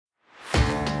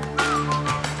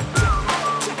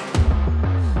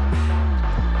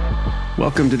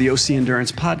Welcome to the OC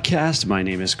Endurance Podcast. My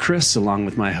name is Chris, along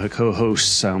with my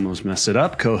co-hosts, I almost messed it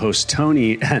up, co-host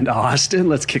Tony and Austin.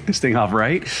 Let's kick this thing off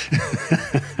right.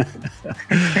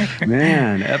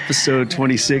 Man, episode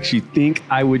 26. You'd think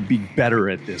I would be better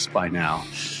at this by now.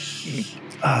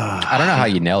 I don't know how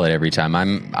you nail it every time.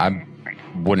 I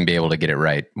wouldn't be able to get it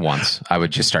right once. I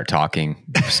would just start talking,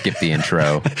 skip the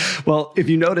intro. Well, if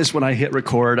you notice when I hit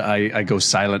record, I go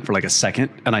silent for like a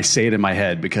second and I say it in my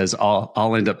head because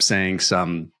I'll end up saying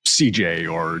some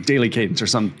CJ or Daily Cadence or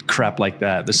some crap like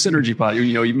that. The Synergy Pod,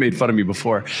 you made fun of me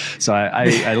before. So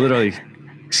I literally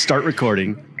start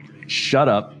recording, shut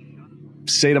up,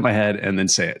 say it in my head, and then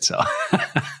say it. So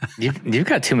you've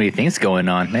got too many things going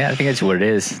on, man. I think that's what it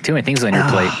is. Too many things on your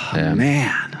plate. Yeah.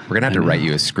 Man, we're gonna have to write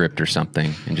you a script or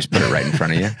something and just put it right in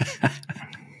front of you.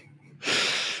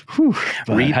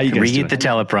 Read the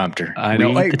teleprompter. I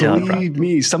know. Believe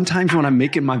me, sometimes when I'm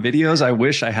making my videos, I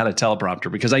wish I had a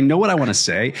teleprompter because I know what I want to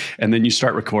say, and then you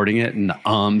start recording it, and the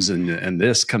ums and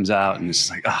this comes out, and it's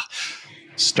like,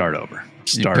 start over.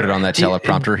 You put it on that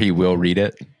teleprompter. He will read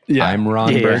it. Yeah. I'm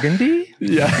Ron Burgundy.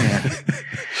 Yeah.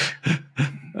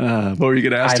 What were you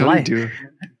going to ask Tony to?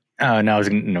 Oh, no, I was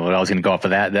going to go off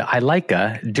of that. I like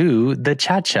do the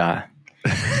cha-cha.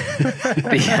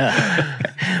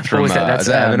 From, is that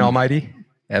Evan Almighty?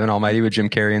 Evan Almighty with Jim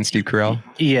Carrey and Steve Carell?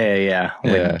 Yeah.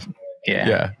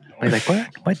 He's like,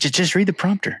 what? Just read the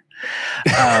prompter.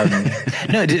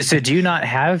 No, so do you not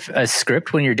have a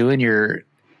script when you're doing your,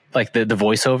 like the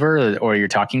voiceover or your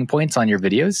talking points on your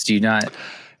videos? Do you not?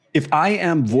 If I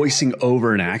am voicing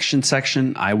over an action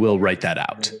section, I will write that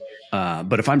out.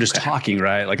 But if I'm just talking,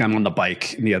 right? Like I'm on the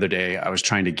bike the other day, I was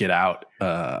trying to get out,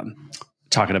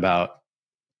 talking about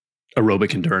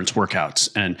aerobic endurance workouts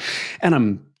and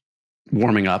I'm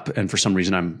warming up. And for some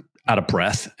reason I'm out of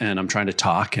breath and I'm trying to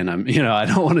talk and I'm, I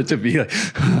don't want it to be like,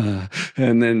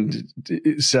 and then,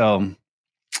 so,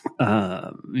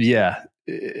 yeah.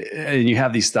 And you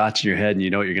have these thoughts in your head and you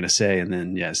know what you're going to say. And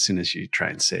then, as soon as you try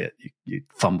and say it, you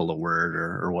fumble a word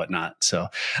or whatnot. So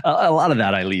a lot of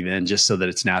that I leave in just so that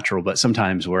it's natural. But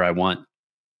sometimes where I want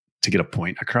to get a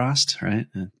point across, right?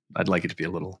 I'd like it to be a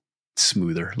little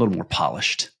smoother, a little more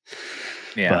polished.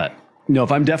 Yeah. But no,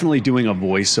 if I'm definitely doing a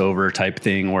voiceover type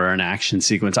thing or an action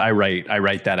sequence, I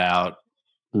write that out.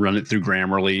 Run it through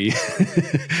Grammarly,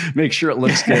 make sure it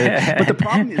looks good. But the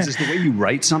problem is the way you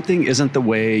write something isn't the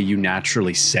way you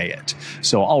naturally say it.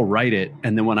 So I'll write it.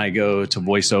 And then when I go to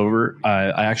voiceover,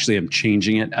 I actually am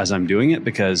changing it as I'm doing it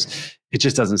because it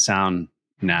just doesn't sound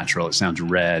natural. It sounds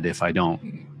read if I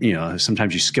don't,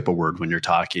 sometimes you skip a word when you're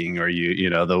talking or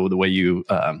the way you,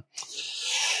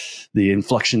 the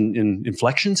inflections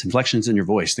in your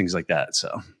voice, things like that.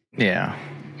 So, yeah.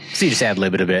 So you just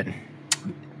ad-lib it a bit.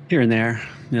 Here and there.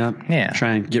 Yeah.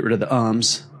 Try and get rid of the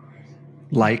ums,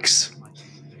 likes,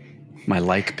 my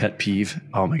like pet peeve.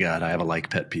 Oh my God, I have a like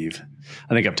pet peeve.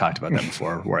 I think I've talked about that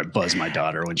before where I buzz my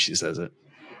daughter when she says it.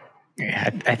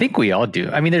 Yeah, I think we all do.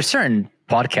 I mean, there's certain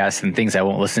podcasts and things I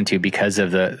won't listen to because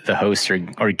of the hosts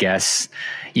or guests.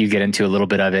 You get into a little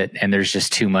bit of it and there's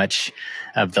just too much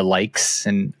of the likes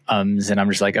and ums. And I'm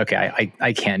just like, okay,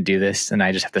 I can't do this. And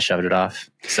I just have to shove it off.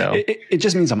 So it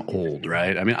just means I'm old,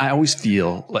 right? I mean, I always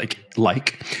feel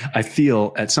I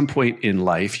feel at some point in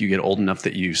life, you get old enough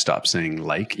that you stop saying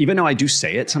like, even though I do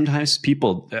say it sometimes.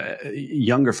 People,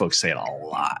 younger folks say it a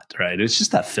lot, right? It's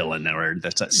just that fill in word.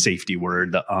 That's that safety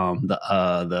word,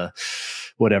 the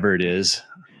whatever it is.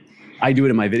 I do it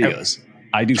in my videos.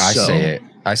 I do so.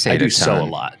 I do so a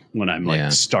lot when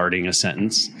I'm starting a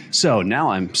sentence. So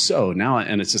now and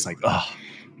it's just like,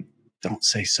 don't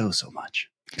say so much.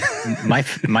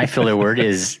 My filler word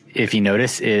is, if you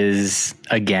notice, is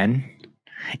again.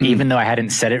 Even though I hadn't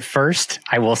said it first,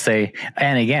 I will say,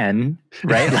 and again,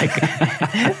 right? Like,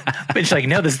 but it's like,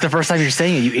 no, this is the first time you're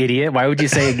saying it, you idiot. Why would you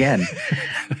say again?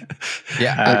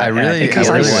 Yeah, because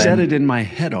I said it in my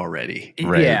head already.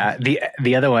 Right. Yeah.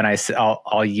 The other one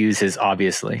I'll use is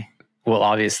obviously. Well,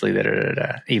 obviously,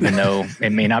 even though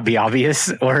it may not be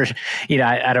obvious, or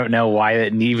I don't know why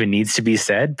it even needs to be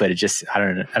said, but it just I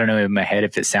don't know in my head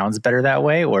if it sounds better that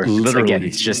way, or literally, again,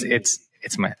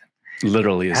 it's my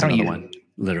literally is another one.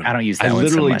 Literally, I don't use that one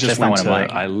so much. Just went to,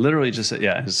 I literally just said,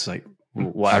 it's like,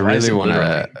 why? I really want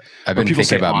to. I've been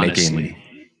thinking about honestly. making.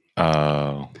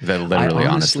 Oh, that literally,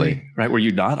 honestly, right? Were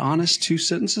you not honest 2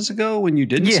 sentences ago when you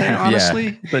didn't say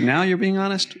honestly, but now you're being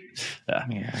honest?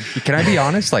 Yeah. Can I be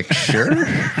honest? Like, sure.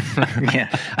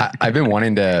 Yeah. I've been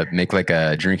wanting to make like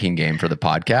a drinking game for the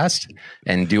podcast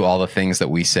and do all the things that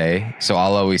we say. So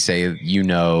I'll always say,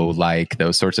 like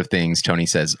those sorts of things. Tony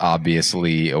says,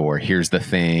 obviously, or here's the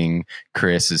thing.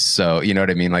 Chris is so, you know what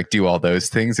I mean? Like do all those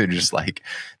things and just like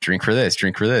drink for this,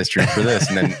 drink for this, drink for this.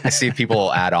 And then I see if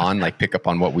people add on, like pick up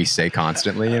on what we say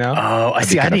constantly, Oh, I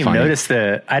see. I didn't even notice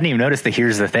the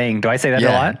here's the thing. Do I say that a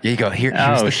lot? Yeah, you go,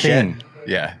 here's the thing.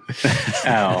 Yeah.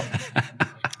 Oh,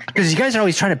 because you guys are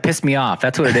always trying to piss me off.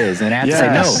 That's what it is. And I have to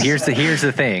say, no, here's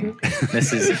the thing.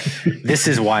 This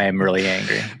is why I'm really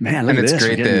angry. Man, look And at it's this.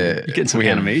 great You're getting some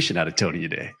animation out of Tony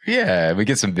today. Yeah, we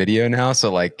get some video now.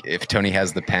 So like if Tony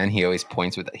has the pen, he always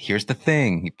points with, here's the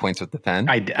thing. He points with the pen.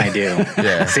 I do.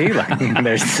 Yeah. See, like,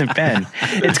 there's the pen.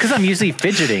 It's because I'm usually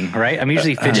fidgeting, right? I'm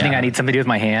usually fidgeting. I need something to do with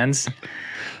my hands.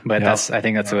 But I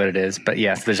think that's what it is. But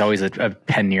yes, there's always a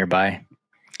pen nearby.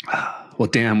 Well,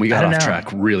 damn, we got off track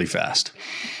really fast.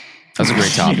 That's a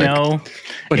great topic.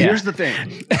 But here's the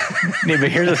thing. Yeah, but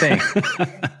here's the thing.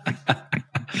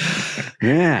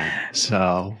 Yeah.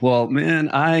 So, well, man,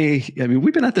 I mean,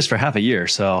 we've been at this for half a year,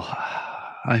 so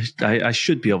I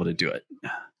should be able to do it.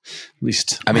 At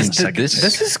least. I mean,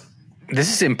 this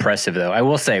is impressive, though. I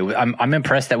will say, I'm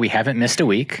impressed that we haven't missed a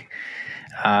week.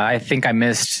 I think I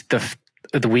missed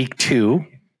the week 2.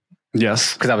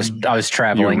 Yes, because I was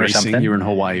traveling or something. You were in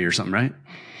Hawaii or something, right?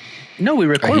 No, we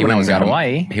recorded when I was in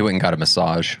Hawaii. He went and got a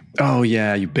massage. Oh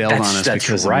yeah, you bailed on us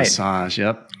because of the massage.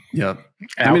 Yep.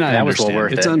 I mean, that was well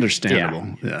worth it. It's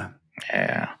understandable.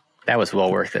 Yeah, that was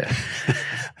well worth it.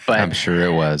 But I'm sure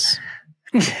it was.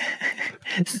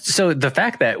 So the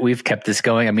fact that we've kept this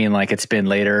going, I mean, like it's been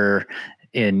later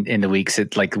in the weeks.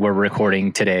 It's like we're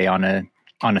recording today on a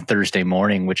Thursday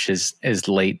morning, which is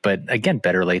late, but again,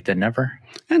 better late than never.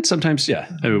 And sometimes,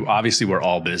 obviously we're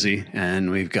all busy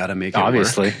and we've got to make it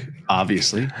work.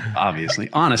 Obviously.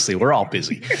 Honestly, we're all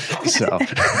busy. So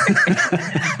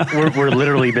we're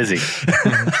literally busy.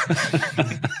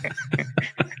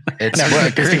 It's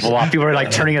what pisses people off. People are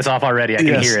like turning us off already. I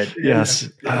can hear it. Yes.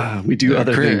 We do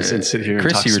other things and sit here and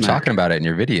Chris, talk you were smack. talking about it in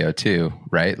your video too,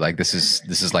 right? Like this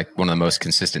is like one of the most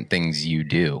consistent things you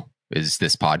do is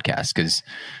this podcast. Because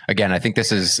again, I think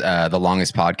this is the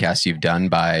longest podcast you've done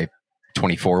by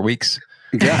 24 weeks.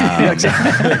 Yeah,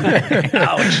 exactly.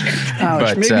 Ouch.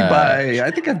 But, maybe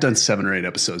I think I've done 7 or 8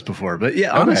 episodes before, but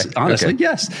yeah, honestly,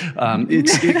 yes.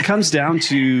 It comes down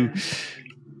to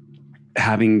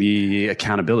having the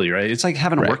accountability, right? It's like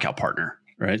having a workout partner,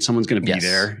 right? Someone's going to be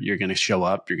there. You're going to show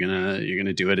up. You're going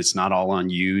to do it. It's not all on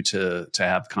you to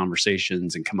have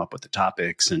conversations and come up with the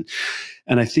topics. And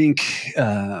I think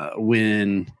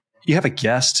when you have a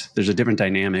guest, there's a different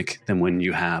dynamic than when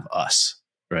you have us.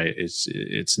 Right.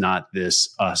 It's not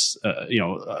this us,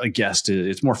 a guest.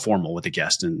 It's more formal with a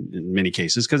guest in many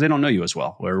cases because they don't know you as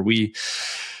well, where we're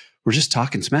just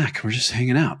talking smack. We're just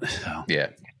hanging out. So, yeah,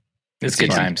 it's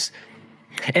good times.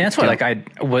 And that's why,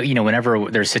 whenever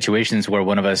there's situations where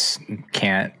one of us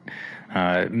can't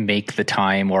make the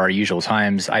time or our usual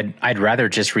times, I'd rather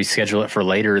just reschedule it for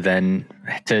later than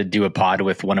to do a pod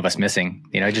with one of us missing.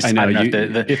 I don't know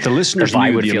if the listeners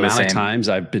knew the amount of times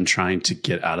I've been trying to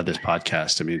get out of this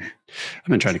podcast. I mean, I've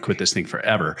been trying to quit this thing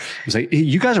forever. I was like,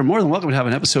 you guys are more than welcome to have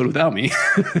an episode without me.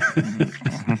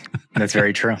 That's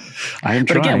very true. I am.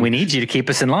 But again, we need you to keep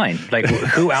us in line. Like,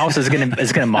 who else is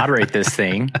gonna moderate this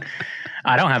thing?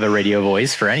 I don't have a radio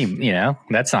voice for any,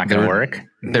 that's not going to work.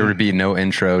 There would be no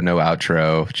intro, no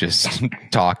outro, just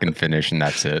talk and finish, and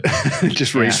that's it.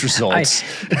 Just race results.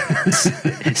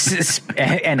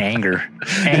 And anger.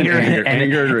 Anger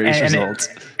and race results.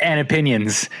 And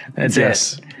opinions. That's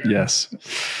it. Yes.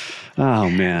 Oh,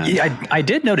 man. I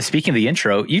did notice, speaking of the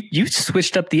intro, you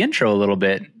switched up the intro a little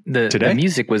bit. The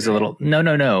music was a little, no.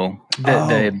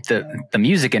 The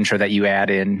music intro that you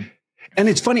add in. And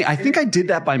it's funny, I think I did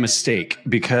that by mistake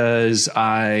because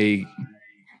it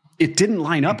didn't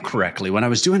line up correctly. When I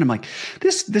was doing it, I'm like,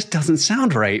 this doesn't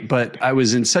sound right. But I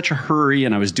was in such a hurry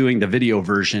and I was doing the video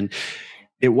version.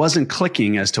 It wasn't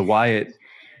clicking as to why it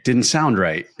didn't sound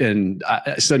right. And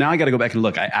so now I got to go back and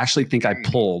look. I actually think I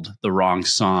pulled the wrong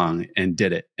song and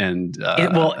did it. And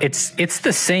it's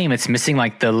the same. It's missing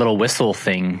like the little whistle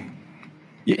thing.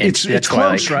 It's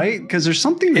close, right? Because there's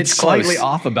something that's slightly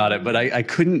off about it, but I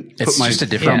couldn't put my... It's just a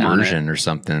different version or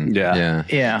something. Yeah.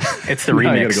 It's the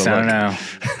remix.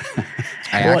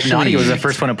 I don't know. Naughty was the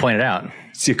first one to point it out.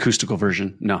 It's the acoustical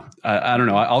version. No, I don't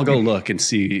know. I'll go look and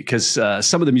see because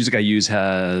some of the music I use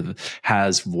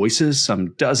has voices,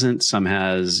 some doesn't, some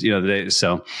has,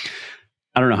 so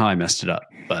I don't know how I messed it up,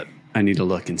 but I need to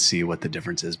look and see what the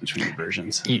difference is between the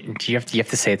versions. You have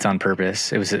to say it's on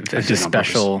purpose. It was a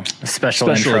special special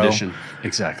intro. edition.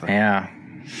 Exactly. Yeah.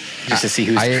 Just to see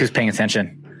who's paying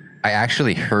attention. I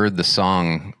actually heard the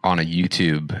song on a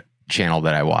YouTube channel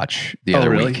that I watch the other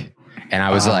week. And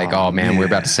I was like, oh man, we're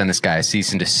about to send this guy a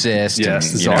cease and desist. Yes, and,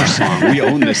 this is our song. We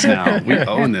own this now. We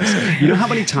own this. You know how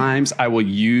many times I will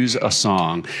use a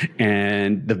song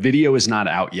and the video is not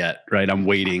out yet, right? I'm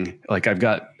waiting. Like I've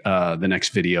got the next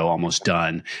video almost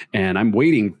done and I'm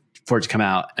waiting for it to come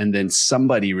out. And then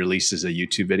somebody releases a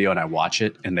YouTube video and I watch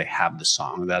it and they have the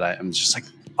song that I'm just like,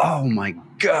 oh my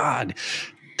God,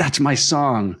 that's my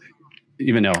song.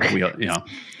 Even though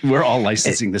we're all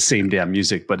licensing the same damn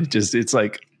music, but it's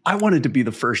like, I wanted to be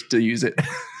the first to use it.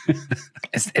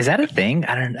 Is that a thing?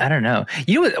 I don't know.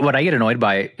 You know what I get annoyed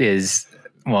by is,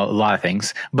 well, a lot of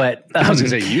things, but I was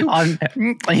going to say you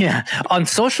on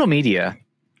social media,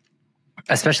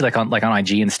 especially like on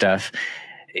IG and stuff.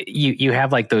 You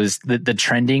have like the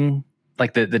trending,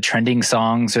 like the trending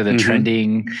songs or the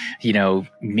trending,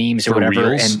 memes or whatever.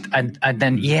 Reels. And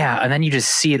then you just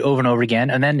see it over and over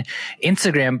again. And then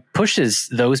Instagram pushes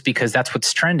those because that's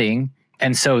what's trending.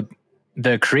 And so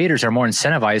the creators are more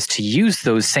incentivized to use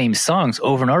those same songs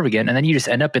over and over again. And then you just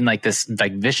end up in like this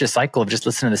like vicious cycle of just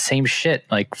listening to the same shit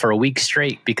like for a week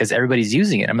straight because everybody's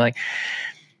using it. I'm like,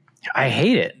 I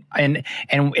hate it. And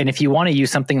if you want to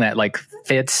use something that like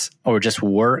fits or just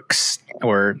works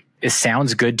or it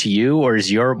sounds good to you or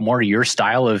is more your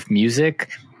style of music,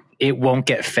 it won't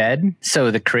get fed.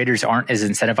 So the creators aren't as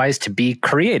incentivized to be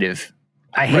creative.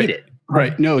 I hate it.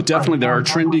 Right. No, definitely. There are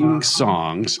trending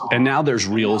songs and now there's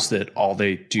reels that all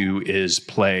they do is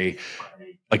play.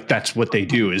 Like that's what they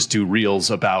do is do reels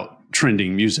about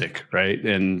trending music. Right.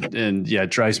 And yeah, it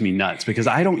drives me nuts because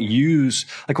I don't use,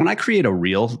 like when I create a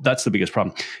reel, that's the biggest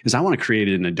problem is I want to create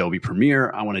it in Adobe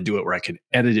Premiere. I want to do it where I can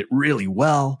edit it really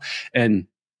well. And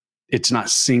it's not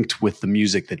synced with the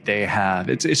music that they have.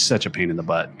 It's such a pain in the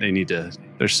butt.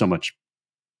 There's so much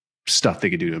stuff they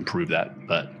could do to improve that.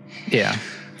 But yeah.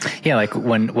 Yeah, like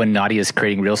when Nadia's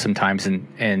creating reels sometimes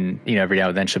and every now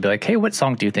and then she'll be like, hey, what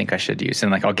song do you think I should use?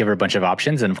 And like I'll give her a bunch of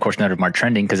options and of course none of them are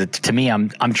trending because to me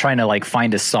I'm trying to like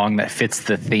find a song that fits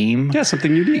the theme. Yeah,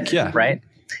 something unique, yeah. Right?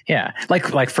 Yeah.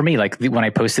 Like for me, like when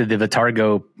I posted the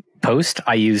Vitargo post,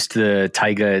 I used the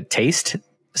Taiga Taste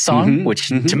song, which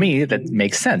to me that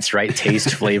makes sense, right?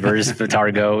 Taste, flavors,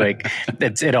 Vitargo, like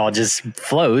it all just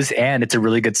flows and it's a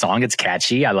really good song. It's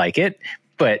catchy. I like it.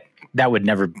 But that would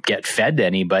never get fed to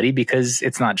anybody because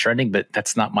it's not trending, but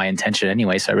that's not my intention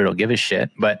anyway. So I really don't give a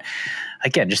shit. But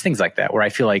again, just things like that where I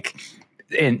feel like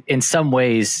in some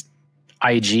ways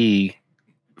IG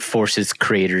forces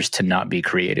creators to not be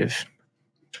creative.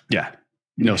 Yeah.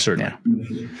 No, certainly.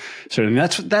 Yeah.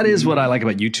 Certainly. That is what I like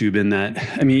about YouTube in that,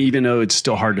 I mean, even though it's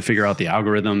still hard to figure out the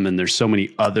algorithm and there's so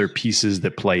many other pieces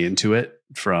that play into it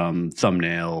from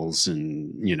thumbnails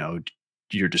and,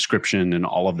 your description and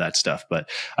all of that stuff. But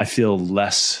I feel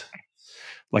less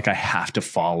like I have to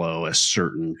follow a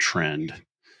certain trend,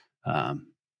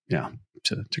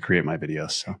 to create my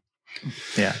videos. So,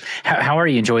 yeah. How are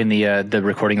you enjoying the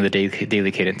recording of the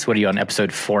daily cadence? What are you on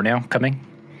episode 4 now coming?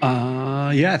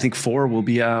 Yeah, I think 4 will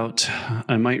be out.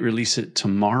 I might release it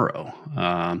tomorrow.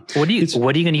 What are you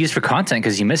going to use for content?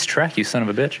 Because you missed track, you son of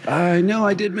a bitch. I know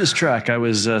I did miss track. I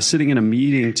was sitting in a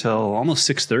meeting till almost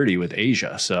 6:30 with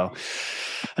Asia. So,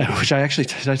 which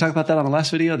did I talk about that on the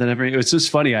last video? It's just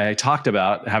funny. I talked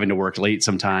about having to work late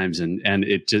sometimes, and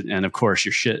of course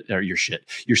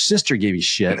your sister gave me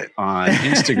shit on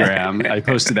Instagram. I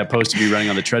posted that post of me running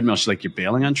on the treadmill. She's like, "You're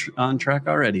bailing on track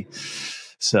already."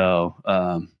 So,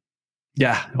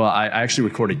 yeah, well, I actually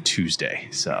recorded Tuesday,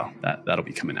 so that'll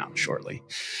be coming out shortly.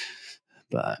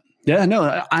 But yeah,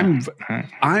 no,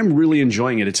 I'm really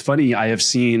enjoying it. It's funny. I have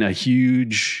seen a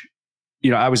huge,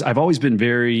 I've always been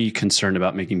very concerned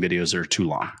about making videos that are too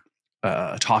long,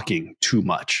 talking too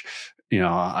much.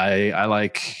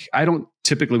 I don't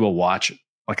typically will watch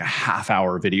like a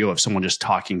half-hour video of someone just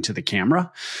talking to the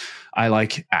camera. I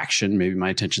like action. Maybe my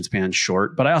attention span's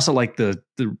short, but I also like the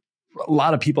a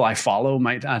lot of people I follow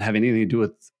might not have anything to do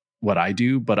with what I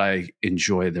do, but I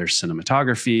enjoy their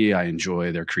cinematography. I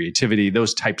enjoy their creativity,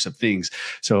 those types of things.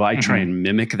 So I try and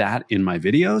mimic that in my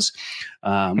videos,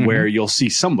 where you'll see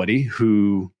somebody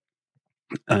who,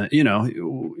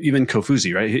 even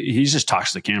Kofuzi, right? He just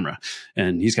talks to the camera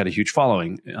and he's got a huge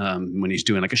following when he's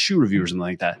doing like a shoe review or something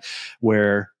like that,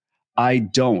 where I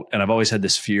don't. And I've always had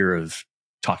this fear of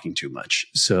talking too much.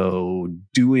 So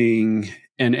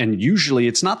and usually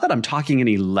it's not that I'm talking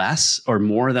any less or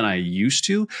more than I used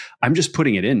to. I'm just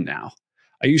putting it in now.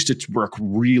 I used to work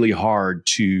really hard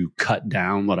to cut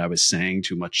down what I was saying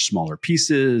to much smaller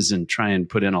pieces and try and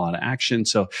put in a lot of action.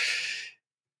 So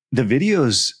the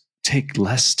videos take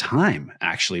less time,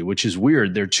 actually, which is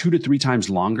weird. They're 2 to 3 times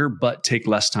longer, but take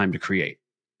less time to create.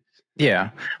 Yeah.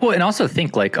 Well, and also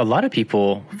think like a lot of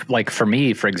people, like for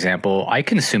me, for example, I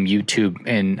consume YouTube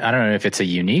in, I don't know if it's a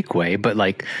unique way, but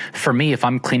like for me, if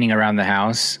I'm cleaning around the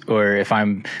house or if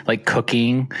I'm like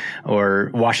cooking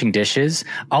or washing dishes,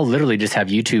 I'll literally just have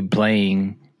YouTube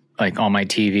playing like on my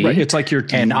TV. Right. It's like your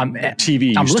TV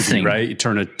I'm used listening. to be, right? You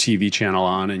turn a TV channel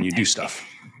on and you do stuff.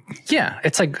 Yeah, I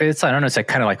don't know. It's like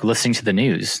kind of like listening to the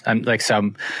news.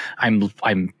 I'm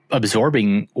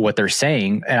absorbing what they're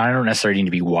saying, and I don't necessarily need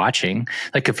to be watching.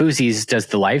 Like Kafuzi's does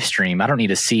the live stream. I don't need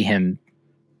to see him,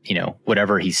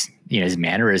 whatever he's, his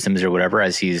mannerisms or whatever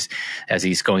as he's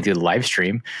going through the live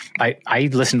stream. I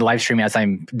listen to the live stream as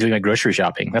I'm doing my grocery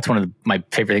shopping. That's one of my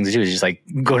favorite things to do is just like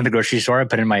go to the grocery store, I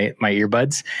put in my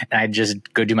earbuds, and I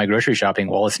just go do my grocery shopping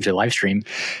while listening to the live stream,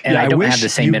 and I don't have the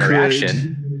same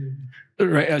interaction.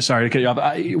 Right. Sorry to cut you off.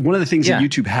 One of the things that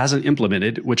YouTube hasn't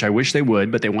implemented, which I wish they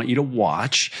would, but they want you to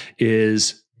watch,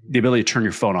 is the ability to turn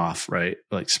your phone off, right?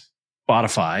 Like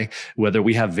Spotify, whether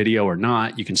we have video or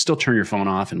not, you can still turn your phone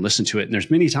off and listen to it. And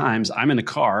there's many times I'm in a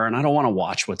car and I don't want to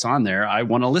watch what's on there. I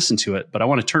want to listen to it, but I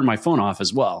want to turn my phone off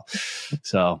as well.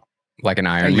 So like an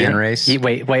Ironman race.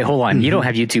 Wait, hold on. You don't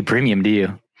have YouTube Premium, do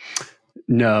you?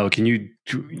 No, can you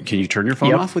turn your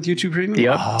phone off with YouTube Premium?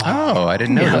 Yep. Oh, I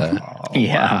didn't know that.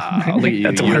 Yeah, wow.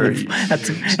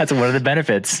 That's one of the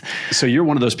benefits. So you're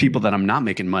one of those people that I'm not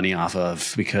making money off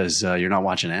of because you're not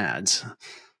watching ads.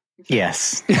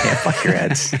 Yes. Yeah. Fuck your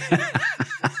ads.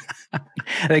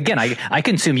 Again, I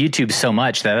consume YouTube so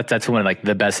much that's one of like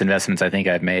the best investments I think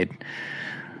I've made.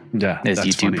 Yeah, is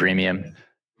YouTube funny. Premium.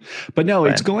 But no,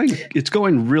 it's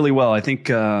going really well. I think.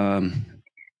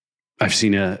 I've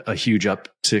seen a huge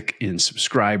uptick in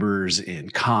subscribers, in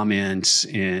comments,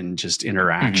 in just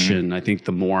interaction. Mm-hmm. I think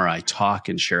the more I talk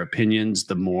and share opinions,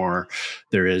 the more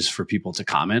there is for people to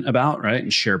comment about, right?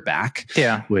 And share back.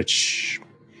 Yeah. Which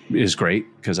is great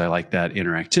because I like that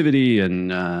interactivity.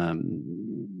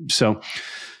 And so.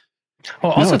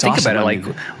 Well, also think awesome. About it.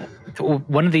 Like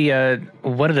one of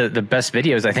the best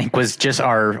videos I think was just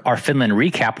our Finland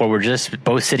recap where we're just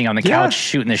both sitting on the couch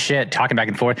shooting the shit, talking back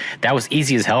and forth. That was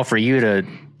easy as hell for you to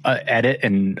edit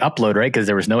and upload, right? Because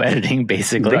there was no editing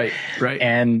basically. Right.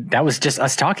 And that was just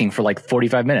us talking for like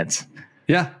 45 minutes.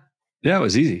 Yeah, it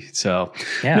was easy. So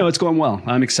no, it's going well.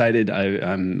 I'm excited.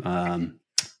 I'm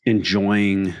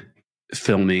enjoying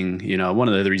filming. One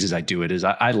of the reasons I do it is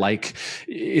I like,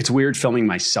 it's weird filming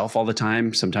myself all the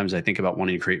time. Sometimes I think about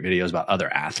wanting to create videos about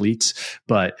other athletes,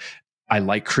 but I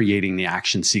like creating the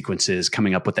action sequences,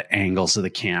 coming up with the angles of the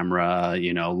camera,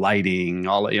 lighting,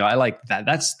 I like that.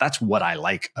 That's what I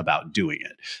like about doing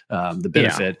it. The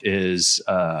benefit is,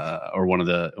 or one of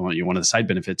the side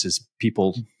benefits is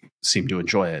people seem to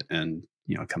enjoy it and,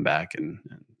 come back and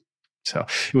so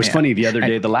it was funny the other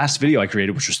day, the last video I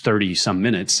created, which was 30 some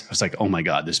minutes. I was like, oh my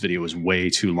God, this video was way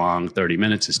too long. 30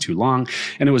 minutes is too long.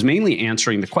 And it was mainly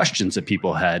answering the questions that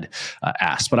people had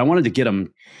asked, but I wanted to get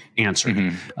them answered.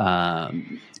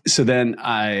 Mm-hmm. So then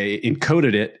I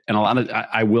encoded it, and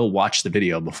I will watch the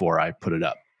video before I put it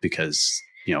up because,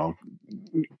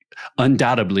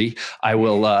 undoubtedly I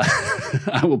will,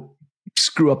 I will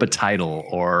screw up a title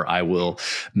or I will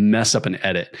mess up an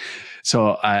edit.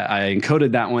 So I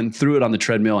encoded that one, threw it on the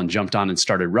treadmill and jumped on and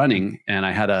started running. And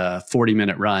I had a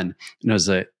 40-minute run, and I was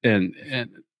like, and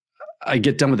I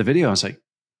get done with the video. I was like,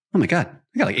 oh my God,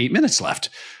 I got like 8 minutes left.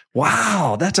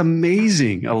 Wow, that's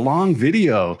amazing. A long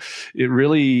video. It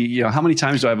really, how many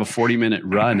times do I have a 40-minute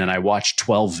run and I watch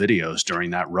 12 videos during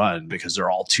that run because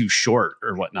they're all too short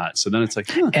or whatnot. So then it's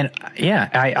like, And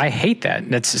I hate that.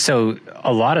 That's so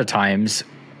a lot of times,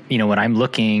 when I'm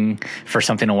looking for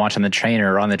something to watch on the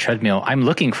trainer or on the treadmill, I'm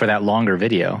looking for that longer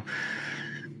video.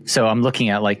 So I'm looking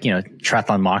at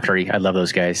Triathlon Mockery. I love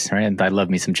those guys, right? And I love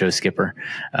me some Joe Skipper.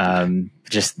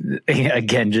 Just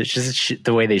again, just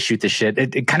the way they shoot the shit.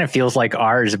 It kind of feels like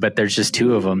ours, but there's just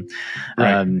two of them.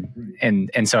 Right.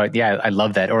 And so, I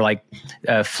love that. Or like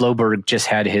Floberg just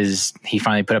had he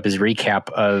finally put up his recap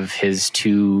of his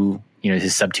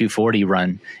his sub 240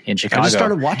 run in Chicago. I just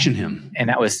started watching him. And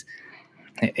that was,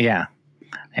 yeah.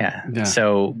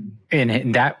 So,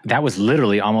 and that was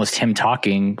literally almost him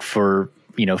talking for,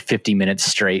 50 minutes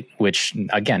straight, which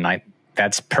again,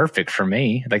 that's perfect for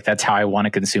me. Like that's how I want to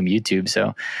consume YouTube.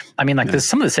 So, I mean,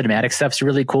 some of the cinematic stuff's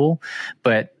really cool,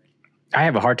 but I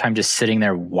have a hard time just sitting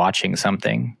there watching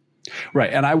something.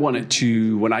 Right. And I want it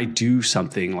to, when I do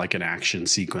something like an action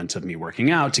sequence of me working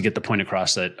out to get the point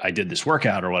across that I did this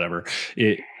workout or whatever,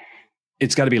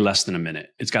 it's got to be less than a minute.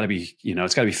 It's got to be,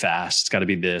 it's got to be fast. It's got to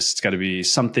be this, it's got to be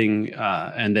something,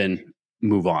 and then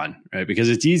move on, right? Because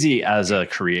it's easy as a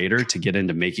creator to get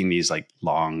into making these like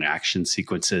long action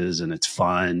sequences, and it's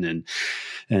fun,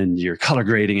 and you're color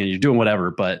grading and you're doing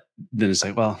whatever. But then it's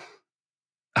like, well,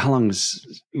 how long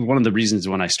is one of the reasons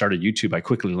when I started YouTube, I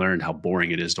quickly learned how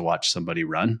boring it is to watch somebody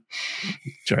run,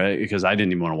 right? Because I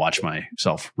didn't even want to watch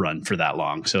myself run for that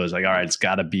long. So it's like, all right, it's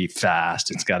got to be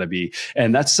fast. It's got to be,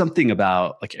 and that's something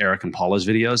about like Eric and Paula's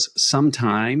videos.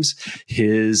 Sometimes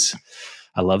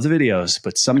I love the videos,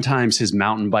 but sometimes his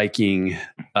mountain biking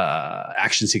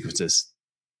action sequences,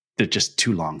 they're just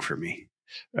too long for me,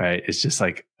 right? It's just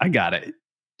like, I got it.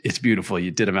 It's beautiful.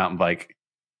 You did a mountain bike.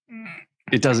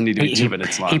 It doesn't need to be 2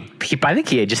 minutes long. I think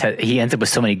he ends up with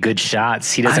so many good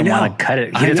shots. He doesn't want to cut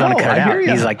it. He doesn't want to cut it out.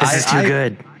 He's like, this is too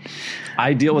good.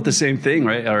 I deal with the same thing,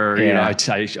 right? Or,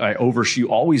 I overshoot,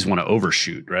 always want to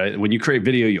overshoot, right? When you create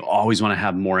video, you always want to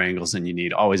have more angles than you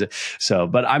need, always. So,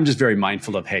 but I'm just very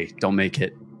mindful of, hey, don't make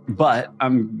it. But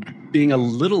I'm being a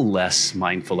little less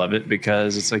mindful of it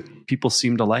because it's like people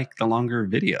seem to like the longer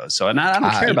videos. So, and I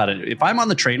don't care about it. If I'm on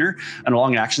the trainer and a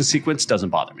long action sequence doesn't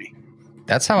bother me.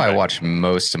 That's how I watch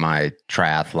most of my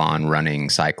triathlon, running,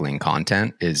 cycling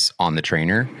content is on the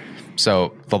trainer.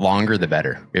 So the longer, the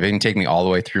better. If it can take me all the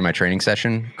way through my training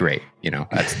session, great.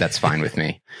 That's fine with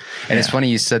me. And it's funny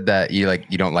you said that you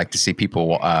don't like to see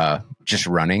people just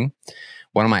running.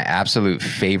 One of my absolute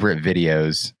favorite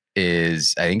videos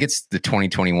is, I think it's the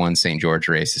 2021 St. George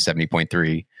race, the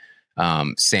 70.3.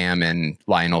 Sam and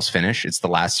Lionel's finish. It's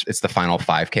the final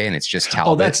 5K, and it's just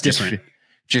Talbot. Oh, that's different.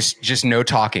 Just no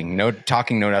talking, no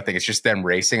nothing. It's just them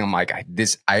racing. I'm like,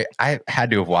 I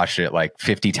had to have watched it like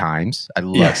 50 times. I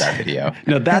love that video.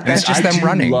 No, that's just them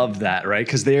running. Love that, right?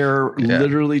 Because they're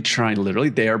literally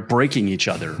they are breaking each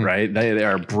other, right? They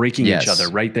are breaking each other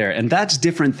right there. And that's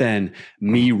different than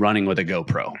me running with a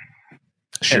GoPro.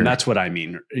 Sure. And that's what I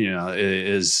mean,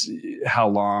 is how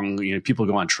long, people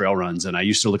go on trail runs. And I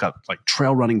used to look up like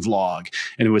trail running vlog,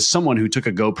 and it was someone who took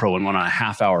a GoPro and went on a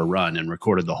half-hour run and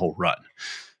recorded the whole run.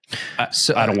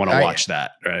 So I don't want to watch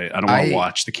that, right? I don't want to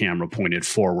watch the camera pointed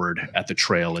forward at the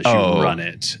trail as you run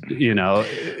it,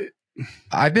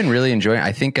 I've been really enjoying,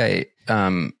 I think I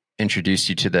introduced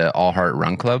you to the All Heart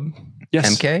Run Club.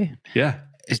 Yes. MK. Yeah.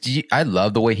 I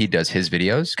love the way he does his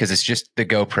videos because it's just the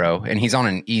GoPro and he's on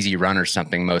an easy run or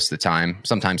something most of the time.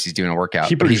 Sometimes he's doing a workout.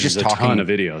 He produces a ton of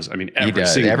videos. I mean,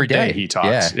 every day he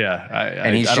talks. Yeah.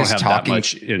 I don't have that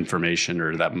much information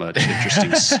or that much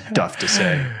interesting stuff to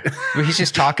say. But he's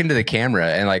just talking to the camera,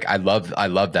 and like I love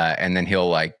that. And then he'll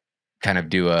like kind of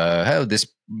do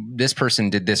this person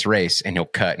did this race, and he'll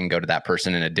cut and go to that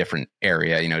person in a different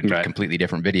area, do a completely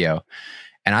different video.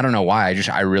 And I don't know why.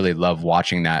 I really love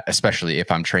watching that, especially if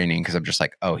I'm training, because I'm just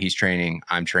like, oh, he's training,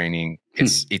 I'm training.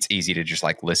 It's easy to just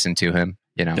like listen to him,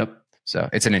 Yep. So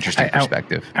it's an interesting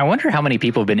perspective. I wonder how many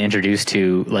people have been introduced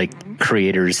to like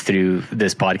creators through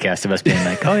this podcast of us being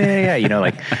like, oh yeah,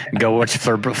 like go watch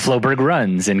Floberg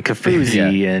runs and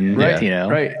Kafuzi and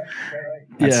right.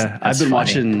 I've been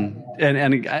watching,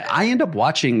 and I end up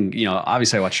watching.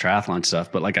 Obviously I watch triathlon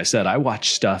stuff, but like I said, I watch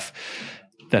stuff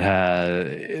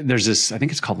that there's this, I think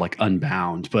it's called like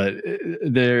Unbound, but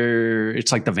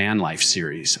it's like the van life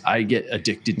series. I get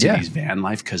addicted to these van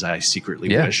life because I secretly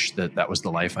wish that was the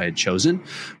life I had chosen,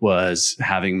 was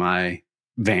having my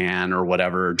van or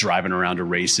whatever, driving around to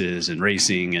races and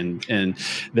racing. And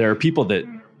there are people that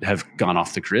have gone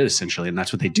off the grid essentially. And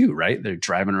that's what they do, right? They're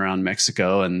driving around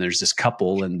Mexico, and there's this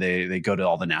couple, and they go to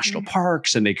all the national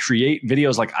parks, and they create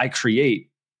videos like I create,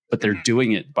 but they're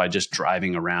doing it by just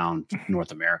driving around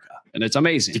North America. And it's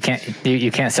amazing. You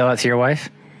can't sell that to your wife?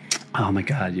 Oh my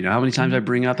God. You know how many times I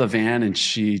bring up a van and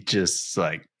she just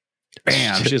like,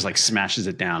 bam, she just like smashes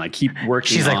it down. I keep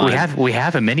working. She's like, we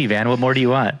have a minivan. What more do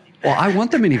you want? Well, I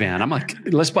want the minivan. I'm like,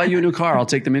 let's buy you a new car. I'll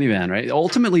take the minivan, right?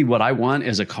 Ultimately, what I want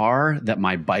is a car that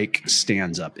my bike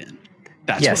stands up in.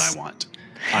 That's what I want.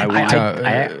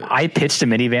 I pitched a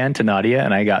minivan to Nadia,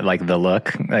 and I got like the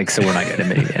look, like, so we're not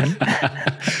getting a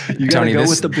minivan. You gotta go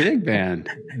with the big van.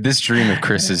 This dream of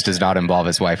Chris's does not involve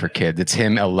his wife or kids. It's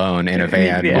him alone in a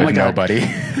van with nobody.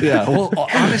 Yeah. Well,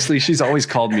 honestly, she's always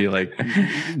called me like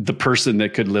the person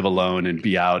that could live alone and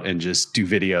be out and just do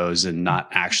videos and not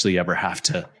actually ever have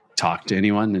to talk to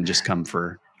anyone and just come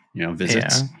for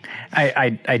visits. Yeah.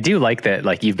 I do like that.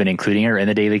 Like you've been including her in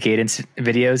the Daily Cadence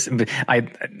videos.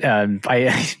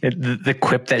 The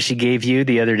quip that she gave you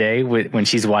the other day when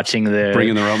she's watching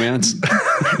Bringing the romance.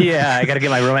 Yeah, I got to get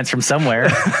my romance from somewhere.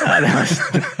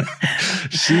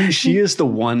 She is the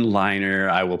one liner.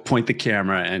 I will point the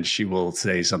camera and she will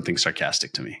say something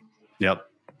sarcastic to me. Yep.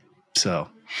 So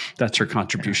that's her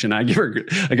contribution. I give her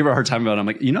a hard time about it. I'm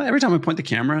like, every time I point the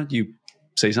camera, you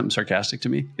say something sarcastic to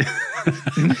me.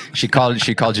 She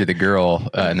called you the girl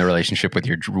in the relationship with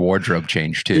your wardrobe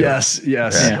change too. Yes.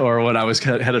 Yeah. Or when I was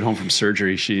headed home from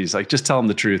surgery, she's like, just tell him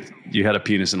the truth. You had a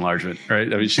penis enlargement,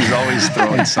 right? I mean, she's always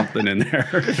throwing something in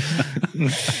there.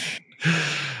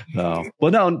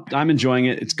 Well, no, I'm enjoying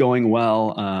it. It's going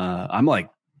well. I'm like,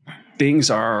 things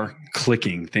are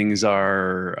clicking.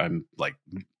 I'm like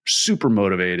super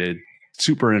motivated,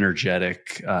 super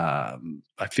energetic.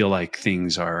 I feel like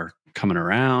things are coming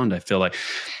around. I feel like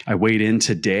I weighed in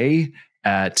today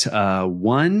at 1.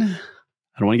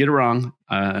 I don't want to get it wrong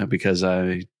because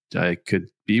I could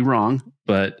be wrong,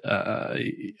 but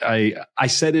I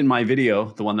said in my video,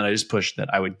 the one that I just pushed,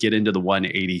 that I would get into the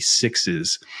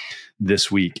 186s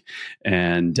this week.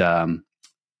 And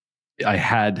I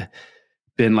had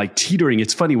been like teetering.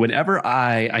 It's funny, whenever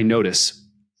I notice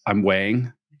I'm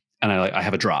weighing and I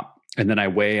have a drop, and then I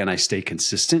weigh and I stay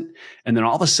consistent, and then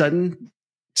all of a sudden,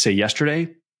 say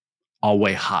yesterday, I'll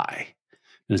weigh high.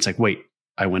 And it's like, wait,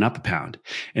 I went up a pound.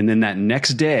 And then that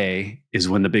next day is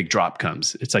when the big drop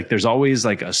comes. It's like there's always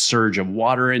like a surge of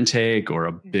water intake or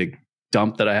a big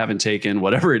dump that I haven't taken,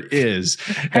 whatever it is.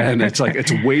 And it's like,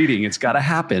 it's waiting. It's got to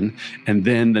happen. And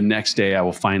then the next day I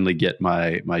will finally get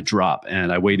my drop.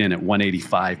 And I weighed in at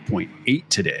 185.8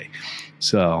 today.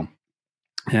 So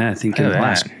yeah, I think in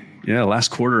the last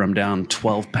quarter, I'm down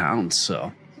 12 pounds.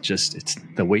 So it's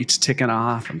the weight's ticking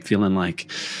off. I'm feeling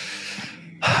like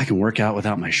I can work out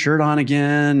without my shirt on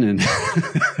again. And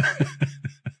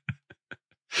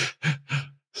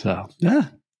so, yeah,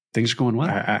 things are going well.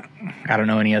 I don't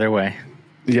know any other way.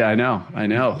 Yeah, I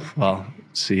know. Well,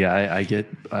 see, I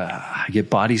get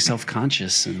body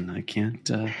self-conscious, and I can't.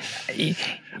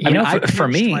 I for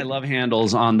me, my love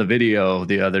handles on the video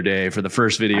the other day for the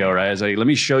first video, right? I was like, let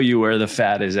me show you where the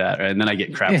fat is at, right? And then I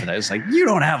get crap for that. It's like, you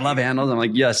don't have love handles. I'm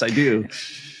like, yes, I do.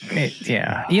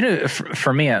 Yeah,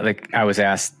 for me, like I was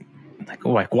asked, like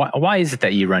why is it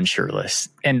that you run shirtless?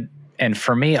 And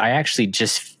for me, I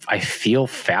feel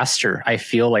faster. I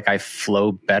feel like I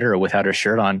flow better without a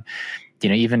shirt on.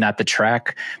 Even at the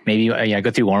track, maybe I go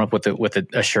through warm up with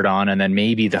a shirt on, and then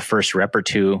maybe the first rep or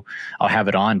two I'll have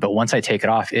it on. But once I take it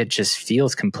off, it just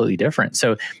feels completely different.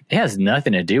 So it has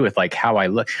nothing to do with like how I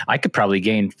look. I could probably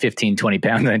gain 15, 20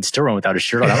 pounds and still run without a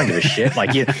shirt on. I don't give a shit.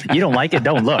 Like you don't like it,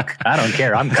 don't look. I don't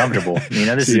care. I'm comfortable.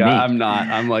 This is me. I'm not.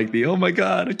 I'm like oh my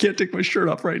God, I can't take my shirt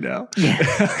off right now. Yeah.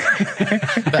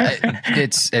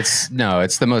 It's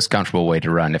the most comfortable way to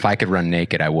run. If I could run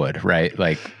naked, I would, right?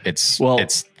 Like it's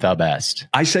the best.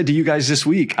 I said to you guys this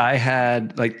week, I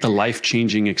had like the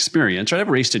life-changing experience. Right? I've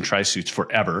raced in tri-suits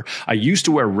forever. I used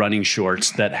to wear running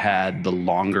shorts that had the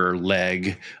longer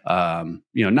leg,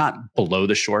 not below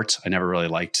the shorts. I never really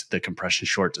liked the compression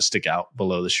short to stick out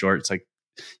below the short. It's like,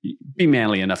 be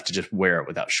manly enough to just wear it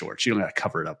without shorts. You don't got to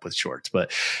cover it up with shorts.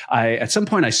 But at some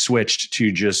point I switched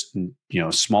to just,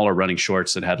 smaller running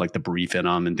shorts that had like the brief in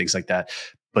them and things like that.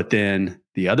 But then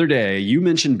the other day you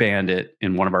mentioned Bandit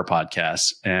in one of our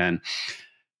podcasts, and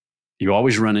you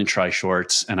always run in tri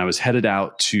shorts. And I was headed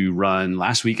out to run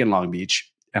last week in Long Beach,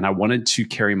 and I wanted to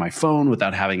carry my phone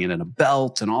without having it in a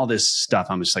belt and all this stuff.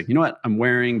 I'm just like, you know what? I'm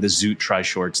wearing the Zoot tri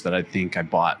shorts that I think I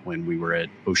bought when we were at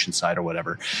Oceanside or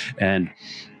whatever. And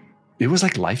it was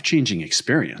like life-changing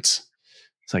experience.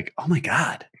 It's like, oh my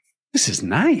God, this is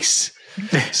nice.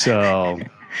 So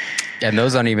And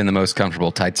those aren't even the most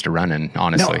comfortable tights to run in,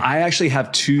 honestly. No, I actually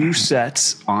have 2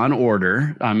 sets on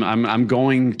order. I'm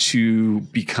going to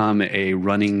become a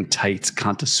running tights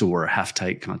connoisseur, half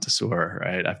tight connoisseur,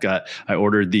 right? I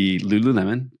ordered the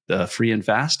Lululemon, the Free and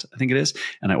Fast, I think it is,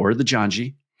 and I ordered the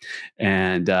Janji.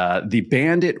 And the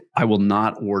Bandit, I will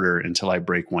not order until I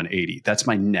break 180. That's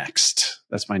my next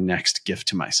gift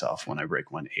to myself when I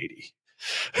break 180.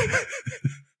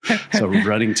 So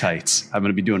running tights. I'm going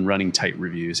to be doing running tight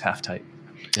reviews, half tight.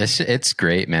 It's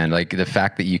great, man. Like the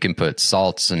fact that you can put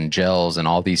salts and gels and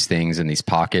all these things in these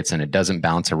pockets and it doesn't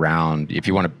bounce around. If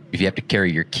you have to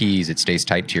carry your keys, it stays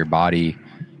tight to your body.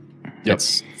 Yep.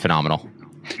 It's phenomenal.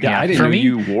 Yeah, I didn't know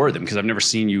you wore them because I've never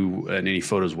seen you in any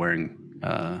photos wearing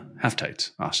half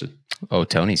tights, Austin. Oh,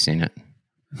 Tony's seen it.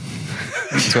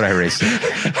 That's what I raced.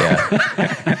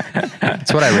 Yeah.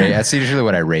 That's what I race. That's usually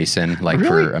what I race in, like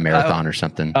Really? for a marathon or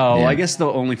something. Oh, Yeah. I guess the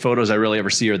only photos I really ever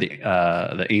see are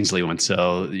the Ainsley ones.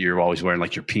 So you're always wearing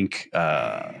like your pink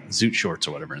zoot shorts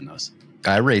or whatever in those.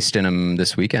 I raced in them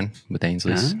this weekend with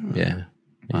Ainsley's. Oh. Yeah.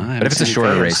 I But if it's a haven't seen shorter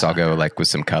photos. race, I'll go like with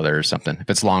some color or something. If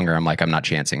it's longer, I'm like, I'm not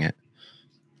chancing it.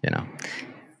 You know.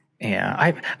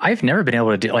 Yeah, I've never been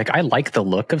able to do, like, I like the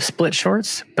look of split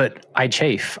shorts, but I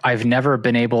chafe. I've never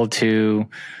been able to,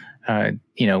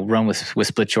 run with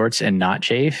split shorts and not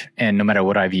chafe. And no matter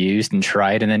what I've used and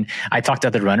tried, and then I talked to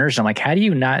other runners, and I'm like, how do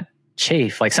you not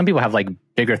chafe? Like, some people have like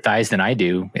bigger thighs than I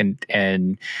do,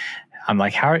 and I'm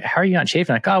like, how are you not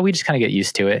chafing? Like, oh, we just kind of get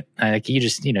used to it. Like, you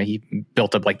just, you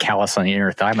built up like callus on your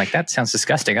inner thigh. I'm like, that sounds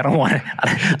disgusting. I don't want to.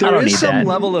 I don't need some that.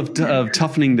 level of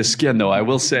toughening the skin, though. I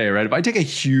will say, right? If I take a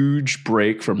huge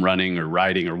break from running or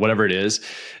riding or whatever it is,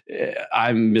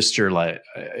 I'm Mr. Like,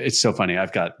 it's so funny.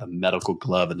 I've got the medical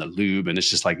glove and the lube, and it's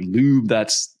just like lube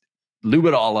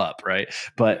it all up, right?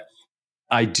 But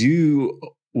I do.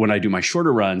 When I do my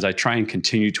shorter runs, I try and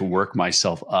continue to work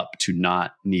myself up to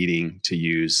not needing to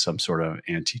use some sort of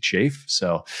anti-chafe.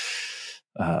 So,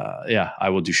 I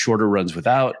will do shorter runs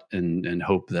without and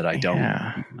hope that I don't.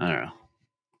 Yeah. I don't know.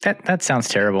 That sounds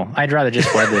terrible. I'd rather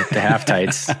just wear the half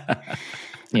tights,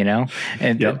 and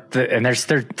Yep. and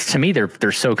they're to me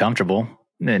they're so comfortable,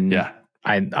 and Yeah.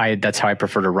 I that's how I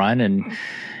prefer to run. And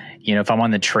if I'm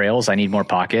on the trails, I need more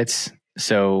pockets.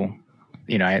 So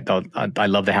I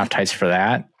love the half tights for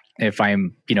that. If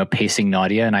I'm, pacing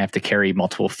Nadia and I have to carry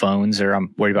multiple phones, or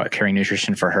I'm worried about carrying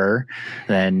nutrition for her,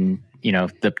 then,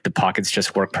 the pockets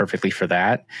just work perfectly for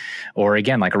that. Or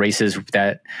again, like races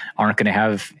that aren't going to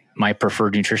have my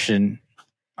preferred nutrition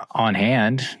on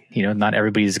hand, not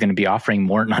everybody's going to be offering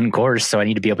more on course. So I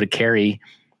need to be able to carry,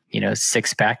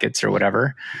 6 packets or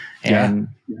whatever. And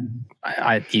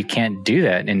you can't do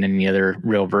that in any other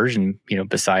real version,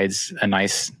 besides a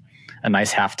nice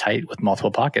half tight with multiple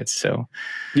pockets. So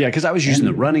because I was using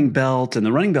the running belt, and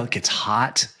the running belt gets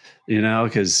hot,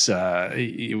 because whether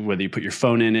you put your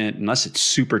phone in it, unless it's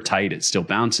super tight, it still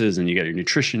bounces, and you got your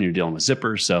nutrition, you're dealing with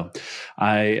zippers. So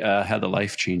I had the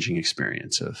life-changing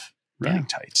experience of running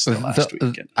tights the last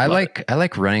weekend. I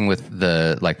like running with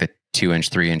the 2-inch,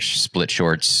 3-inch split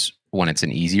shorts when it's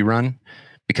an easy run,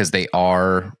 because they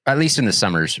are, at least in the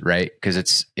summers, right?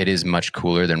 Because it is much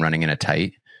cooler than running in a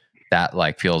tight.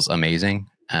 That feels amazing.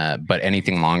 But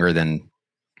anything longer than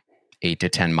 8 to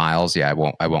 10 miles, I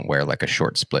won't wear like a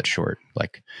short split short.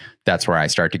 Like, that's where I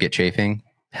start to get chafing.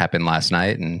 Happened last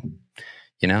night, and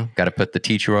got to put the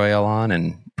tea tree oil on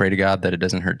and pray to God that it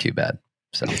doesn't hurt too bad.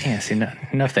 So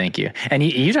no, thank you. And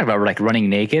you talk about like running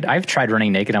naked. I've tried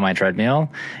running naked on my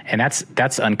treadmill, and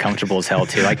that's uncomfortable as hell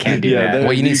too. I can't do that.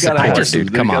 Well, you need support,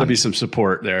 dude. Come on, got to be some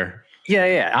support there.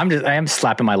 Yeah. I am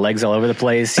slapping my legs all over the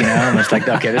place. I'm just like,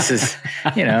 okay, this is,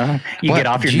 you get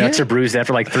off, your nuts are bruised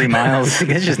after like 3 miles.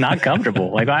 It's just not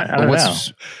comfortable. Like, I don't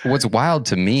know. What's wild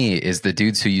to me is the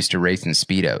dudes who used to race in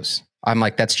Speedos. I'm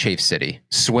like, that's Chafe City.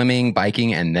 Swimming,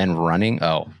 biking, and then running.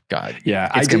 Oh God.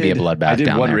 Yeah. It's going to be a bloodbath. I did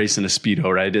down one there. race in a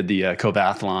Speedo, right? I did the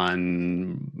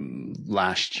Covathlon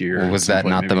last year. Well, was that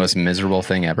not the most miserable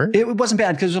thing ever? It wasn't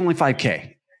bad because it was only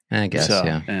 5K. I guess,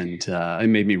 yeah. And it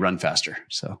made me run faster.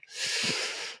 So,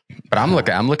 but I'm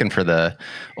looking for the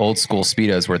old school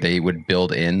Speedos where they would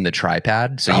build in the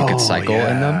tripod so you could cycle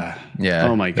in them. Yeah.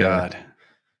 Oh my God.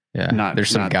 Yeah.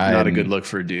 There's some guy. Not a good look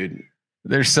for a dude.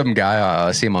 There's some guy.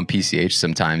 I see him on PCH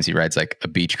sometimes. He rides like a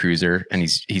beach cruiser, and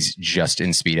he's just in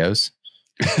Speedos.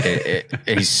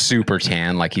 He's super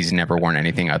tan, like he's never worn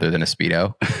anything other than a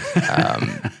Speedo.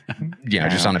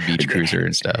 Just on a beach cruiser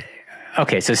and stuff.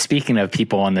 Okay, so speaking of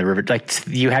people on the river, like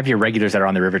you have your regulars that are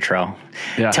on the river trail.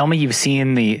 Yeah. Tell me you've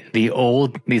seen the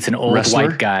old. It's an old wrestler?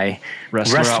 white guy.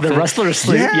 The wrestler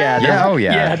sleep.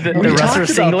 Yeah. The wrestler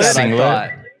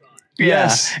singlet.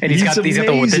 Yes, and he's got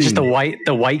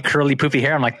the white curly poofy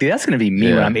hair. I'm like, dude, that's going to be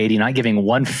me when I'm 80, not giving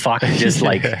one fuck. Just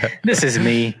like this is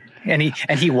me. And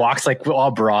he walks like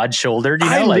all broad shouldered,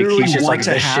 like he's just like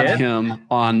to have him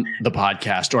on the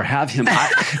podcast or have him,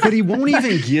 but he won't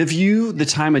even give you the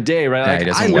time of day, right?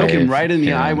 Like I look him right in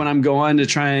the eye when I'm going to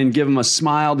try and give him a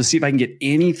smile to see if I can get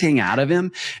anything out of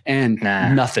him, and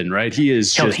nothing, right? He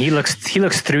is just, he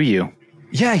looks through you.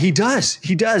 Yeah, he does.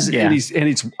 Yeah. And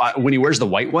it's when he wears the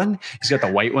white one, he's got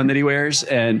the white one that he wears,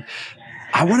 and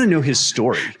I want to know his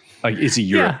story. Like, is he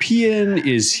European?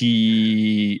 Is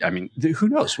he? I mean, who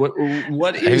knows? What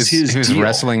is his? He was deal?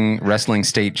 wrestling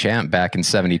state champ back in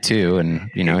 '72, and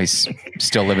he's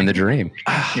still living the dream.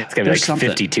 It's gonna be like something.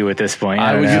 52 at this point.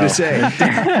 I was going to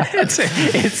say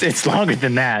it's longer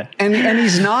than that. And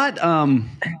he's not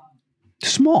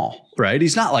small, right?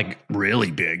 He's not like really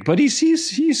big, but he's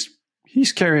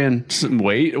He's carrying some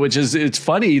weight, which is, it's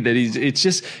funny that it's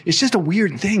just a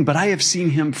weird thing, but I have seen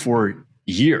him for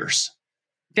years.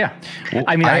 Yeah. Well,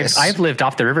 I mean, I've lived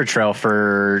off the river trail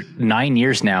for 9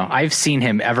 years now. I've seen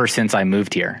him ever since I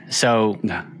moved here. So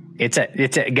it's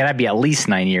gotta be at least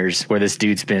 9 years where this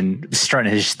dude's been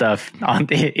strutting his stuff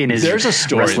in his There's a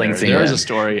story wrestling scene. There's a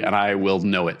story, and I will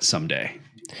know it someday.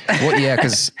 Well, yeah,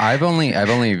 because I've only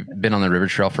been on the river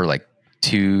trail for like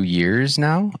 2 years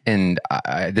now, and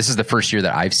this is the first year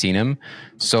that I've seen him.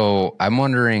 So I'm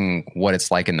wondering what it's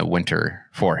like in the winter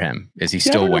for him. Is he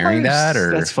still wearing that?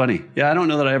 Or that's funny. Yeah, I don't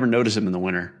know that I ever notice him in the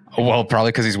winter. Well,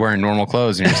 probably because he's wearing normal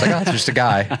clothes, and you're just like, oh, it's just a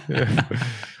guy.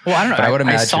 Well, I don't know. But I would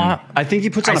imagine. I think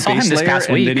he puts on a base this layer, past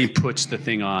and week. then he puts the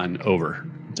thing on over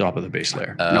top of the base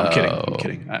layer. No, I'm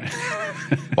kidding.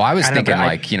 Well, I was I don't know,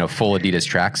 thinking but like full Adidas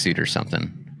tracksuit or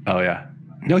something. Oh yeah.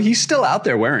 No, he's still out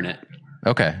there wearing it.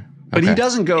 Okay. But he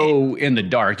doesn't go in the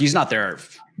dark. He's not there,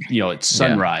 at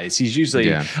sunrise. He's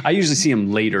usually, I usually see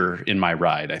him later in my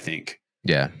ride, I think.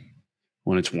 Yeah.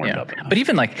 When it's warmed up enough. But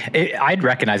even I'd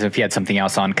recognize him if he had something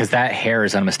else on, because that hair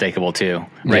is unmistakable too,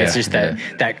 right? Yeah, It's just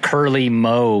that curly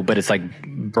mo, but it's like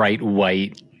bright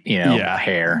white,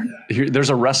 hair. There's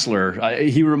a wrestler.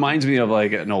 He reminds me of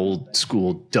like an old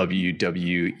school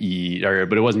WWE,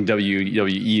 but it wasn't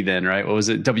WWE then, right? What was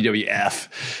it?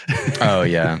 WWF. Oh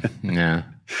yeah. Yeah.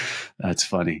 That's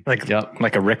funny. Like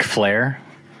a Ric Flair.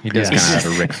 He does kind of have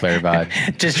a Ric Flair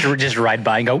vibe. just ride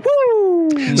by and go,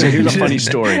 woo! So here's a funny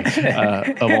story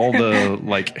of all the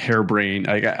like harebrained.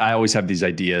 I always have these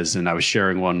ideas, and I was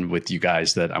sharing one with you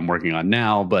guys that I'm working on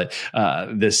now. But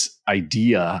this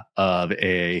idea of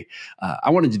I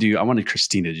wanted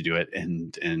Christina to do it,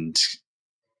 and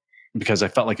because I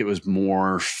felt like it was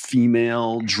more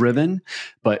female driven.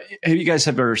 But have you guys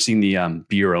ever seen the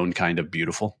Be Your Own Kind of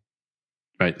Beautiful?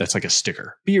 Right. That's like a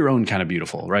sticker. Be your own kind of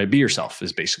beautiful, right? Be yourself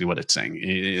is basically what it's saying.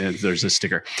 There's a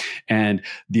sticker. And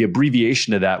the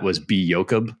abbreviation of that was Be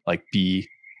Yokob, like be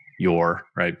your,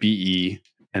 right? BE.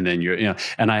 And then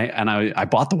and I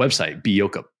bought the website, Be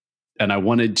Yokob. And I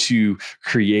wanted to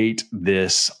create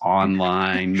this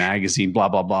online magazine, blah,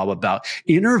 blah, blah, about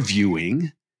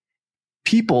interviewing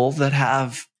people that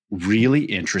have really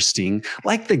interesting,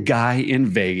 like the guy in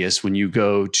Vegas when you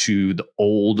go to the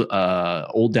old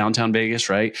downtown Vegas,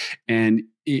 right? And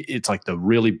it's like the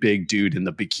really big dude in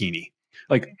the bikini.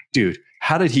 Like, dude,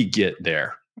 how did he get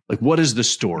there? Like, what is the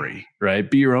story, right?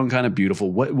 Be your own kind of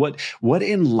beautiful. What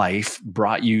in life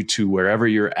brought you to wherever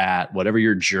you're at, whatever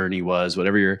your journey was, like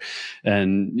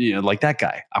that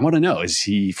guy. I want to know, is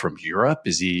he from Europe?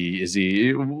 Is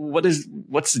he,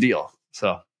 what's the deal?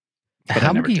 So. But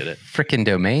how I never many did it. Freaking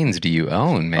domains do you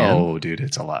own, man? Oh, dude,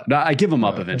 it's a lot. No, I give them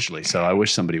up eventually. So I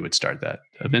wish somebody would start that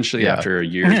eventually after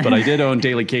years. But I did own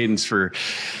Daily Cadence for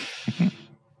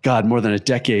more than a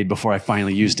decade before I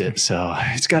finally used it. So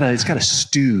it's gotta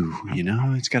stew,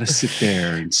 it's gotta sit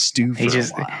there and stew for a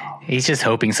while. He's just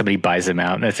hoping somebody buys him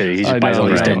out. That's it. He just buys all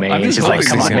these domains. He's just like,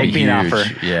 come on, make me an offer.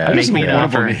 Yeah. Make me an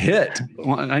offer. Hit.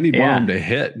 I need one of them to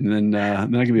hit, and then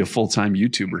I can be a full-time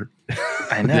YouTuber.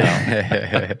 I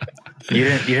know. You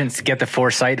didn't get the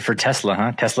foresight for Tesla,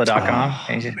 huh? Tesla.com.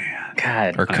 Oh, man.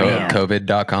 God. Or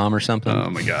COVID.com or something. Oh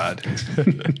my God.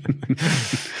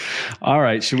 All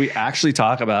right. Should we actually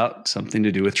talk about something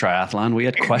to do with triathlon? We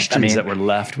had questions that were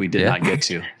left we did not get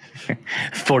to.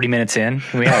 40 minutes in.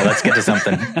 Let's get to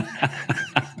something.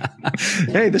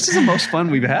 Hey, this is the most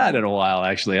fun we've had in a while,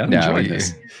 actually. I'm enjoying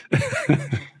this.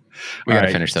 We got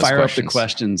to finish those questions. Fire up the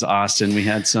questions, Austin. We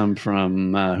had some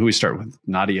from, who we start with?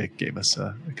 Nadia gave us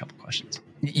a couple questions.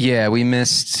 Yeah, we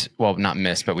not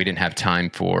missed, but we didn't have time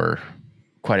for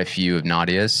quite a few of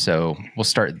Nadia's. So we'll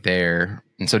start there.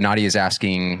 And so Nadia is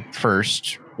asking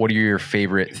first, what are your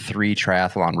favorite 3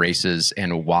 triathlon races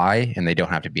and why? And they don't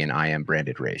have to be an IM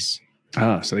branded race.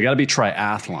 Oh, so they got to be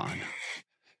triathlon.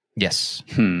 Yes.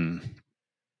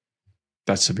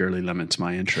 That severely limits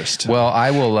my interest. Well, I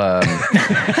will.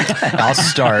 I'll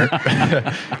start.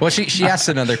 Well, she asked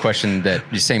another question the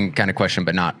same kind of question,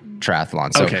 but not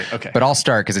triathlon. So, okay. But I'll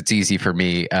start because it's easy for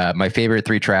me. My favorite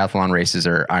 3 triathlon races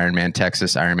are Ironman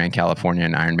Texas, Ironman California,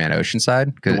 and Ironman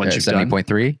Oceanside. Because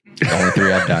 70.3, the only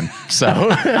 3 I've done.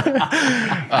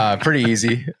 So pretty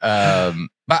easy.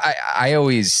 But I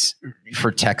always,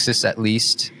 for Texas at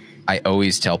least, I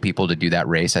always tell people to do that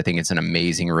race. I think it's an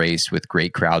amazing race with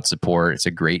great crowd support. It's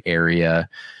a great area.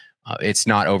 It's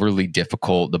not overly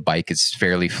difficult. The bike is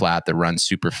fairly flat. The run's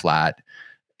super flat.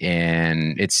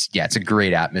 And it's a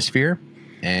great atmosphere.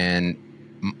 And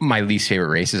my least favorite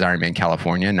race is Ironman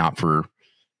California, not for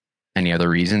any other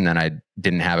reason than I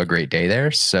didn't have a great day there.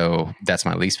 So that's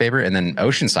my least favorite. And then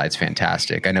Oceanside's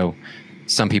fantastic. I know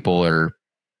some people are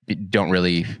don't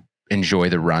really enjoy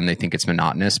the run. They think it's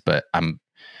monotonous, but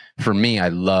for me, I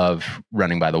love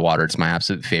running by the water. It's my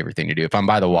absolute favorite thing to do. If I'm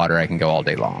by the water, I can go all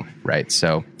day long. Right.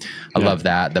 So I love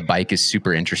that. The bike is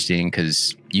super interesting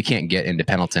because you can't get into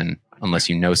Pendleton unless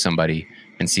you know somebody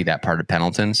and see that part of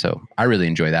Pendleton. So I really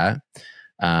enjoy that.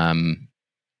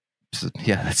 So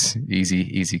yeah, that's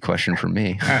easy question for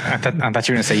me. I thought you were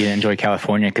going to say you enjoy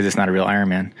California because it's not a real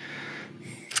Ironman.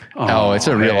 Oh, it's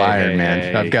a real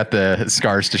Ironman. I've got the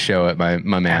scars to show it, my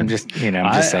man. I'm just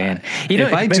saying.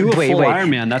 If I do a full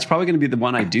Ironman, that's probably going to be the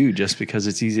one I do just because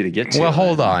it's easy to get to. Well,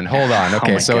 hold on.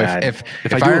 Okay, so if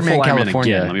I do a full Ironman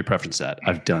California, again, let me preference that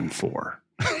I've done 4.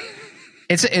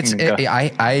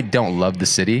 I don't love the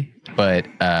city, but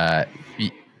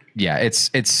yeah, it's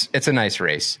a nice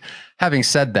race. Having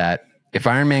said that, if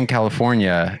Ironman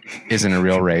California isn't a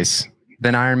real race,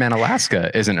 then Ironman Alaska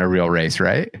isn't a real race,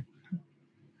 right?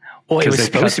 Well, it was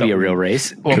supposed to be a real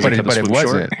race. Well, but it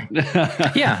wasn't.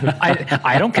 Yeah,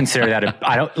 I don't consider that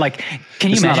I don't like.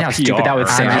 Can you imagine how stupid that would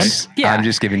sound? I'm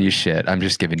just giving you shit.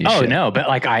 Shit. Oh no, but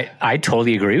like I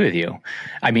totally agree with you.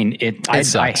 I mean, I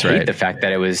hate the fact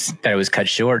that it was cut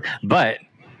short. But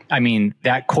I mean,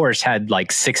 that course had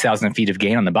like 6,000 feet of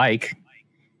gain on the bike.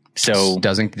 So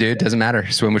doesn't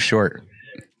matter. Swim was short.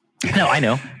 No, I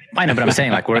know, but I'm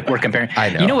saying like we're comparing. I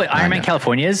know. You know what Ironman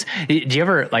California is? Do you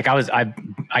ever like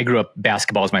I grew up,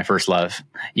 basketball is my first love.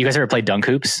 You guys ever play dunk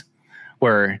hoops?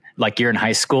 Where like you're in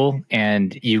high school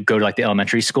and you go to like the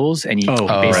elementary schools and you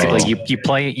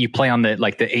play on the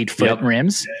like the 8-foot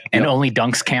rims and only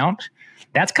dunks count.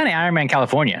 That's kind of Ironman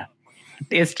California.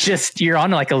 It's just you're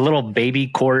on like a little baby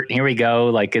court. Here we go.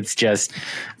 Like it's just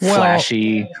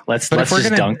flashy. Let's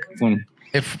just dunk.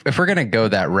 If we're gonna go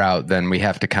that route, then we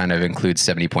have to kind of include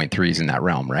 70.3s in that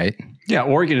realm, right? Yeah,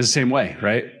 Oregon is the same way,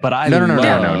 right? But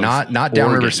no, not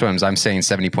downriver swims. I'm saying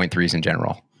 70.3s in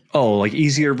general. Oh, like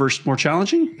easier versus more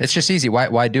challenging? It's just easy.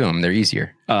 Why do them? They're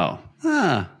easier. Oh,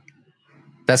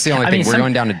 that's the only thing. We're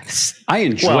going down to. I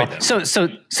enjoy them. So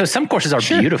some courses are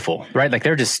beautiful, right? Like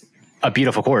they're just a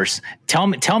beautiful course. Tell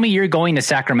me you're going to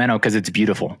Sacramento because it's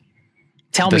beautiful.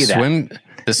 Tell me that.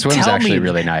 The swim's actually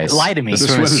really nice. Lie to me. The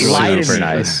swim is super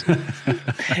nice.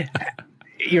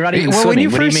 You're not even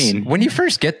swimming. What do you mean? When you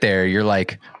first get there, you're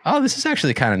like, oh, this is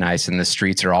actually kind of nice. And the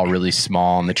streets are all really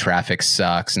small and the traffic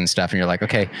sucks and stuff. And you're like,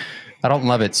 okay, I don't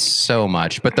love it so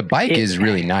much. But the bike is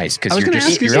really nice because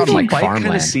you're out in like farmland.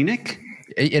 Kind of scenic?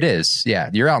 It is. Yeah.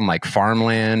 You're out in like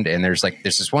farmland and there's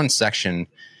this one section.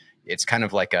 It's kind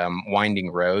of like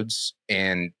winding roads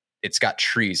and it's got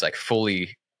trees like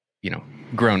fully,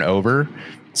 grown over.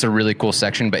 It's a really cool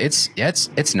section, but it's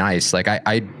nice. Like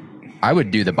I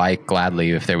would do the bike gladly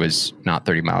if there was not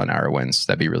 30-mile-an-hour winds.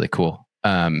 That'd be really cool.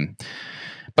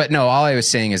 But no, all I was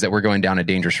saying is that we're going down a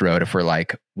dangerous road if we're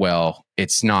like, well,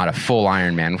 it's not a full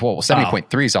Ironman. Well,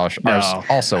 70.3s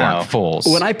also aren't fulls.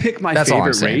 When I pick my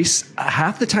favorite race,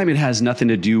 half the time it has nothing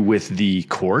to do with the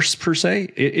course per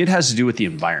se. It has to do with the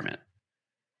environment.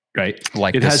 Right.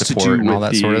 Like it has support to do and all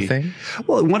that sort of thing.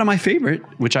 Well, one of my favorite,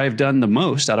 which I've done the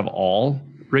most out of all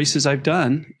races I've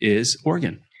done, is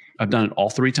Oregon. I've done it all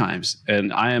 3 times,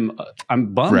 and I'm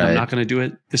bummed. Right. I'm not going to do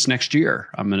it this next year.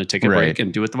 I'm going to take a break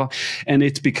and do it and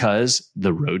it's because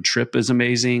the road trip is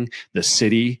amazing. The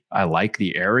city, I like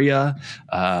the area.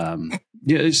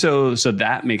 So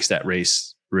that makes that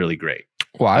race really great.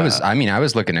 Well, I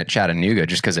was looking at Chattanooga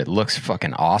just because it looks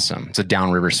fucking awesome. It's a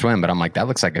downriver swim, but I'm like, that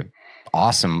looks like a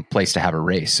awesome place to have a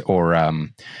race. Or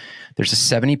there's a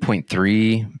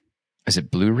 70.3. Is it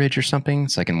Blue Ridge or something?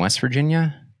 It's like in West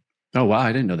Virginia. Oh wow,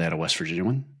 I didn't know they had a West Virginia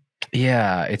one.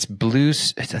 Yeah, I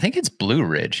think it's Blue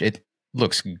Ridge. It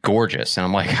looks gorgeous, and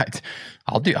I'm like,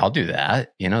 I'll do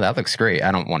that. That looks great.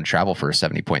 I don't want to travel for a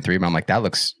 70.3, but I'm like, that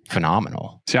looks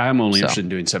phenomenal. See, I'm only interested in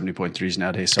doing 70.3s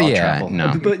nowadays, so I'll travel.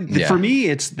 No, but for me,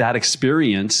 it's that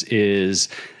experience is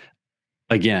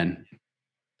again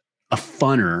a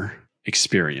funner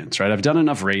experience, right? I've done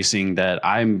enough racing that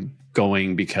I'm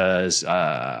going because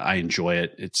I enjoy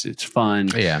it. It's fun.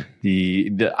 Yeah.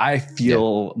 I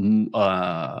feel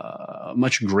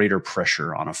much greater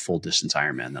pressure on a full distance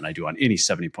Ironman than I do on any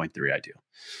 70.3 I do.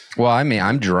 Well, I mean,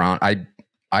 I'm drawn.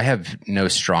 I have no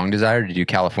strong desire to do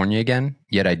California again,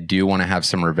 yet I do want to have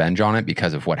some revenge on it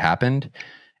because of what happened.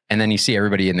 And then you see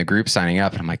everybody in the group signing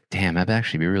up, and I'm like, damn, that'd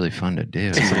actually be really fun to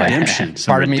do. It's redemption.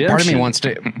 Part of me wants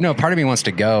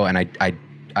to go, and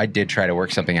I did try to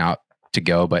work something out to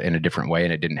go, but in a different way,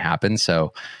 and it didn't happen.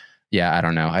 So yeah, I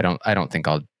don't know. I don't think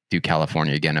I'll do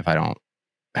California again if I don't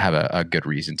have a good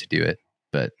reason to do it.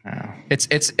 But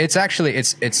it's actually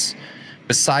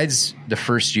besides the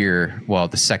first year, well,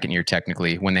 the second year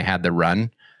technically, when they had the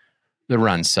run, The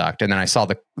run sucked. And then I saw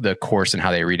the course and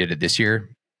how they redid it this year.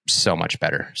 So much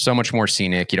better. So much more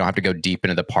scenic. You don't have to go deep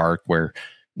into the park where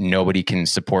nobody can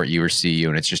support you or see you.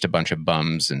 And it's just a bunch of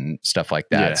bums and stuff like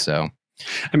that. Yeah. So,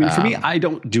 I mean, for me, I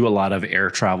don't do a lot of air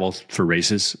travel for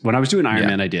races. When I was doing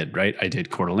Ironman, Yeah. I did, right? I did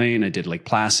Coeur d'Alene, I did Lake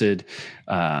Placid.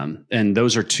 And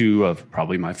those are two of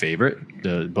probably my favorite.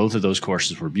 Both of those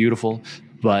courses were beautiful,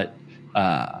 but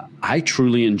I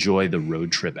truly enjoy the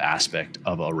road trip aspect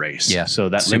of a race. Yeah, So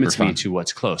that super limits me fun. to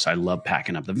what's close. I love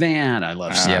packing up the van. I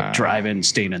love Yep. driving,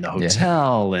 staying in the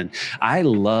hotel. And I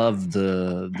love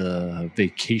the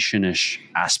vacation-ish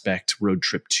aspect road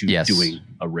trip to Yes. doing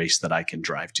a race that I can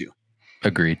drive to.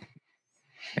 Agreed.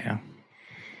 Yeah.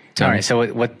 Tony? All right. So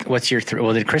what's your three?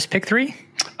 Well, did Chris pick three?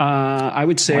 I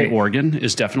would say Right. Oregon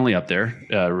is definitely up there,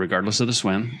 regardless of the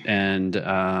swim. And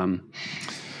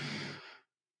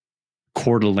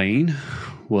Coeur d'Alene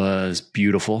was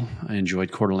beautiful. I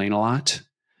enjoyed Coeur d'Alene a lot.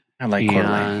 I like Coeur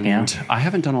d'Alene. Yeah. And I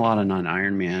haven't done a lot of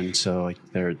non-Ironman, so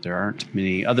there aren't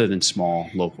many other than small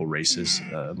local races,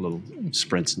 little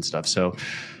sprints and stuff. So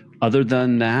other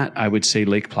than that, I would say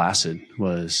Lake Placid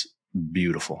was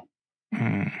beautiful.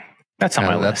 That's on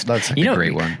my list. That's a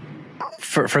great one.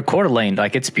 For Coeur d'Alene,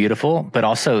 like it's beautiful, but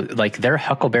also like their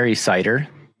huckleberry cider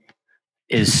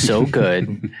is so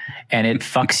good and it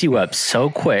fucks you up so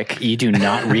quick you do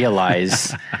not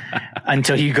realize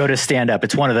until you go to stand up.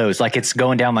 It's one of those, like it's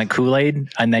going down like Kool-Aid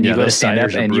and then you go to stand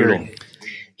up and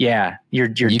you're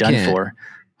done for.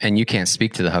 And you can't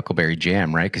speak to the huckleberry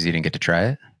jam, right? Because you didn't get to try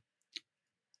it.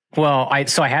 Well, I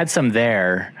had some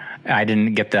there. I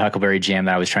didn't get the huckleberry jam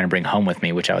that I was trying to bring home with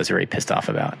me, which I was very pissed off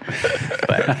about.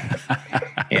 But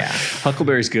yeah,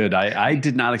 Huckleberry's good. I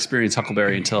did not experience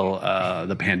Huckleberry until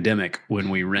the pandemic when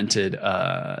we rented,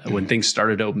 when things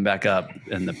started to open back up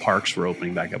and the parks were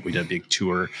opening back up. We did a big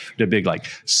tour, did a big like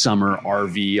summer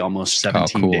RV, almost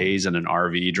 17 days in an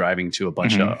RV driving to a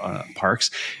bunch of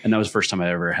parks. And that was the first time I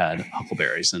ever had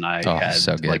Huckleberries. And I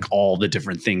had like all the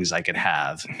different things I could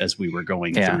have as we were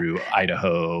going through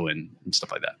Idaho and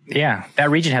stuff like that. Yeah, that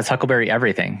region has huckleberry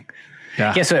everything.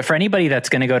 Yeah. So for anybody that's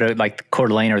going to go to like Coeur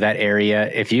d'Alene or that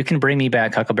area, if you can bring me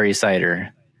back huckleberry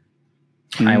cider,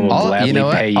 I will gladly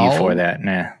pay you for that.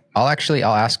 Nah. I'll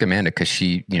ask Amanda because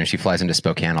she flies into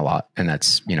Spokane a lot, and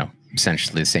that's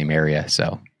essentially the same area.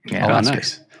 So I'll ask her.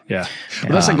 Yeah.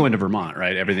 Well, that's like going to Vermont,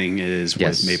 right? Everything is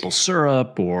with maple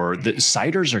syrup, or the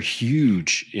ciders are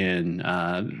huge in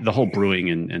the whole brewing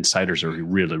and ciders are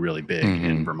really, really big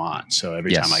in Vermont. So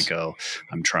every time I go,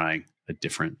 I'm trying a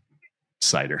different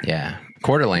cider. Yeah.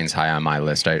 Coeur d'Alene's high on my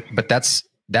list. But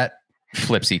that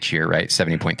flips each year, right?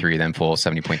 70.3, then full,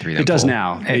 70.3, then full. It does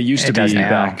now. It used to be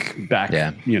back,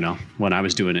 yeah. When I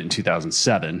was doing it in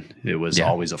 2007, it was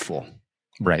always a full.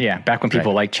 Right. Yeah. Back when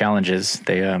people liked challenges,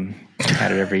 they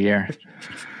had it every year.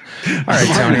 All right,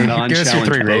 Tony, give us your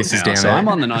three races, damn it. So I'm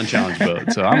on the non-challenge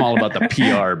boat. So I'm all about the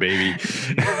PR, baby.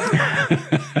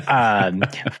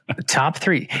 Top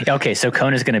three. Okay, so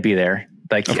Kona's going to be there.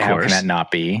 Like, how can that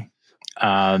not be?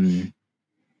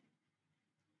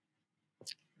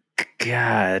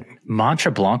 God, Mont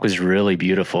Tremblant was really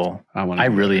beautiful. I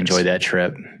really enjoyed that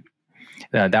trip.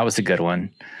 That was a good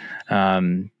one.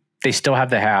 They still have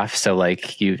the half, so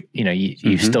like you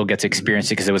still get to experience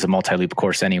it because it was a multi-loop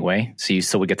course anyway. So you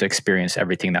still would get to experience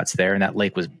everything that's there, and that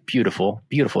lake was beautiful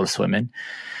to swim in.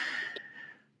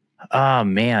 Oh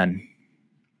man,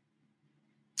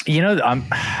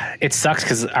 it sucks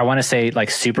because I want to say like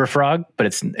Super Frog, but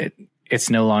it's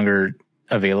no longer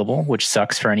available, which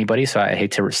sucks for anybody. So I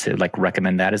hate to like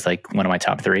recommend that as like one of my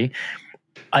top three.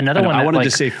 Another one I wanted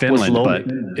to say Finland, but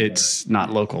it's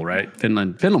not local, right?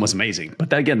 Finland was amazing, but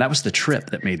that was the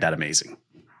trip that made that amazing.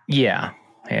 Yeah,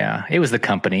 it was the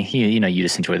company. You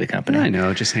just enjoy the company. I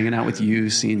know, just hanging out with you,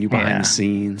 seeing you behind the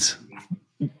scenes.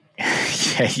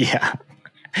 yeah,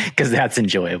 because that's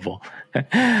enjoyable.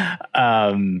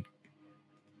 A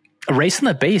Race on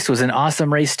the Base was an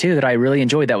awesome race too that I really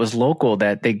enjoyed. That was local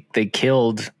that they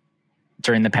killed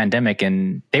during the pandemic,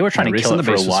 and they were trying to kill it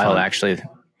for a while. Actually,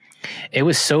 it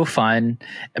was so fun,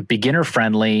 beginner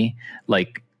friendly.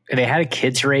 Like they had a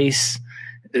kids race,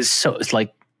 it's such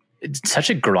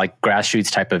a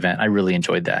grassroots type event. I really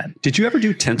enjoyed that. Did you ever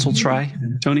do Tinsel Try,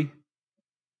 Tony?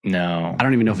 No, I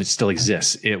don't even know if it still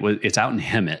exists. It's out in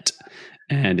Hemet.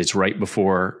 And it's right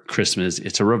before Christmas.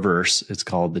 It's a reverse. It's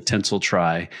called the Tinsel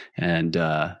Try. And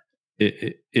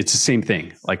it's the same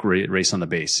thing, like Race on the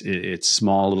Base. It's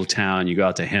small little town. You go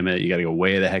out to Hemet. You got to go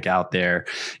way the heck out there.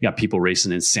 You got people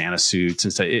racing in Santa suits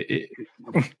and stuff.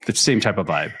 The same type of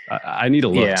vibe. I need to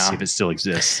look to see if it still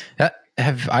exists.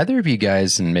 Have either of you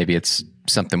guys, and maybe it's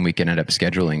something we can end up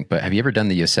scheduling, but have you ever done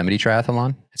the Yosemite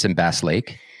Triathlon? It's in Bass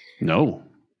Lake. No.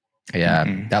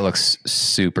 Yeah, that looks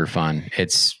super fun.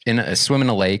 It's in a swim in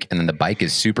a lake, and then the bike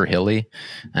is super hilly,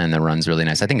 and the run's really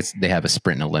nice. I think they have a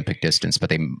sprint and Olympic distance, but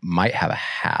they might have a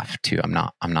half too. I'm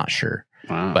not sure.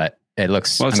 Wow. But it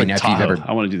looks. Well, it's I mean, like if you've Tahoe. ever,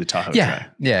 I want to do the Tahoe yeah,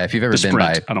 track. yeah. If you've ever The been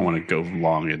sprint. by, I don't want to go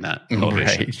long in that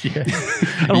elevation. right? Yeah,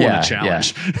 I don't want to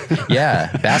challenge.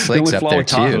 Yeah, Bass The Lake's only up flaw there with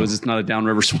Tahoe too. is it's not a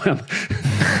downriver swim.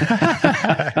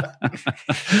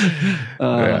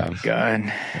 God,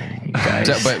 you guys.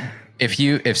 So, but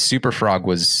if Super Frog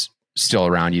was still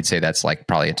around, you'd say that's like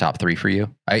probably a top 3 for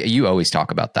you. You always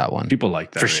talk about that one. People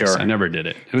like that For race. sure. I never did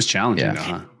it. It was challenging, though,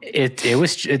 huh?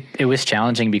 It was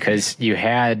challenging because you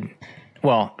had,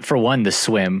 well, for one, the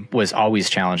swim was always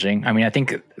challenging. I mean, I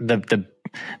think the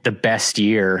best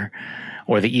year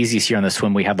or the easiest year on the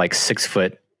swim, we had like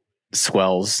 6-foot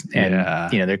swells, and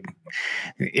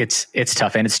it's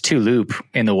tough, and it's 2 loop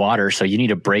in the water, so you need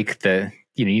to break the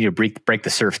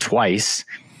surf twice,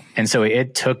 and so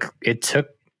it took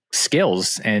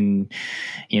skills, and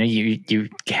you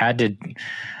had to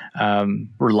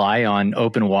rely on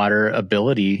open water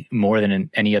ability more than in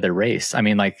any other race. I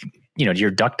mean, like,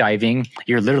 you're duck diving,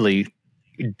 you're literally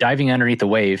diving underneath the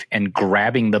wave and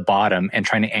grabbing the bottom and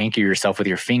trying to anchor yourself with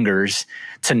your fingers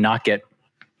to not get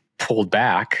pulled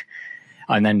back,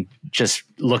 and then just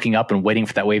looking up and waiting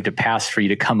for that wave to pass for you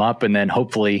to come up, and then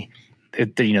hopefully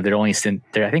they're only I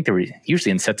think they were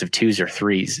usually in sets of 2s or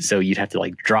 3s, so you'd have to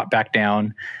like drop back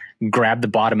down, grab the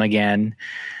bottom again,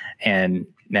 and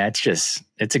it's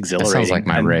exhilarating. That sounds like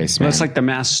my race, man. Well, it's like the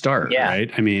mass start, Yeah. right?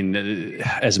 I mean,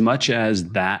 as much as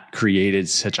that created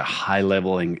such a high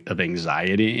level of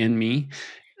anxiety in me,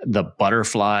 the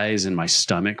butterflies in my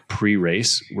stomach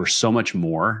pre-race were so much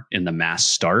more in the mass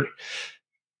start.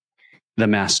 The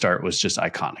mass start was just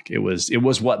iconic. It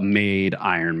was what made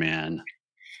Ironman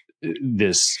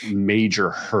this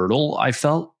major hurdle, I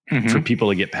felt, for people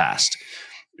to get past.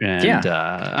 And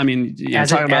I mean,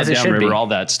 talking about downriver, all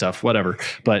that stuff, whatever.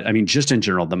 But I mean, just in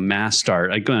general, the mass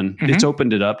start, again, it's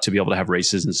opened it up to be able to have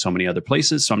races in so many other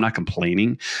places. So I'm not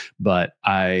complaining, but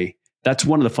that's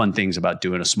one of the fun things about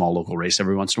doing a small local race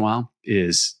every once in a while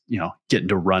is, getting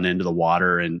to run into the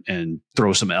water and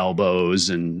throw some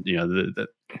elbows, and,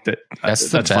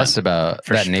 that's the best fun. about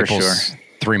that Naples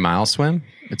 3 mile swim.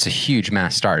 It's a huge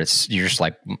mass start. You're just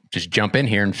like, just jump in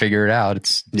here and figure it out.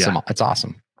 It's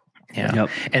awesome. Yeah. Yep.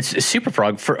 And Super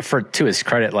Frog, for to his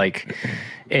credit, like,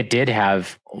 it did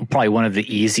have probably one of the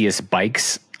easiest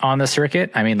bikes on the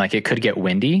circuit. I mean, like, it could get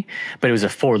windy, but it was a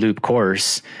 4-loop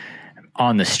course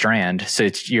on the Strand, so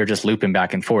you're just looping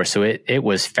back and forth. So it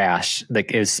was fast.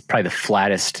 Like, it was probably the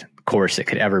flattest course it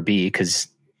could ever be, because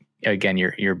again,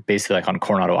 you're basically like on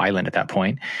Coronado Island at that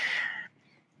point.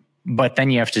 But then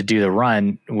you have to do the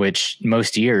run, which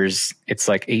most years it's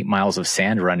like 8 miles of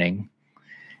sand running.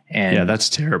 And yeah, that's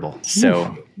terrible.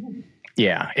 So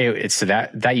yeah, so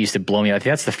that used to blow me out.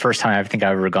 That's the first time I think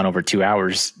I've ever gone over 2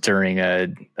 hours during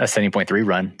a 70.3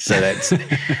 run. So that's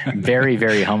very,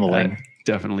 very humbling. That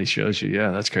definitely shows you. Yeah,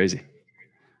 that's crazy.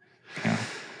 Yeah.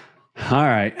 All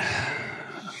right.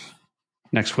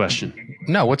 Next question.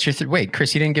 No, what's your wait,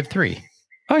 Chris? You didn't give 3.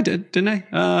 Oh, I did, didn't I?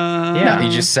 Yeah,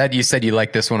 you said you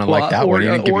like this one and like that one.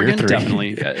 You didn't give Oregon, your 3.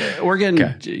 Definitely.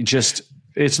 Oregon, just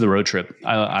it's the road trip.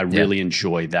 I really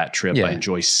enjoy that trip. Yeah. I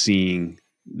enjoy seeing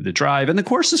the drive, and the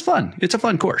course is fun. It's a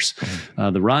fun course.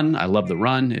 The run, I love the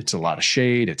run. It's a lot of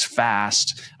shade. It's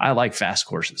fast. I like fast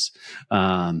courses.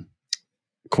 Coeur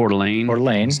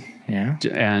d'Alene, yeah,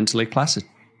 and Lake Placid.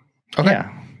 Okay, yeah.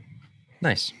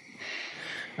 Nice.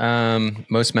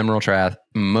 Most memorable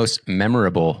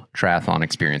triathlon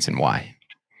experience, and why?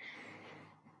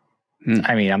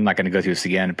 I mean, I'm not going to go through this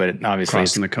again, but obviously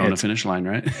Crossing the Kona finish line,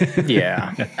 right?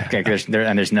 Yeah. Okay, there's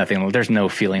no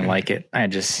feeling like it.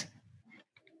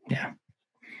 Yeah.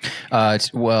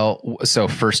 So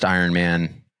first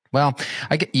Ironman. Well,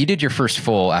 you did your first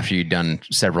full after you'd done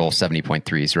several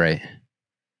 70.3s, right?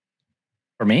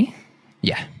 For me?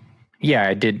 Yeah. Yeah,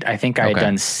 I did. I think I had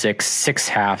done six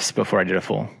halves before I did a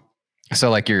full.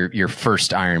 So like your first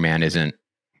Ironman isn't,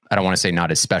 I don't want to say not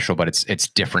as special, but it's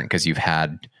different because you've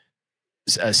had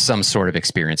some sort of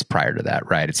experience prior to that,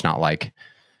 right? It's not like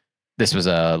this was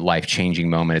a life-changing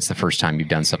moment. It's the first time you've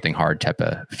done something hard type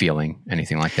of feeling,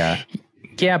 anything like that.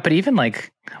 Yeah, but even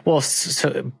like, my first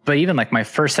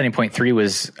 70.3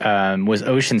 was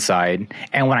Oceanside.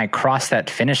 And when I crossed that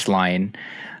finish line,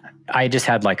 I just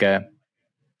had like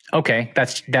okay,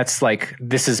 that's like,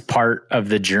 this is part of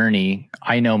the journey.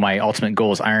 I know my ultimate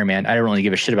goal is Ironman. I don't really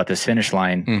give a shit about this finish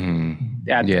line.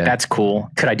 Mm-hmm. That's cool.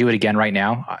 Could I do it again right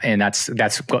now? And that's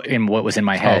in what was in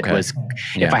my head was,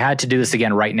 if I had to do this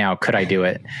again right now, could I do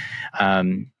it?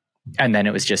 And then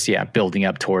it was just, building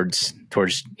up towards,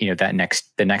 the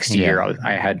next year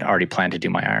I had already planned to do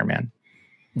my Ironman.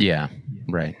 Yeah.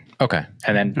 Right. Okay.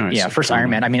 And then, first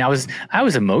Ironman. I mean, I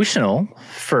was emotional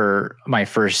for my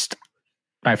first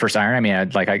Iron. I mean, I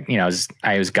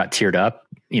got teared up,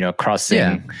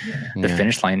 crossing the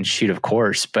finish line, shoot, of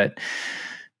course, but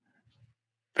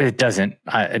it doesn't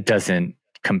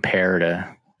compare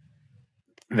to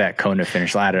that Kona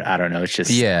finish line. I don't know. It's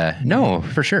just, no,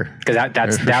 for sure. Cause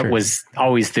that was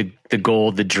always the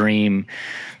goal, the dream,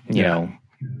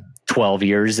 12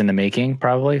 years in the making,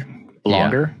 probably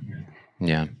longer.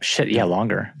 Yeah. Shit. Yeah.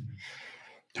 Longer.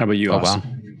 How about you,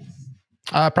 Austin?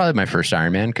 Wow. Probably my first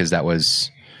Ironman. Cause it was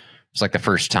like the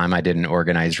first time I did an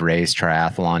organized race,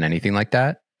 triathlon, anything like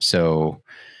that. So,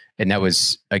 and that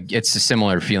was, it's a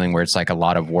similar feeling where it's like a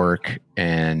lot of work,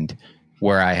 and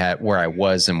where I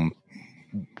was and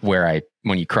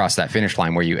when you cross that finish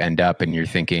line, where you end up and you're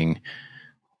thinking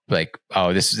like,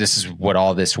 oh, this is what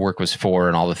all this work was for,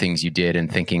 and all the things you did,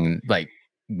 and thinking like,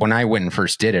 when I went and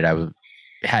first did it, I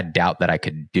had doubt that I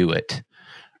could do it.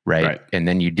 Right. And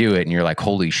then you do it and you're like,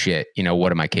 holy shit,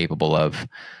 what am I capable of?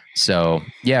 So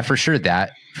yeah, for sure.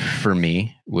 That for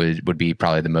me would be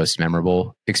probably the most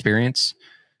memorable experience.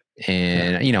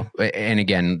 And, and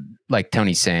again, like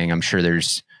Tony's saying, I'm sure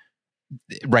there's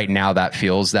right now that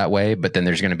feels that way, but then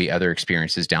there's going to be other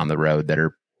experiences down the road that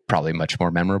are probably much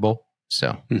more memorable.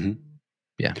 So,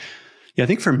 yeah. I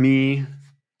think for me,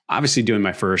 obviously doing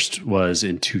my first was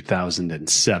in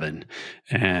 2007,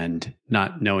 and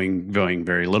not knowing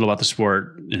very little about the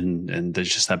sport, and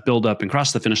there's just that build up and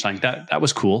cross the finish line. That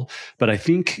was cool. But I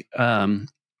think,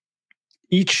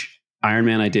 each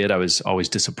Ironman I did, I was always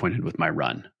disappointed with my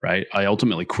run, right? I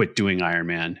ultimately quit doing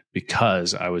Ironman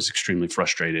because I was extremely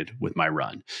frustrated with my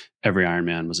run. Every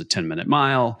Ironman was a 10-minute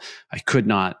mile. I could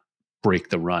not break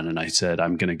the run. And I said,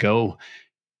 I'm going to go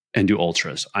and do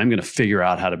ultras. I'm going to figure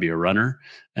out how to be a runner,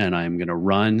 and I'm going to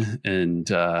run and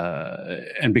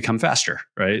become faster,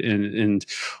 right? And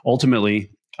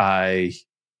ultimately, I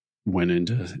went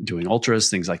into doing ultras,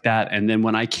 things like that. And then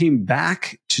when I came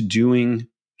back to doing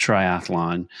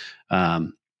triathlon,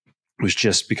 was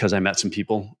just because I met some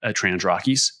people at Trans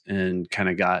Rockies and kind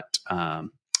of got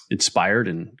inspired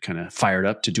and kind of fired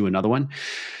up to do another one.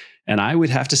 And I would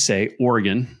have to say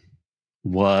Oregon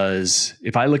was,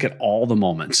 if I look at all the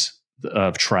moments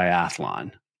of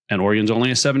triathlon, and Oregon's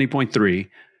only a 70.3,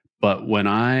 but when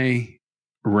I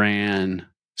ran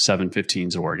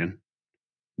 7:15s Oregon,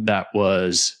 that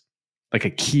was like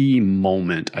a key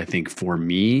moment, I think, for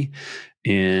me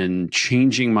in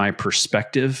changing my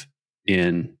perspective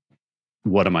in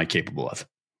what am I capable of.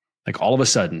 Like all of a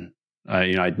sudden,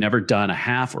 I'd never done a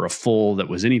half or a full that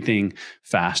was anything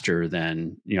faster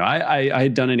than, I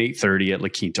had done an 8:30 at La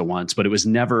Quinta once, but it was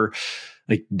never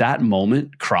like that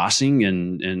moment crossing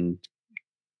and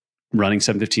running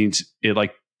 7:15s. It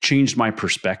like changed my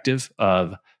perspective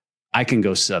of I can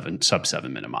go sub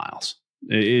 7 minute miles.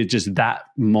 It just, that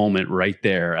moment right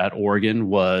there at Oregon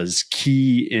was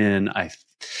key in, I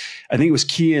think it was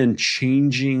key in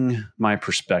changing my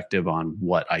perspective on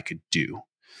what I could do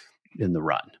in the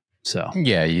run. So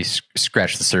yeah, you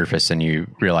scratch the surface and you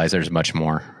realize there's much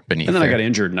more beneath. And then there. I got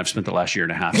injured, and I've spent the last year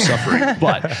and a half suffering,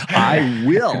 but I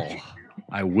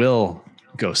will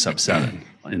go sub 7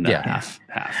 in that half.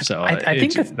 So I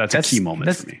think that's a key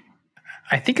moment for me.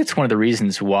 I think it's one of the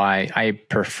reasons why I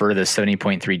prefer the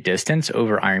 70.3 distance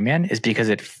over Ironman, is because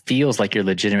it feels like you're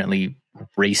legitimately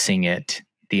racing it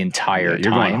the entire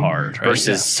time, going hard, right?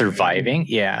 Versus surviving.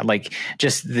 Yeah. Like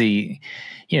just the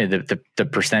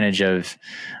percentage of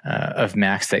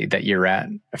max that you're at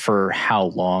for how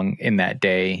long in that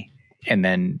day. And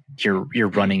then you're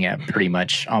running at pretty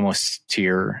much almost to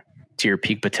your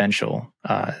peak potential.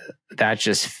 That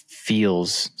just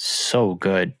feels so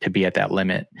good to be at that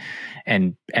limit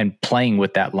and playing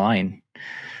with that line.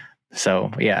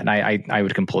 So yeah, and I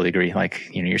would completely agree. Like,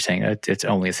 you're saying it's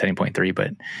only a 70.3,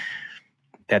 but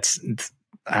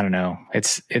I don't know.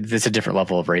 It's a different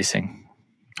level of racing.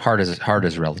 Hard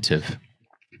is relative.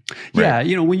 Right?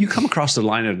 Yeah. When you come across the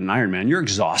line at an Ironman, you're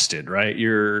exhausted, right?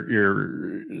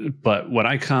 But when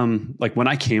I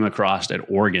came across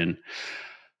at Oregon,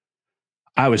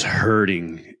 I was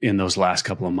hurting in those last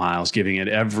couple of miles, giving it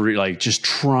just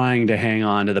trying to hang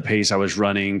on to the pace I was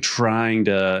running, so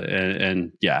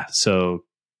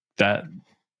that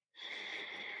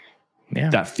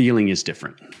feeling is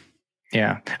different.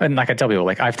 Yeah. And like I tell people,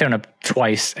 like I've thrown up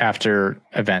twice after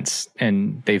events,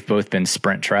 and they've both been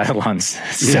sprint triathlons.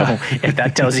 So if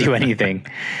that tells you anything,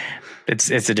 it's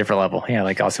a different level. Yeah.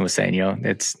 Like Austin was saying,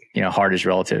 it's, hard is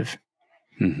relative.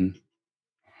 Mm-hmm.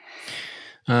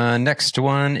 Next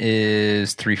one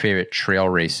is 3 favorite trail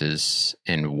races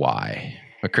and why.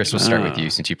 But Chris, we'll start with you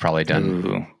since you've probably done.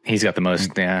 Ooh, he's got the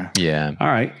most. Yeah. Yeah. All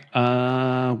right.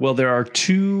 Well, there are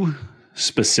 2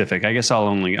 specific. I guess I'm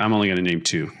only going to name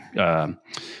 2.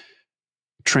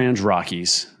 Trans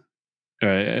Rockies.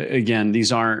 Again,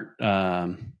 these aren't.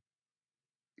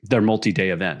 They're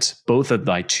multi-day events. Both of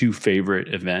my 2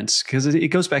 favorite events, because it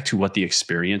goes back to what the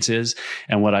experience is.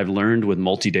 And what I've learned with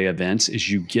multi-day events is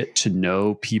you get to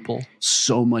know people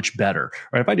so much better.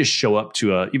 Right? If I just show up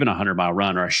to even a 100-mile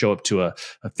run, or I show up to a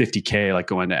 50K, like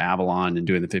going to Avalon and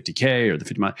doing the 50K or the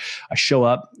 50 mile, I show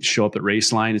up at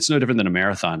race line. It's no different than a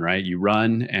marathon, right? You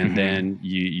run and then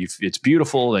you it's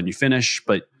beautiful and you finish,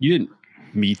 but you didn't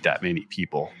meet that many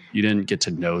people. You didn't get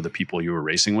to know the people you were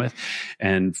racing with.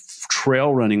 And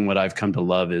trail running, what I've come to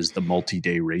love is the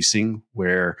multi-day racing,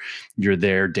 where you're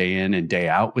there day in and day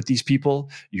out with these people.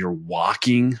 You're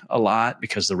walking a lot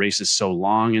because the race is so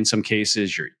long in some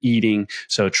cases. You're eating.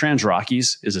 So Trans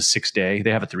Rockies is a 6-day.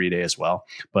 They have a 3-day as well,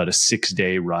 but a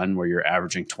 6-day run where you're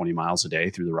averaging 20 miles a day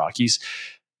through the Rockies.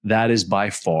 That is by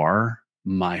far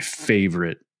my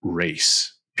favorite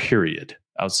race, period.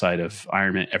 Outside of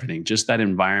Ironman, everything, just that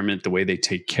environment, the way they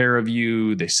take care of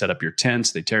you, they set up your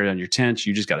tents, they tear down your tents.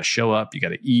 You just got to show up, you got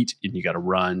to eat, and you got to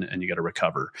run, and you got to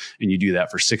recover. And you do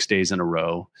that for 6 days in a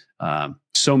row.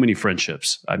 So many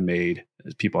friendships I've made,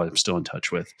 people I'm still in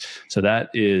touch with. So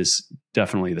that is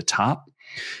definitely the top.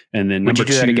 And then Would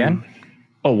number you do 2, that again?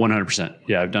 Oh, 100%.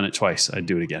 Yeah, I've done it twice. I'd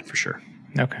do it again for sure.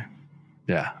 Okay.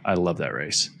 Yeah, I love that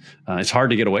race. It's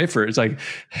hard to get away for it. It's like,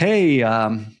 hey,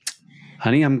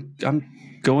 honey, I'm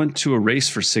going to a race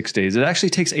for 6 days. It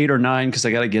actually takes 8 or 9 because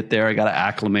I got to get there. I got to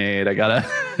acclimate.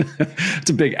 It's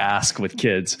a big ask with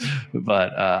kids,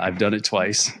 but I've done it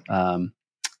twice.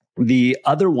 The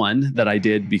other one that I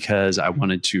did because I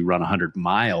wanted to run 100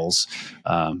 miles,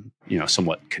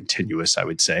 somewhat continuous, I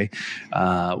would say,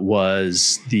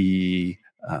 was the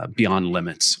Beyond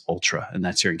Limits Ultra. And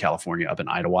that's here in California, up in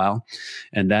Idlewild.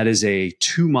 And that is a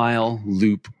 2-mile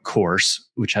loop course,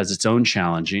 which has its own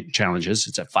challenges.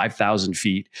 It's at 5,000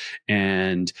 feet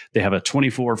and they have a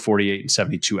 24, 48, and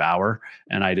 72 hour.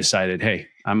 And I decided, hey,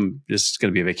 this is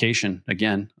going to be a vacation.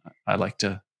 Again, I like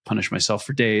to punish myself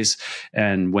for days,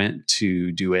 and went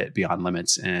to do it Beyond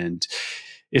Limits. And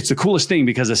it's the coolest thing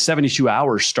because the 72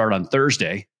 hours start on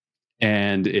Thursday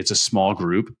and it's a small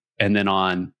group. And then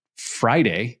on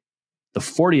Friday, the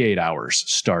 48 hours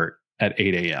start at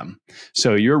 8 a.m.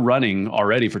 So you're running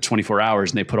already for 24 hours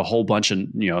and they put a whole bunch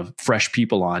of, fresh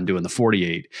people on doing the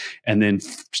 48. And then,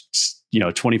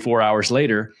 24 hours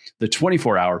later, the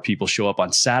 24-hour people show up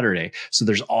on Saturday. So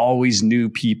there's always new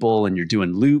people and you're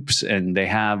doing loops, and they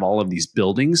have all of these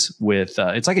buildings with,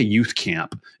 it's like a youth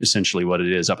camp, essentially what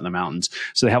it is up in the mountains.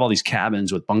 So they have all these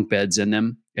cabins with bunk beds in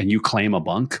them, and you claim a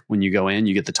bunk when you go in,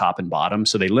 you get the top and bottom.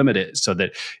 So they limit it so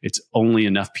that it's only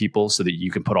enough people so that you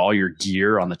can put all your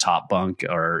gear on the top bunk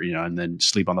or, and then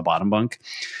sleep on the bottom bunk.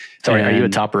 Sorry, are you a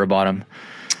top or a bottom?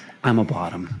 I'm a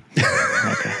bottom.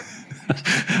 Okay.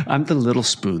 I'm the little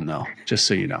spoon, though, just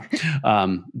so you know.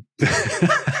 And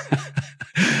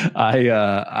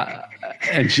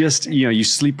just, you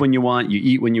sleep when you want, you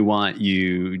eat when you want,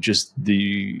 you just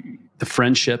the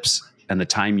friendships and the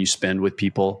time you spend with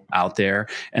people out there,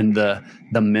 and the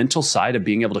mental side of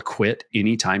being able to quit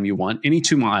anytime you want, every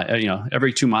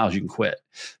 2 miles you can quit.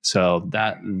 So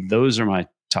those are my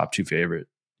top 2 favorite.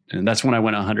 And that's when I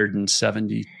went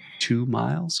 172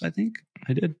 miles, I think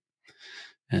I did.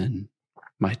 And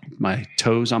my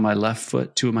toes on my left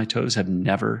foot, 2 of my toes have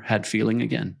never had feeling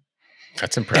again.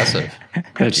 That's impressive.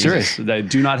 That's serious. They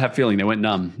do not have feeling. They went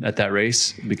numb at that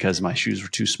race because my shoes were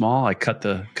too small. I cut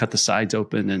the sides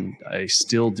open, and I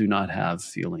still do not have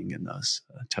feeling in those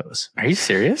toes. Are you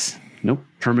serious? Nope.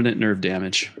 Permanent nerve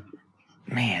damage.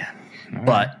 Man.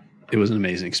 But it was an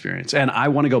amazing experience. And I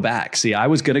want to go back. See, I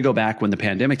was going to go back when the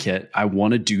pandemic hit. I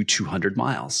want to do 200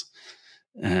 miles.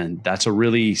 And that's a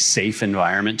really safe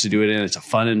environment to do it in. It's a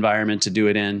fun environment to do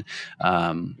it in.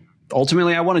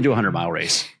 Ultimately, I want to do a 100-mile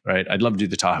race, right? I'd love to do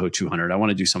the Tahoe 200. I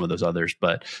want to do some of those others,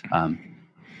 but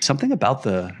something about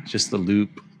the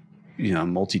loop,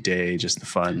 multi-day, just the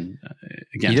fun.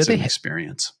 Again, it's an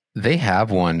experience. They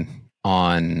have one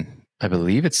on, I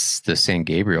believe it's the San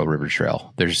Gabriel River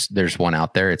Trail. There's one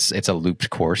out there. It's a looped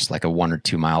course, like a 1 or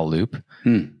 2 mile loop,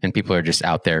 and people are just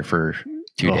out there for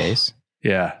 2 days.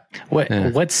 Yeah.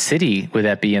 What city would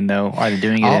that be in though? Are they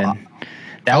doing it in?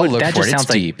 That just sounds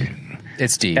deep.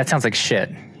 It's deep. That sounds like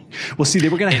shit. Well, see, they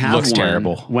were going to have looks one.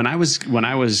 terrible. When I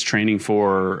was training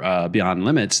for Beyond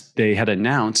Limits, they had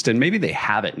announced, and maybe they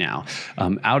have it now,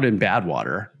 out in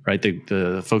Badwater, right?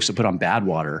 The folks that put on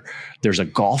Badwater, there's a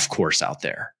golf course out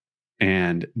there,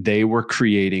 and they were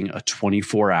creating a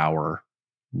 24-hour,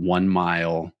 1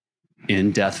 mile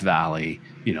in Death Valley.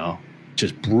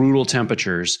 Just brutal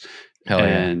temperatures. Hell yeah.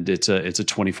 And it's a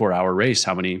 24-hour race.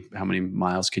 How many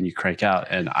miles can you crank out?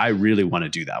 And I really want to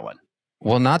do that one.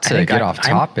 Well, not to get off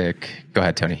topic. Go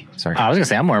ahead, Tony. Sorry. I was going to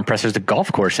say, I'm more impressed there's a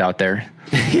golf course out there.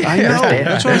 I know.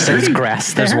 That's what I said. There's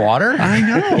grass there. There's water? I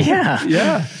know. Yeah.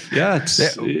 Yeah.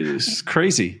 It's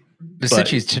crazy. But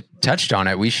since you touched on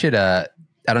it, we should, I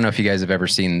don't know if you guys have ever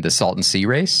seen the Salton Sea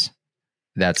Race.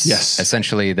 That's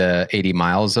essentially the 80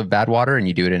 miles of Badwater, and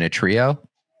you do it in a trio.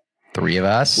 3 of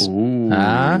us. Ooh.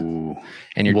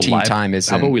 And your team time is...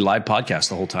 How about we live podcast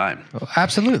the whole time?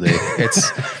 Absolutely.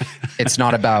 It's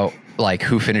not about like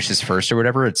who finishes first or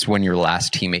whatever. It's when your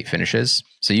last teammate finishes.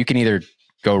 So you can either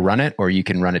go run it or you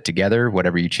can run it together,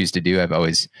 whatever you choose to do.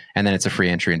 And then it's a free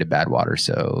entry into Badwater.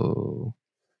 So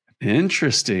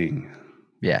interesting.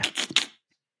 Yeah.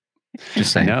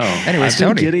 Just saying. I know. Anyways,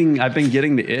 I've been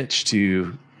getting the itch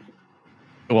to,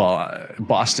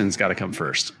 Boston's got to come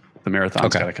first. The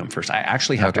marathon's got to come first. I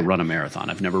actually have to run a marathon.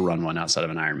 I've never run one outside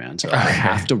of an Ironman, so I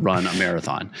have to run a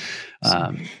marathon.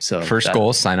 So first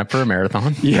goal, sign up for a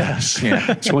marathon. Yes.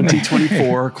 Yeah.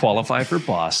 2024, qualify for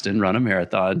Boston, run a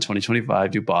marathon.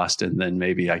 2025, do Boston. Then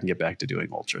maybe I can get back to doing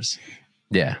ultras.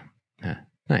 Yeah.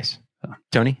 Nice.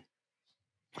 Tony?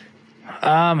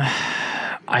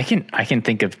 I can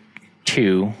think of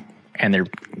 2, and they're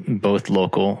both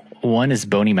local. One is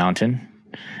Boney Mountain,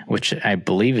 which I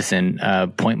believe is in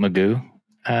Point Magoo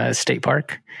State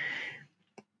Park.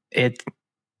 It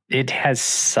has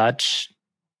such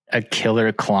a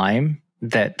killer climb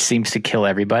that seems to kill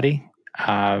everybody.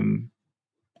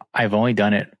 I've only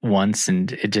done it once,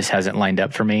 and it just hasn't lined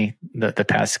up for me the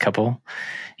past couple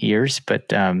years.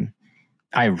 But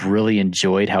I really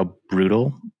enjoyed how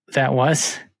brutal that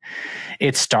was.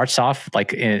 It starts off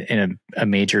like in a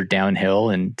major downhill,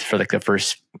 and for like the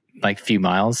first few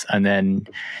miles, and then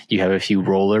you have a few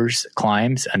rollers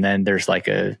climbs, and then there's like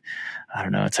it's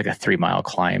like a 3-mile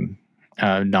climb.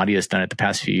 Nadia's done it the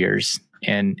past few years,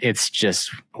 and it's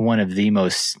just one of the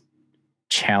most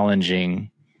challenging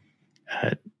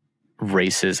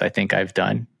races I think I've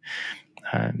done.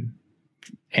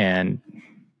 And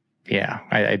yeah,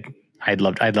 I'd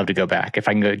love to go back. If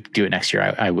I can go do it next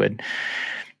year, I would.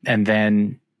 And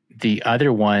then the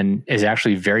other one is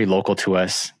actually very local to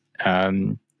us.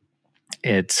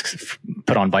 It's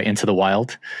put on by Into the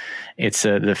Wild. It's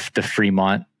the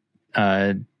Fremont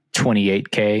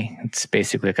 28K. It's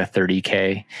basically like a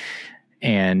 30K,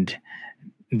 and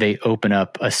they open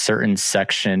up a certain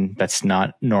section that's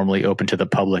not normally open to the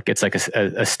public. It's like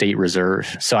a state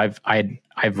reserve. So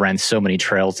I've ran so many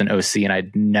trails in OC, and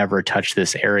I'd never touched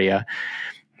this area.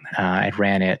 I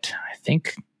ran it, I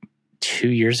think, 2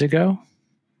 years ago.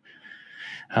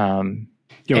 Last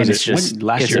year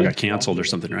it got canceled or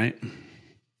something, right?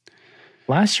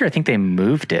 Last year, I think they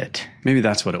moved it. Maybe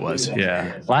that's what it was.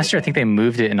 Yeah. Last year, I think they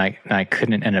moved it, and I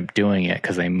couldn't end up doing it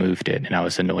because they moved it, and I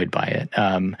was annoyed by it.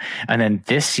 And then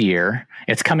this year,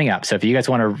 it's coming up. So if you guys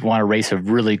want to race a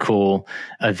really cool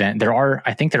event,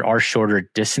 I think there are shorter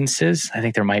distances. I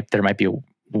think there might be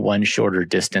one shorter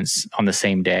distance on the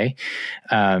same day.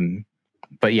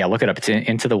 But yeah, look it up. It's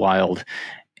Into the Wild,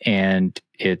 and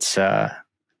it's What's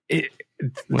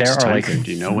the time frame?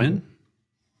 Do you know when?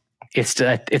 It's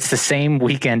the same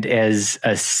weekend as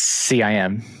a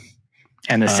CIM,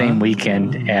 and the same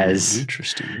weekend as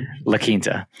La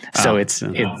Quinta. So it's a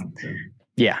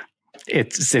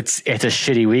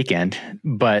shitty weekend,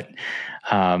 but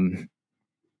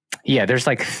there's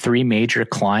like 3 major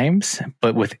climbs,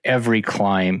 but with every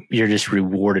climb, you're just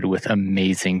rewarded with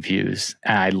amazing views.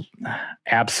 I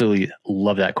absolutely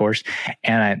love that course.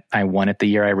 And I won it the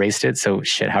year I raced it. So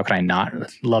shit, how could I not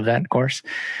love that course?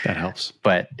 That helps.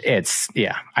 But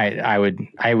I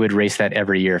would race that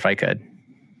every year if I could.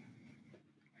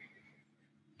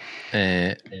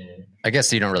 I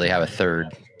guess you don't really have a third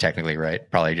technically, right?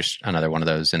 Probably just another one of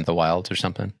those in the wilds or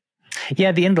something.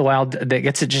 Yeah, the Into the Wild,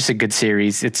 that's just a good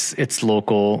series. It's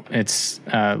local. It's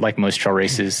like most trail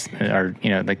races are,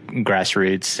 like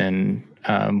grassroots, and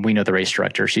we know the race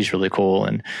director. She's really cool,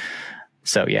 and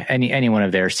so yeah, any one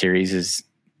of their series is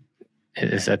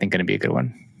I think going to be a good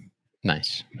one.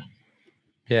 Nice.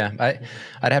 Yeah,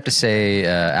 I'd have to say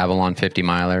Avalon 50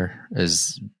 miler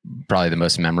is probably the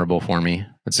most memorable for me.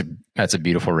 That's a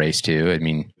beautiful race too. I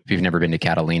mean, if you've never been to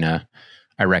Catalina,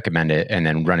 I recommend it. And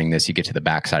then running this, you get to the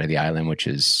backside of the island, which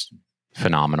is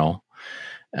phenomenal.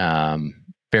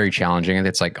 Very challenging. And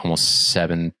it's like almost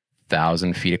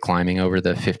 7,000 feet of climbing over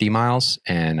the 50 miles.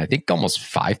 And I think almost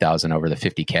 5,000 over the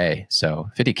 50K. So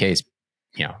 50K is,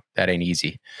 that ain't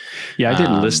easy. Yeah. I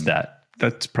didn't list that.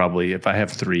 That's probably, if I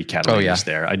have 3 categories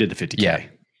there, I did the 50K. Yeah.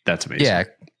 That's amazing. Yeah.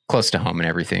 Close to home and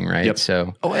everything. Right. Yep.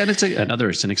 So, and it's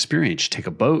it's an experience. You take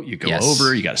a boat, you go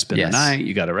over, you got to spend the night,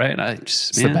 you got to ride.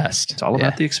 It's the best. It's all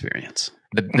about the experience.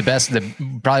 The best,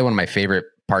 probably one of my favorite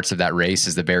parts of that race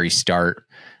is the very start,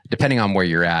 depending on where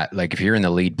you're at. Like if you're in the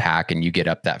lead pack and you get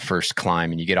up that first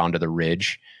climb and you get onto the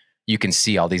ridge, you can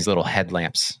see all these little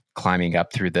headlamps climbing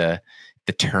up through the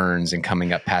turns and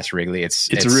coming up past Wrigley. It's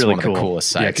really one of the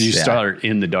coolest sights. Yeah, because you start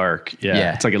in the dark.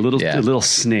 Yeah. It's like a little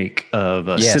snake of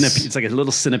a centipede. It's like a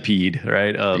little centipede,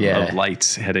 right? Of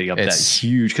lights heading up that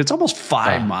huge, because it's almost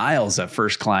 5 miles that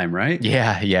first climb, right?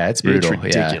 Yeah. It's brutal.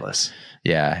 It's ridiculous.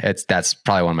 Yeah. That's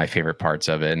probably one of my favorite parts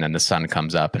of it. And then the sun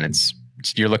comes up and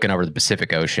you're looking over the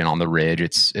Pacific Ocean on the ridge.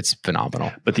 It's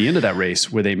phenomenal. But the end of that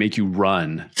race where they make you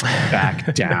run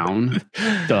back down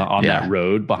on that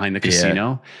road behind the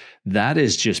casino, that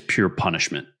is just pure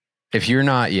punishment. If you're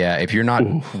not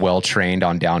well trained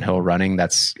on downhill running,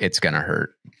 it's going to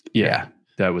hurt. Yeah.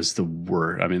 That was the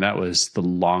worst. I mean, that was the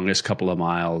longest couple of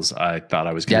miles I thought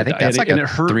I was going to die. I think that's it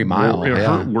hurt 3 mile. It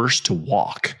hurt worse to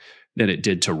walk than it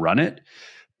did to run it.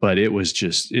 But it's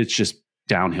just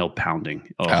downhill pounding.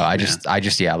 I just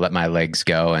let my legs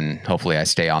go and hopefully I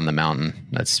stay on the mountain.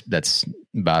 That's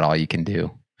about all you can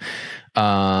do.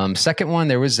 Second one,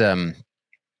 there was,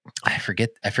 I forget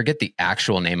the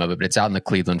actual name of it, but it's out in the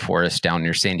Cleveland forest down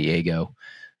near San Diego.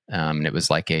 And it was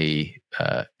like ended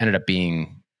up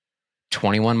being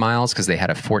 21 miles because they had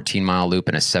a 14-mile loop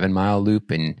and a 7-mile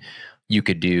loop. And you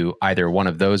could do either one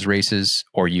of those races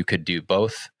or you could do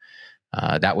both.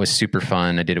 That was super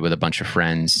fun. I did it with a bunch of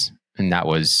friends and that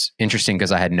was interesting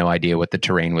because I had no idea what the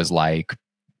terrain was like,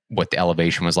 what the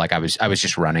elevation was like. I was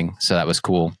just running. So that was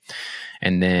cool.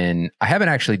 And then I haven't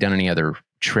actually done any other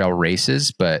trail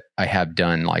races, but I have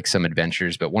done like some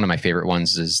adventures. But one of my favorite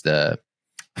ones is the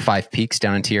 5 peaks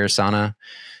down in Tierrasana.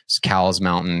 It's Cowles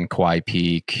Mountain, Kauai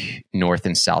Peak, North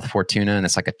and South Fortuna. And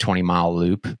it's like a 20-mile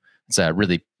loop. It's a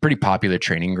really pretty popular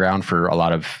training ground for a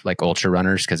lot of like ultra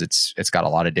runners because it's got a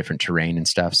lot of different terrain and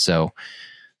stuff. So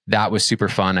that was super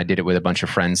fun. I did it with a bunch of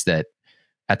friends that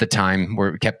at the time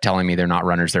kept telling me they're not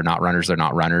runners. And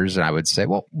I would say,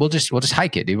 well, we'll just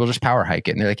hike it, dude. We'll just power hike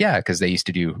it. And they're like, yeah, because they used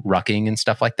to do rucking and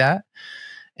stuff like that.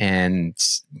 And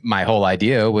my whole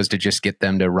idea was to just get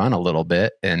them to run a little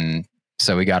bit. And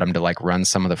so we got them to like run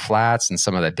some of the flats and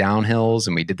some of the downhills.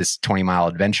 And we did this 20-mile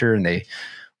adventure and they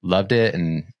loved it.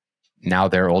 And now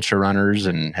they're ultra runners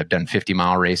and have done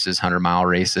 50-mile races, 100-mile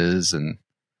races. And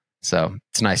so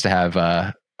it's nice to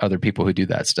have, other people who do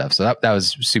that stuff. So that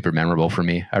was super memorable for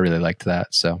me. I really liked that.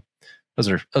 So those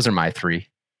are my 3.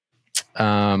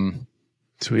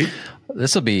 Sweet.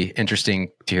 This will be interesting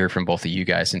to hear from both of you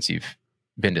guys since you've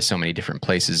been to so many different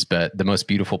places, but the most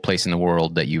beautiful place in the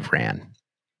world that you've ran.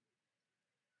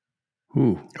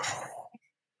 Ooh,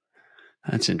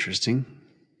 that's interesting.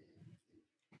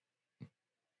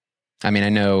 I mean, I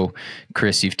know,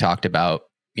 Chris, you've talked about,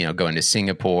 going to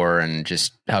Singapore and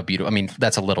just how beautiful. I mean,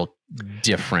 that's a little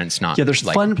different. It's not. Yeah, there's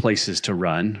like, fun places to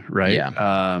run, right?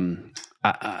 Yeah.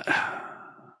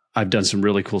 I've done some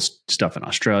really cool stuff in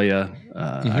Australia.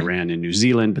 I ran in New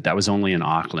Zealand, but that was only in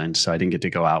Auckland, so I didn't get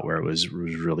to go out where it was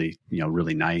really,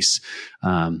 really nice.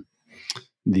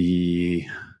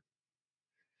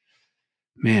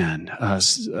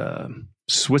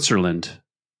 Switzerland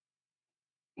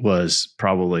was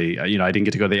probably, I didn't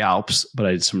get to go to the Alps, but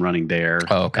I did some running there.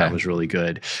 Oh, okay. That was really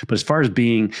good. But as far as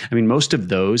most of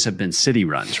those have been city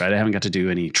runs, right? I haven't got to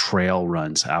do any trail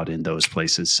runs out in those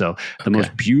places. So the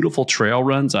most beautiful trail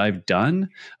runs I've done,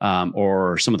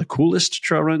 or some of the coolest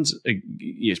trail runs,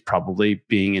 is probably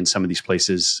being in some of these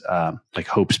places, like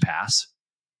Hope's Pass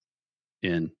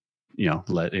in,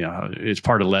 it's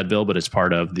part of Leadville, but it's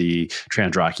part of the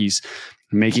Trans Rockies.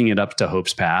 Making it up to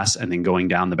Hope's Pass and then going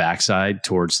down the backside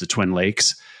towards the Twin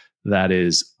Lakes. That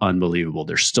is unbelievable.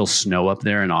 There's still snow up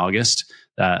there in August.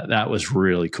 That was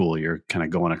really cool. You're kind of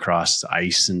going across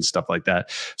ice and stuff like that.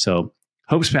 So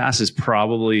Hope's Pass is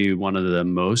probably one of the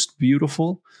most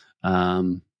beautiful.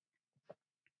 Yeah,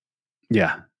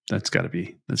 that's gotta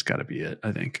be it,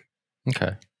 I think.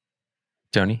 Okay.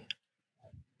 Tony?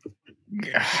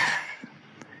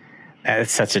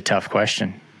 That's such a tough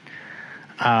question.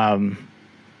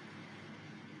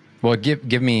 Well,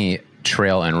 give me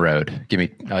trail and road. Give me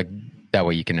that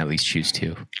way you can at least choose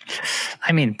 2.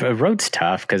 I mean, but road's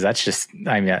tough because that's just.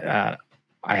 I mean,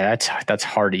 that's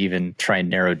hard to even try and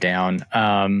narrow down.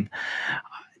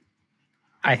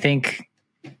 I think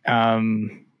God,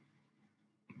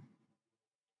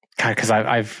 because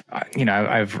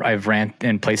I've ran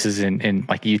in places in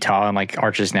like Utah and like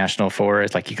Arches National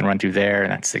Forest, like you can run through there,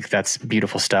 and that's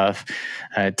beautiful stuff.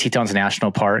 Tetons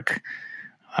National Park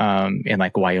in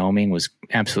like Wyoming was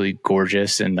absolutely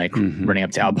gorgeous, and like running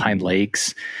up to Alpine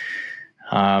Lakes.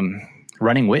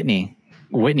 Running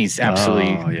Whitney's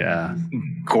absolutely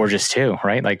gorgeous too,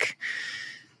 right? Like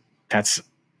that's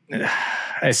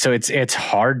so it's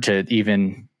hard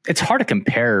to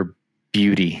compare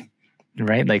beauty,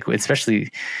 right? Like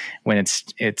especially when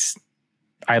it's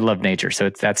I love nature, so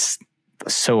that's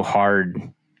so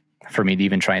hard for me to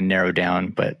even try and narrow down.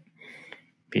 But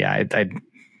yeah,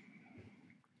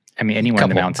 I mean, anywhere in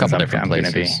the mountains, I'm going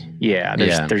to be.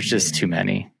 Yeah, there's just too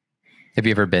many. Have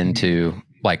you ever been to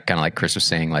like kind of like Chris was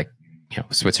saying, like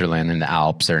Switzerland and the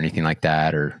Alps or anything like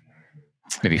that, or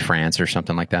maybe France or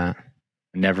something like that?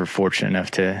 Never fortunate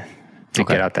enough to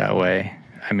get out that way.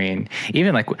 I mean,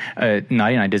 even like Nadia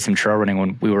and I did some trail running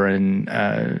when we were in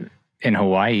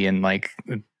Hawaii, and like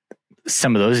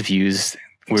some of those views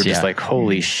we were just like,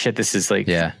 holy shit, this is like,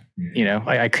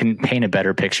 I couldn't paint a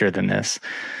better picture than this.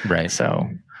 Right. So,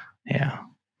 yeah.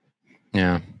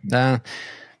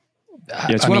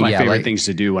 It's one of my favorite things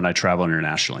to do when I travel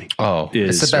internationally.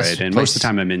 It's the best. Right? And most of the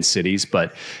time I'm in cities,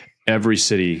 but every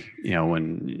city,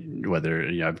 whether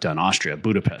I've done Austria,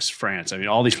 Budapest, France, I mean,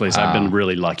 all these places, I've been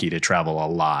really lucky to travel a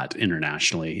lot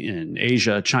internationally in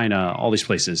Asia, China, all these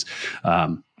places.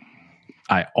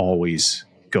 I always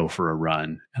go for a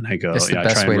run, and I go, I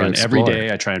try and run every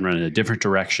day. I try and run in a different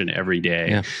direction every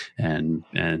day. And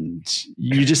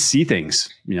you just see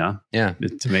things,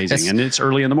 it's amazing. And it's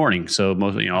early in the morning. So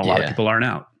most, a lot of people aren't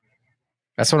out.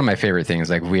 That's one of my favorite things.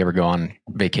 Like if we ever go on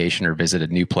vacation or visit a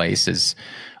new place, is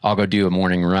I'll go do a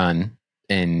morning run,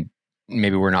 and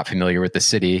maybe we're not familiar with the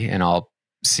city, and I'll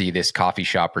see this coffee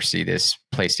shop or see this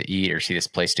place to eat or see this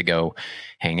place to go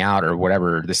hang out or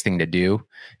whatever, this thing to do.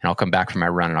 And I'll come back from my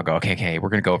run and I'll go, okay, we're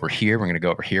going to go over here. We're going to go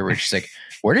over here. We're just like,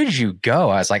 where did you go?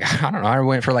 I was like, I don't know. I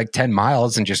went for like 10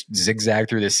 miles and just zigzagged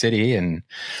through the city. And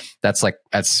that's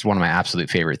one of my absolute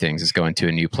favorite things, is going to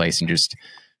a new place and just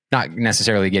not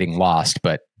necessarily getting lost,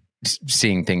 but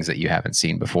seeing things that you haven't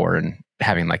seen before and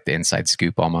having like the inside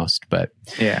scoop almost. But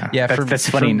that's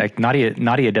funny. Like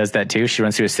Nadia does that too. She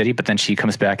runs through a city, but then she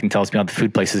comes back and tells me all the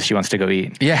food places she wants to go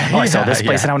eat. I saw this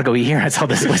place and I want to go eat here. I saw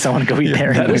this place, I want to go eat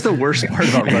there. That is the worst part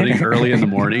about running early in the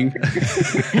morning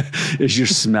is you're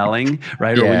smelling,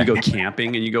 right? Or when you go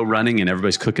camping and you go running and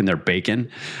everybody's cooking their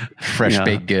bacon, fresh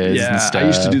baked goods and stuff. I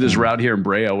used to do this route here in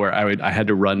Brea where I had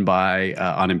to run by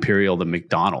on Imperial, the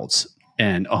McDonald's.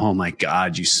 And oh my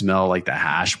God, you smell like the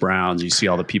hash browns. You see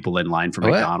all the people in line for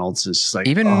McDonald's. It's just like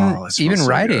even so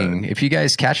riding. good. If you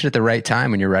guys catch it at the right time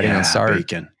when you're riding on SART,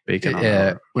 bacon. There's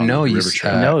the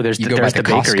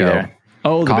bakery there.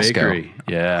 Oh, the Costco. Bakery.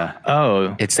 Yeah.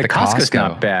 Oh, it's the Costco's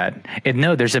not bad.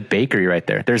 There's a bakery right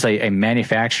there. There's a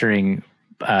manufacturing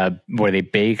where they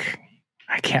bake.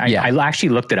 I actually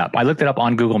looked it up. I looked it up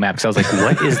on Google Maps. I was like,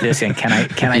 what is this? And can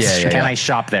I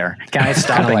shop there? Can I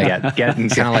stop and get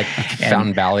kind of like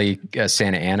Fountain Valley,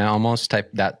 Santa Ana almost type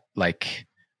that like.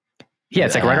 Yeah,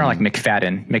 it's like right around like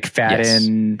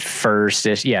McFadden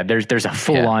first-ish. Yeah, there's a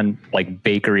full on like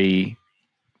bakery,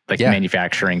 like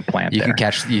manufacturing plant. You can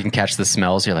catch the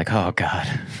smells. You're like, oh God.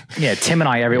 Yeah, Tim and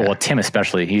I Tim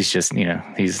especially. He's just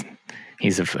he's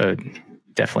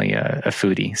definitely a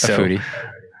foodie. So, a foodie.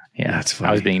 Yeah, that's funny.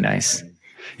 I was being nice.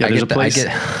 Yeah, there's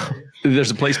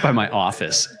a place by my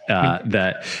office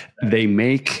that they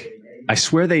make. I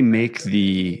swear they're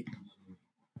making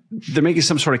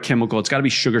some sort of chemical. It's got to be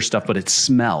sugar stuff, but it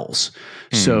smells.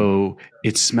 So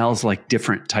it smells like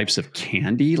different types of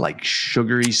candy, like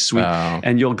sugary, sweet.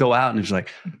 And you'll go out and it's like,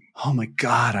 oh my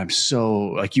God, I'm so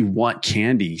like, you want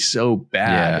candy so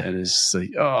bad. And it's like,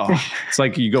 it's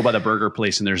like you go by the burger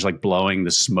place and there's like blowing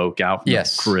the smoke out from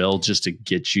the grill just to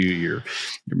get you, your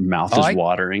mouth is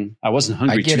watering. I wasn't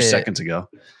hungry 2 seconds ago.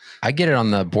 I get it on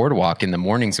the boardwalk in the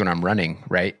mornings when I'm running,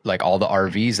 right? Like all the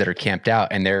RVs that are camped out,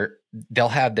 and they'll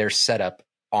have their setup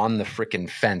on the freaking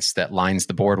fence that lines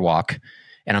the boardwalk.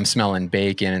 And I'm smelling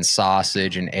bacon and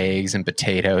sausage and eggs and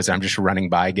potatoes. I'm just running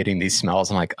by getting these smells.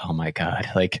 I'm like, oh my God,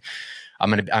 like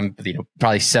I'm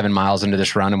probably 7 miles into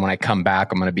this run. And when I come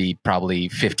back, I'm going to be probably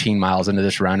 15 miles into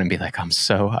this run and be like, I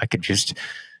could just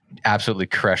absolutely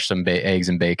crush some eggs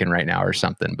and bacon right now or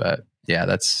something. But yeah,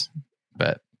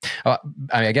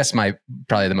 I guess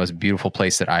probably the most beautiful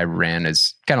place that I ran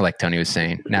is kind of like Tony was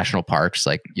saying, national parks.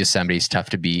 Like Yosemite's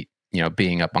tough to beat,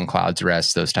 being up on Cloud's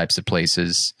Rest, those types of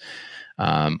places.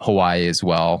 Hawaii as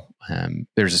well.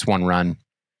 There's this one run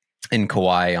in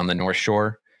Kauai on the North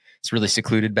Shore It's really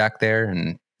secluded back there.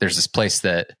 And there's this place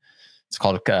that it's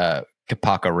called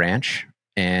Kapaka Ranch.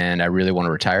 And I really want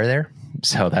to retire there.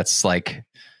 So that's like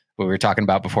what we were talking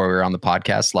about before we were on the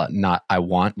podcast. Not I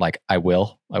want, like I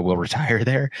will retire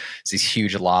there. It's these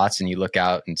huge lots, and you look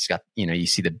out and it's got, you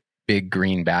see the big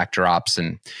green backdrops,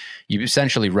 and you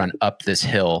essentially run up this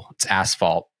hill. It's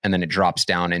asphalt, and then it drops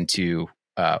down into,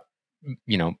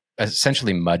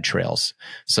 essentially mud trails.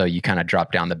 So you kind of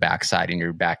drop down the backside and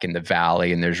you're back in the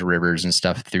valley, and there's rivers and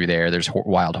stuff through there. There's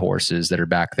wild horses that are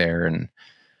back there. And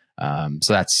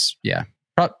so that's,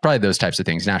 probably those types of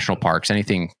things. National parks,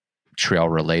 anything trail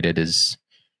related is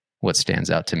what stands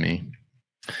out to me.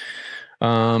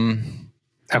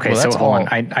 Okay, so hold on.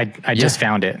 I just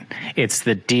found it. It's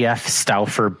the DF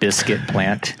Stauffer biscuit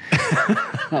plant.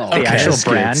 The actual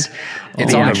brand.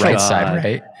 It's on the right side,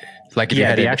 right? Like if you're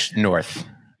headed north,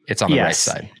 it's on the right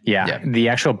side. Yeah. The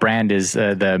actual brand is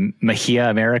the Mejia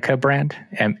America brand,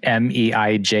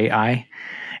 MEIJI.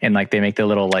 And like they make the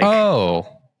little like... Oh.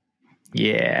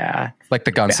 Yeah. Like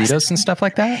the Goncitos and stuff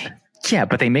like that? Yeah,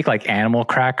 but they make like animal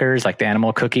crackers, like the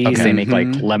animal cookies. Okay. They make like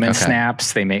lemon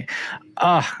snaps. They make...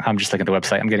 I'm just looking at the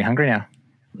website. I'm getting hungry now.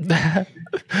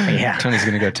 Yeah. Tony's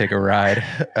going to go take a ride.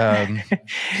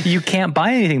 You can't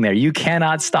buy anything there. You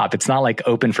cannot stop. It's not like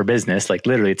open for business. Like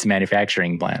literally it's a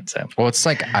manufacturing plant. So, well, it's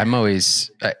like I'm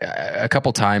always a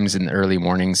couple times in the early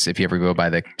mornings. If you ever go by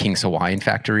the King's Hawaiian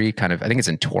factory, I think it's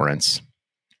in Torrance.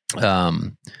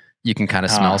 You can kind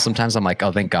of smell sometimes. I'm like,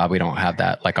 oh, thank God we don't have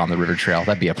that like on the river trail.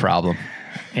 That'd be a problem.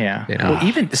 Yeah. Well,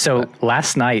 even so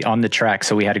last night on the track,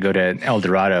 so we had to go to El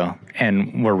Dorado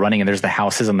and we're running and there's the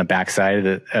houses on the backside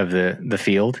of the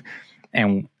field.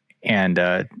 And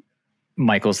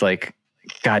Michael's like,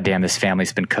 God damn, this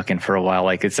family's been cooking for a while.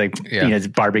 Like it's like, it's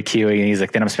barbecuing. And he's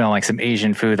like, then I'm smelling like some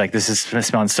Asian food. Like this is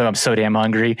smelling I'm so damn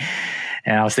hungry.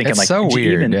 And I was thinking, it's like, so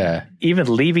weird.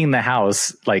 Even leaving the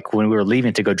house, like when we were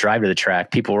leaving to go drive to the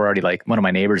track, people were already like, one of my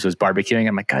neighbors was barbecuing.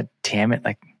 I'm like, God damn it.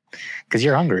 Like, cause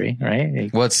you're hungry, right?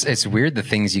 Well, it's weird. The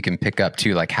things you can pick up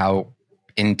too, like how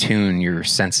in tune your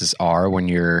senses are when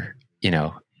you're,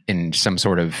 in some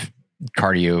sort of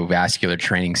cardiovascular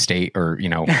training state or,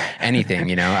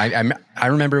 anything, I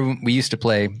remember we used to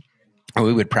play,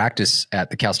 we would practice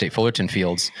at the Cal State Fullerton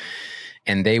fields,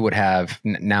 and they would have,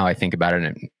 now I think about it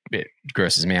and it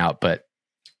grosses me out, but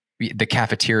the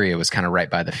cafeteria was kind of right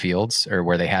by the fields, or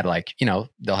where they had like,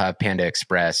 they'll have Panda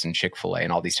Express and Chick-fil-A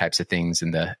and all these types of things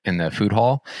in the food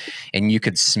hall. And you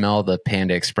could smell the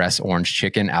Panda Express orange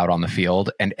chicken out on the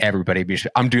field, and everybody be,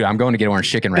 I'm going to get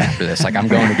orange chicken right after this. Like I'm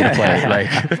going to get a plate. Like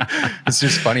it's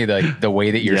just funny, the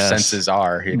way that your senses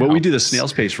are. But we do the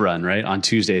snail's pace run, right? On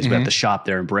Tuesdays, we have the shop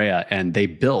there in Brea, and they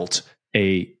built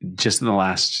just in the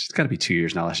last, it's got to be 2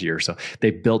 years now, last year or so,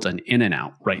 they built an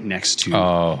In-N-Out right next to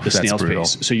the snail's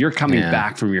pace. So you're coming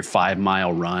back from your 5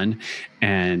 mile run,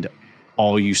 and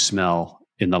all you smell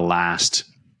in the last,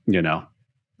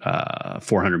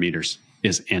 400 meters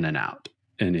is In-N-Out,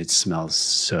 and it smells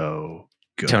so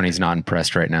good. Tony's not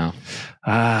impressed right now,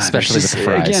 especially with the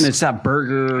fries. Again, it's that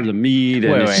burger, the meat,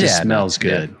 and it just smells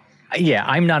good. Yeah,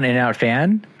 I'm not an In-N-Out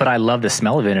fan, but I love the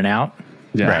smell of In-N-Out.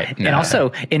 Yeah. Right. And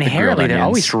also inherently they're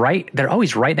always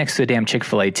right next to a damn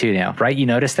Chick-fil-A too now, right? You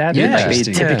notice that? Yeah. Like they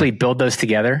typically build those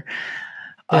together.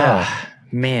 Yeah. Oh,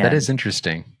 man. That is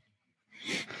interesting.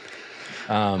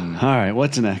 All right,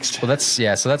 what's next? Well,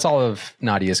 so that's all of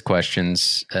Nadia's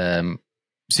questions.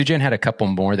 Sujan had a couple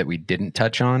more that we didn't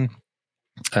touch on.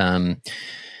 But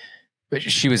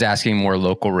she was asking more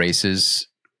local races,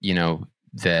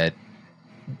 that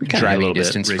driving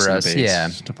distance for us,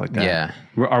 stuff like that.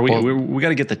 We got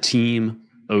to get the team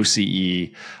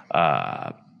OCE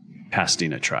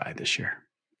Pasadena Tri this year.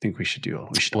 I think we should do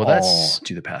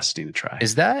the Pasadena Tri.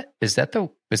 Is that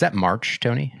March,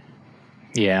 Tony?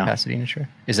 Yeah, Pasadena Tri.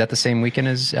 Is that the same weekend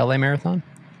as LA Marathon?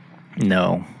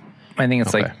 No, I think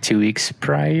it's like 2 weeks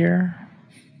prior.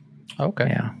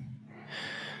 Okay.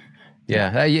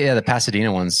 Yeah. The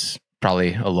Pasadena one's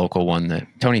probably a local one that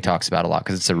Tony talks about a lot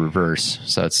because it's a reverse.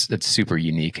 So it's super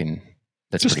unique, and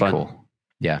that's just pretty cool.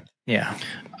 Yeah. Yeah.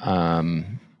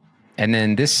 And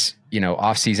then this,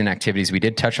 off-season activities, we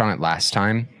did touch on it last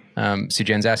time.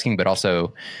 Sujan's asking, but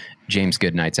also James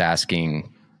Goodnight's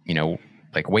asking,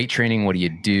 like weight training, what do you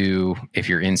do if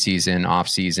you're in season, off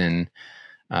season,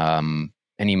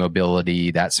 any mobility,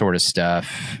 that sort of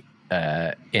stuff.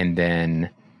 And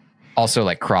then also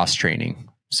like cross training.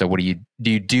 So what do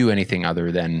you do anything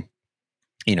other than,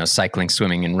 cycling,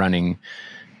 swimming, and running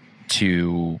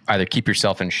to either keep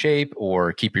yourself in shape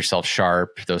or keep yourself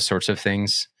sharp, those sorts of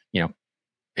things,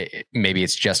 maybe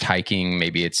it's just hiking,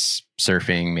 maybe it's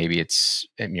surfing, maybe it's,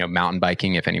 mountain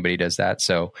biking, if anybody does that.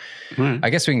 So I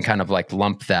guess we can kind of like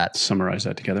lump that, summarize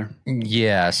that together.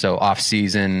 Yeah. So off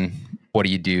season, what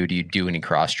do you do? Do you do any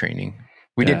cross training?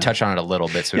 We did touch on it a little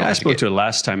bit. So I spoke to it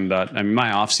last time about,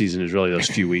 my off season is really those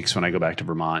few weeks when I go back to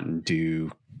Vermont and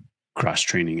do cross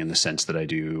training, in the sense that I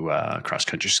do cross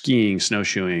country skiing,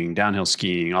 snowshoeing, downhill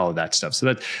skiing, all of that stuff.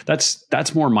 So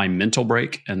that's more my mental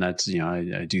break. And that's,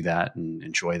 I do that and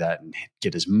enjoy that and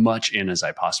get as much in as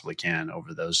I possibly can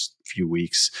over those few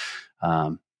weeks.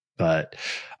 But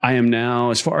I am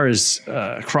now, as far as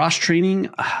cross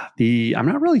training, I'm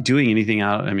not really doing anything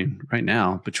out. Right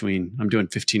now, I'm doing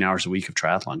 15 hours a week of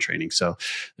triathlon training, so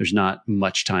there's not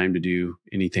much time to do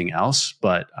anything else.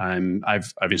 But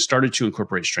I've started to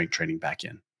incorporate strength training back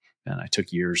in, and I took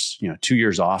 2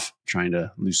 years off trying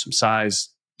to lose some size.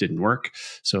 Didn't work,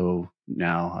 so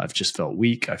now I've just felt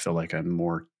weak. I feel like I'm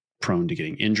more prone to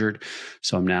getting injured,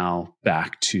 so I'm now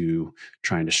back to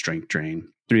trying to strength train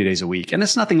 3 days a week. And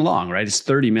it's nothing long, right? It's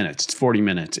 30 minutes. It's 40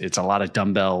 minutes. It's a lot of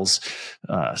dumbbells,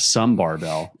 some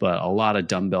barbell, but a lot of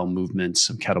dumbbell movements,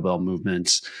 some kettlebell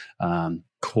movements,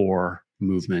 core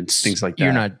movements, things like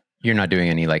that. You're not doing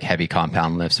any like heavy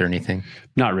compound lifts or anything?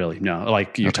 Not really. No.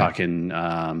 Like you're talking,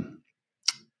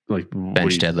 like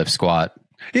bench, deadlift, squat.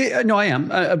 Yeah, no, I am,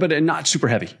 but not super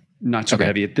heavy. Not super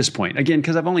heavy at this point. Again,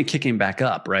 because I'm only kicking back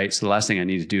up, right? So the last thing I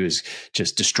need to do is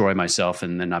just destroy myself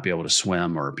and then not be able to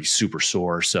swim or be super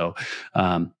sore. So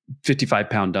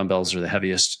 55-pound dumbbells are the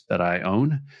heaviest that I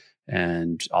own,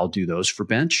 and I'll do those for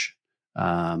bench.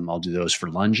 I'll do those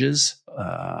for lunges.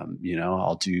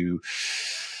 I'll do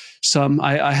some.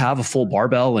 I have a full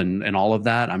barbell and all of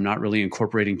that. I'm not really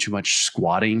incorporating too much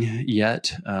squatting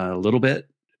yet. A little bit,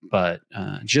 but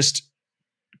just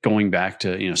going back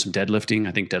to, some deadlifting.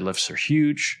 I think deadlifts are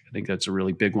huge. I think that's a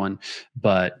really big one,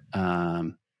 but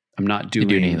I'm not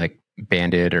doing any like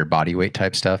banded or body weight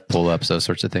type stuff, pull-ups, those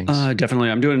sorts of things.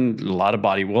 Definitely. I'm doing a lot of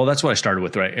body. Well, that's what I started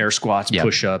with, right? Air squats,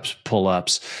 push-ups,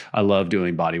 pull-ups. I love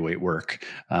doing body weight work.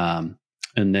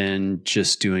 And then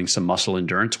just doing some muscle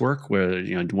endurance work where,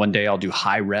 one day I'll do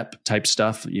high rep type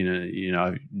stuff,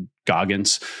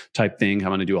 Goggins type thing. I'm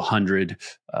going to do 100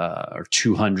 or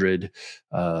 200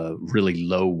 really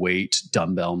low weight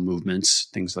dumbbell movements,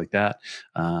 things like that.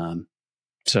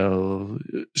 So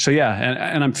yeah.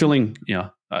 And I'm feeling,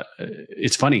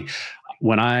 it's funny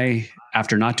when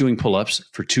after not doing pull-ups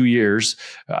for 2 years,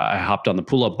 I hopped on the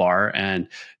pull-up bar and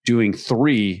doing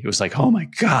 3, it was like, oh my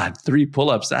God, 3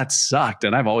 pull-ups, that sucked.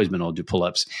 And I've always been able to do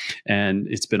pull-ups, and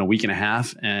it's been a week and a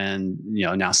half, and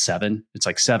now 7, it's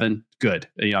like 7, good.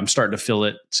 I'm starting to feel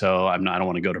it. So I don't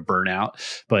want to go to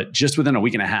burnout, but just within a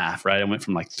week and a half, right? I went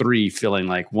from like 3 feeling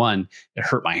like 1, it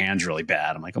hurt my hands really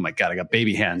bad. I'm like, oh my God, I got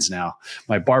baby hands now.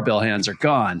 My barbell hands are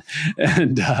gone.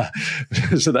 And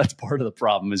so that's part of the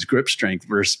problem, is grip strength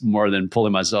versus more than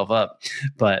pulling myself up.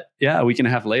 But yeah, a week and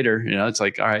a half later, it's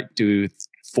like, all right, do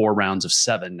 4 rounds of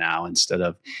 7 now and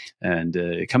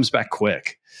it comes back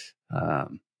quick.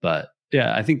 But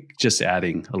yeah, I think just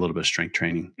adding a little bit of strength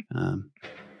training, and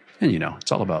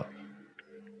it's all about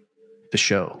the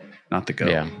show, not the go.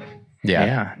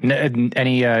 Yeah.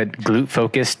 Any glute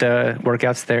focused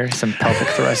workouts there? Some pelvic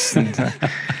thrusts, and,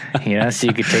 so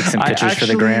you could take some pictures for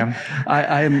the gram.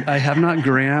 I have not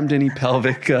grammed any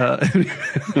pelvic.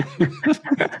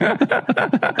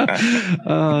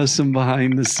 Some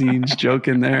behind the scenes joke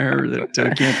in there that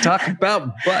I can't talk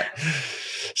about. But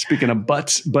speaking of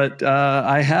butts,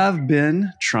 I have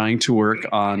been trying to work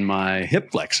on my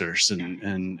hip flexors,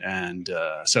 and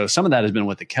so some of that has been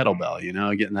with the kettlebell.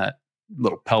 Getting that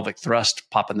little pelvic thrust,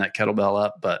 popping that kettlebell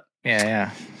up. But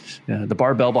yeah, the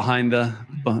barbell behind the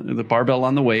barbell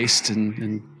on the waist,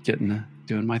 and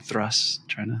doing my thrusts,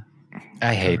 trying to.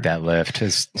 I hate that lift.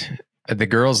 The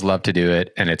girls love to do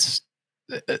it, and it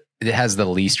has the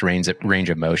least range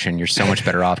of motion. You're so much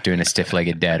better off doing a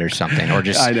stiff-legged dead or something, or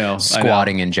just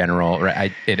squatting in general.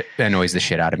 Right? It annoys the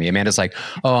shit out of me. Amanda's like,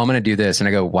 "Oh, I'm going to do this," and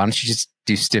I go, "Why don't you just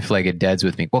do stiff-legged deads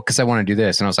with me?" Well, because I want to do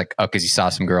this, and I was like, "Oh, because you saw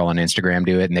some girl on Instagram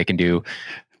do it, and they can do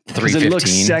 315. It looks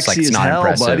sexy, it's like, it's not hell,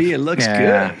 impressive, buddy. It looks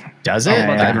good. Does it? It's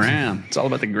all about the gram. It's all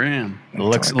about the gram. It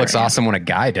looks awesome when a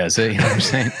guy does it. You know what I'm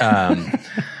saying?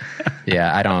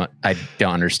 Yeah, I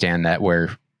don't understand that,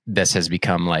 where this has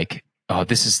become like, oh,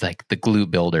 this is like the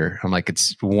glute builder. I'm like,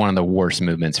 it's one of the worst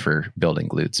movements for building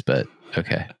glutes, but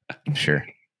okay, sure.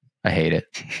 I hate it.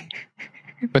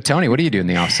 But Tony, what do you do in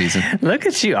the off season? Look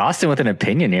at you, Austin, with an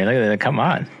opinion here. Look at that. Come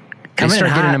on. Start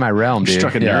getting into my realm, dude. We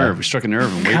struck a nerve. We struck a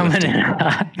nerve in weightlifting.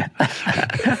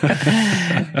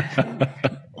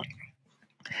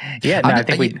 Yeah, no, I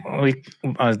think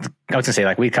I was gonna say,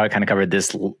 like, we kind of covered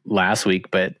this last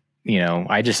week, but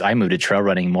I moved to trail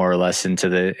running more or less into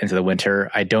the winter.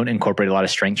 I don't incorporate a lot of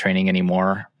strength training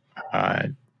anymore,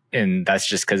 and that's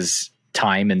just because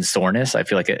time and soreness. I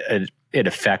feel like it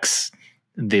affects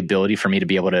the ability for me to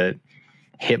be able to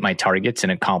hit my targets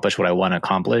and accomplish what I want to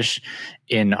accomplish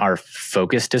in our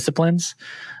focus disciplines.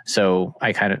 So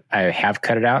I have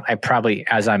cut it out. I probably,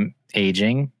 as I'm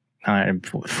aging, I'm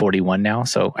 41 now,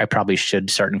 so I probably should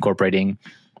start incorporating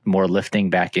more lifting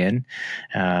back in.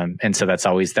 And so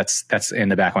that's in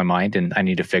the back of my mind, and I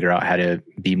need to figure out how to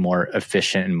be more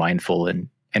efficient and mindful and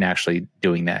actually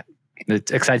doing that.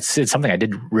 It's something I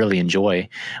did really enjoy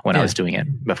when I was doing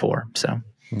it before. So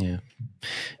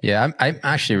yeah, I'm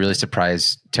actually really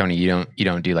surprised, Tony. You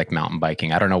don't do like mountain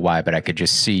biking. I don't know why, but I could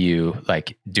just see you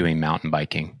like doing mountain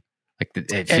biking. Like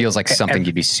it feels like something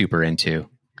you'd be super into.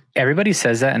 Everybody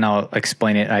says that, and I'll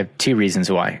explain it. I have two reasons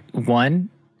why. One,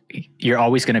 you're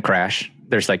always going to crash.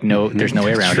 There's there's no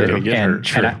way around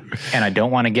it. And I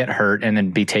don't want to get hurt and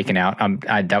then be taken out.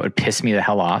 That would piss me the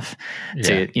hell off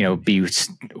to, be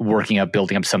working up,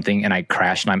 building up something, and I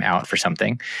crash and I'm out for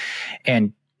something.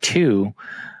 And two,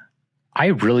 I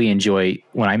really enjoy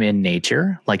when I'm in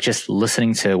nature, like just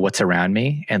listening to what's around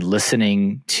me and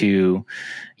listening to,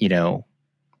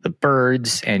 the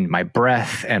birds and my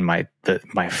breath and my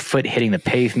foot hitting the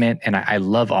pavement. And I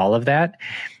love all of that.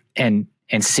 And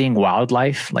seeing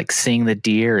wildlife, like seeing the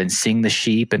deer and seeing the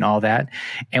sheep and all that.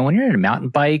 And when you're in a mountain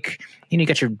bike, you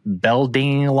got your bell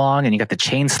dinging along and you got the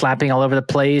chain slapping all over the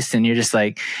place. And you're just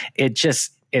like,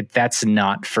 that's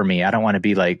not for me. I don't want to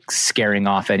be like scaring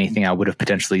off anything I would have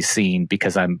potentially seen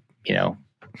because I'm,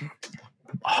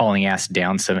 hauling ass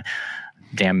down some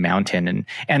damn mountain.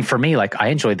 And for me, like, I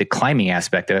enjoyed the climbing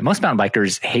aspect of it. Most mountain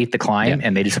bikers hate the climb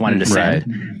and they just want to descend.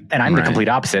 Right. And I'm the complete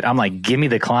opposite. I'm like, give me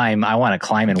the climb. I want to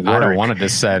climb and work. I don't want to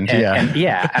descend. And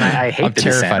I hate I'm the terrified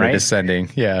descent, right? of descending.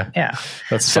 Yeah. Yeah.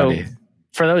 That's funny.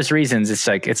 For those reasons, it's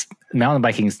like, mountain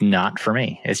biking is not for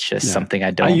me. It's just something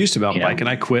I don't. I used to mountain bike and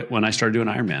I quit when I started doing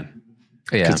Ironman.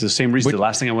 Yeah. Because the same reason, the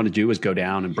last thing I want to do is go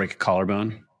down and break a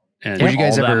collarbone. And would you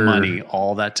guys ever, that money,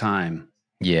 all that time.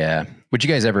 Yeah. Would you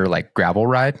guys ever like gravel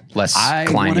ride? Less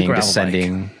climbing,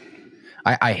 descending.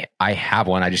 I have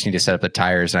one. I just need to set up the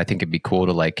tires, and I think it'd be cool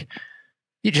to like,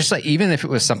 you just like, even if it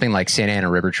was something like Santa Ana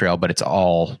River Trail, but it's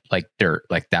all like dirt,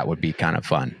 like that would be kind of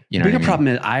fun. The bigger problem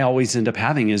that I always end up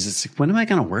having is it's like, when am I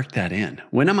going to work that in?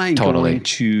 When am I going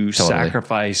to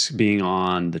sacrifice being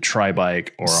on the tri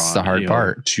bike or on the hard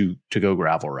part to go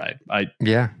gravel ride?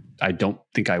 I don't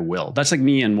think I will. That's like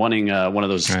me and wanting one of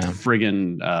those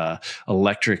friggin'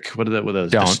 electric. What are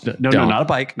those? No, not a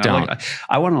bike.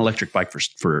 I want an electric bike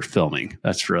for filming.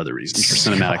 That's for other reasons, for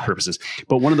cinematic purposes.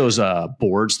 But one of those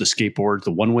boards, the skateboard,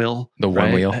 the one wheel,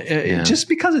 just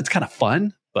because it's kind of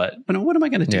fun. But when am I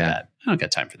going to do that? I don't got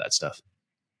time for that stuff.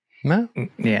 No.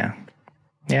 Yeah.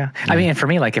 I mean, for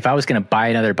me, like if I was going to buy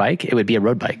another bike, it would be a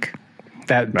road bike.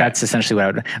 That's essentially what I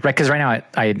would, right? Because right now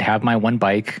I have my one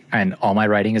bike and all my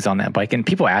riding is on that bike. And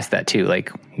people ask that too.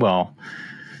 Like, well,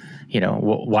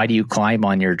 why do you climb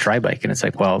on your tri bike? And it's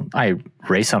like, well, I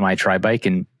race on my tri bike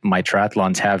and my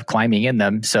triathlons have climbing in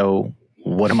them. So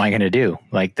what am I going to do?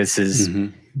 Like, this is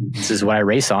what I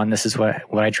race on. This is what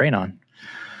I train on.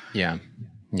 Yeah.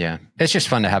 Yeah. It's just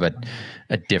fun to have a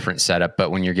different setup,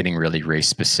 but when you're getting really race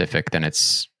specific, then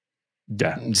it's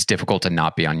difficult to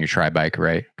not be on your tri bike,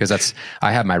 right? Because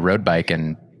I have my road bike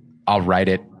and I'll ride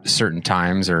it certain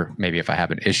times, or maybe if I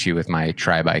have an issue with my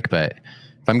tri bike. But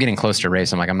if I'm getting close to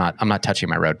race, I'm like, I'm not touching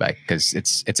my road bike because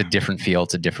it's a different feel,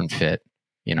 it's a different fit.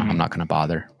 I'm not going to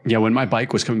bother. Yeah, when my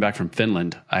bike was coming back from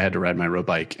Finland, I had to ride my road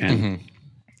bike, and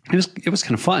it was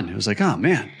kind of fun. It was like, oh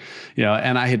man,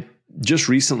 and I had just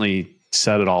recently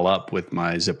set it all up with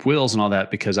my zip wheels and all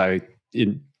that because I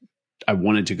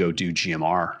wanted to go do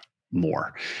GMR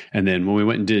more. And then when we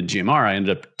went and did GMR, I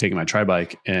ended up taking my tri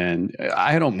bike, and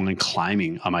I don't mind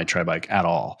climbing on my tri bike at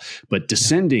all, but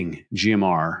descending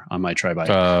GMR on my tri bike.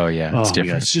 Oh yeah. It's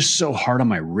different. It's just so hard on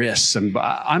my wrists, and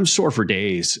I'm sore for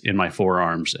days in my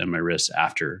forearms and my wrists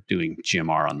after doing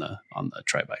GMR on the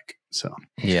tri bike. So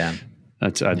yeah.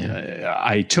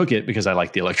 I took it because I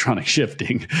like the electronic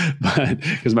shifting, but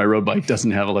because my road bike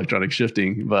doesn't have electronic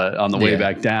shifting. But on the way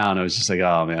back down, I was just like,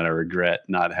 oh man, I regret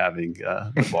not having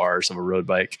the bars of a road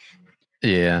bike.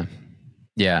 Yeah.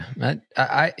 Yeah. I'm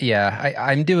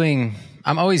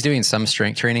always doing some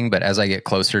strength training, but as I get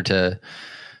closer to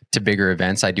bigger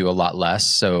events, I do a lot less.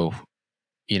 So,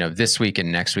 this week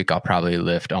and next week, I'll probably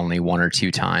lift only 1 or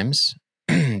 2 times,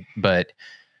 but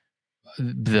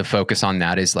the focus on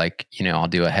that is like, I'll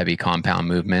do a heavy compound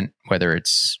movement, whether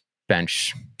it's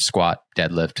bench, squat,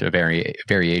 deadlift, a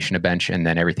variation of bench, and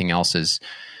then everything else is,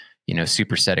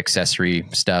 superset accessory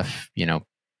stuff,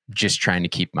 just trying to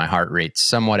keep my heart rate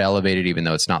somewhat elevated, even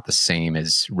though it's not the same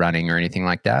as running or anything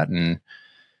like that. And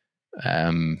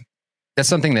that's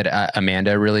something that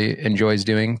Amanda really enjoys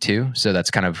doing too. So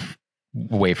that's kind of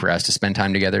a way for us to spend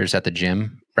time together, is at the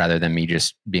gym rather than me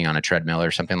just being on a treadmill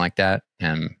or something like that.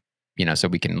 So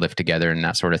we can lift together and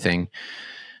that sort of thing.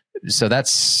 So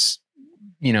that's,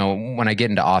 when I get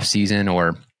into off season,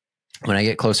 or when I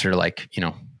get closer to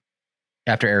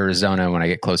after Arizona, when I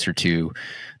get closer to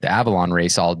the Avalon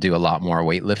race, I'll do a lot more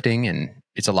weightlifting, and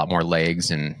it's a lot more legs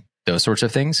and those sorts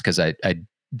of things. Cause I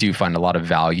do find a lot of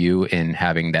value in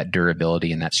having that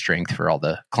durability and that strength for all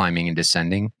the climbing and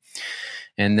descending.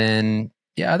 And then,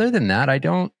 other than that, I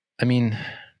don't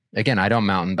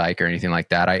mountain bike or anything like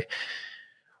that.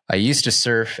 I used to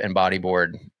surf and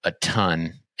bodyboard a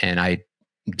ton, and I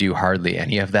do hardly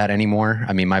any of that anymore.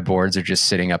 I mean, my boards are just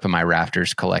sitting up in my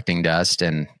rafters collecting dust,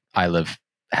 and I live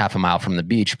half a mile from the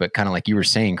beach. But kind of like you were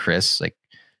saying, Chris, like,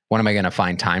 when am I going to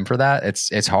find time for that?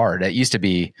 It's hard. It used to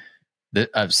be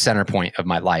a center point of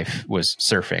my life was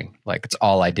surfing. Like, it's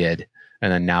all I did.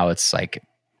 And then now it's like,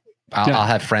 I'll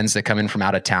have friends that come in from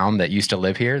out of town that used to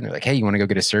live here, and they're like, "Hey, you want to go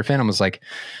get a surf in?" I was like,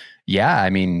 "Yeah, I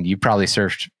mean, you probably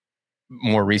surfed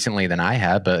more recently than I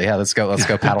have, but yeah, let's go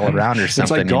paddle around or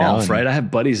something." It's like golf, right? I have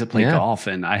buddies that play golf,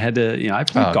 and I had to, I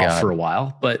played golf for a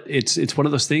while, but it's one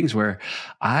of those things where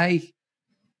if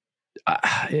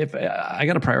I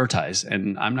got to prioritize,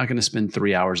 and I'm not going to spend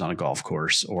 3 hours on a golf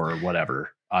course or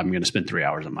whatever. I'm going to spend 3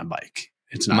 hours on my bike.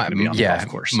 It's not going to be on the golf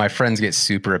course. My friends get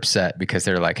super upset because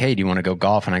they're like, "Hey, do you want to go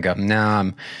golf?" And I go,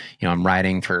 "No, I'm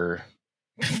riding for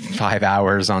 5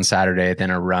 hours on Saturday, then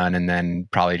a run, and then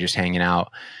probably just hanging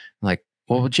out." I'm like,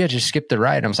 "Well, yeah, just skip the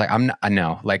ride." I was like, I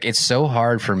know, like, it's so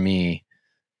hard for me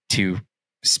to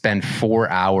spend 4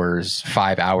 hours,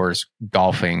 5 hours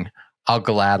golfing. I'll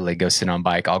gladly go sit on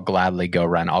bike. I'll gladly go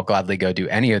run. I'll gladly go do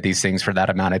any of these things for that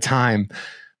amount of time,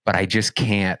 but I just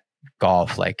can't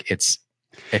golf. Like, it's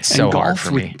so hard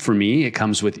for me. For me, it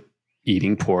comes with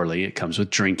eating poorly. It comes with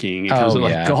drinking. It comes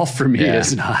with golf for me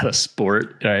is not a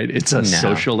sport, right? It's a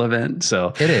social event.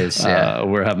 So it is.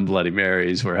 We're having Bloody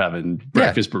Marys. We're having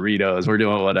breakfast burritos. We're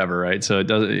doing whatever, right? So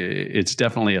it's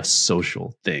definitely a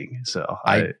social thing. So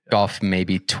I golf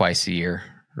maybe twice a year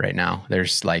right now.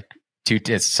 There's like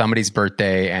it's somebody's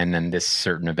birthday and then this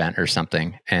certain event or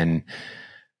something. And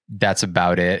that's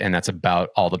about it. And that's about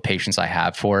all the patience I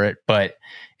have for it. But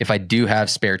if I do have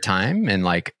spare time and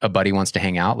like a buddy wants to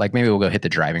hang out, like maybe we'll go hit the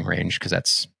driving range, because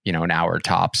that's, an hour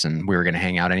tops, and we were going to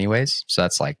hang out anyways. So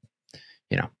that's like,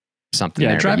 something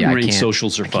there. Driving range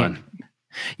socials are fun.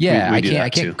 Yeah. I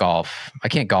can't golf. I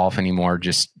can't golf anymore.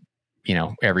 Just,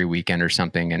 every weekend or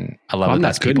something. And I love I'm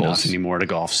not good enough anymore to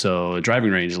golf. So a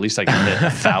driving range, at least I can hit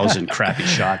 1,000 crappy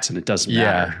shots and it doesn't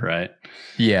matter. Right.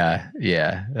 Yeah.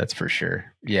 Yeah. That's for sure.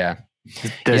 Yeah.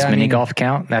 Does mini golf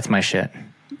count? That's my shit.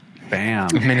 Bam.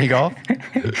 Mini golf?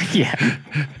 Yeah.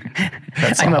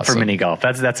 I'm up for mini golf.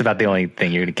 That's about the only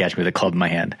thing you're going to catch me with a club in my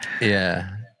hand. Yeah.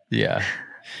 Yeah.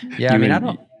 Yeah. I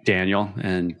don't. Daniel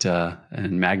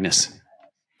and Magnus.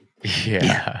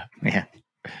 Yeah. Yeah.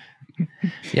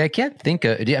 Yeah. I can't think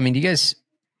of, do you guys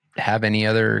have any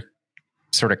other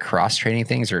sort of cross training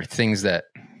things, or things that,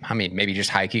 maybe just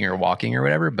hiking or walking or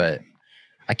whatever, but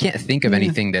I can't think of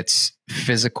anything that's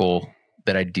physical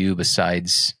that I do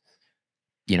besides,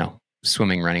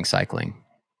 swimming, running, cycling,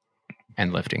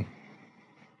 and lifting.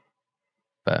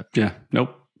 But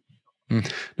nope.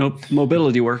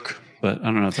 Mobility work, but I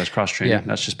don't know if that's cross training. Yeah.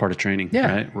 That's just part of training,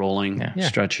 right? Rolling,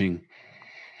 stretching.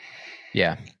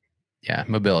 Yeah. Yeah.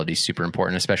 Mobility is super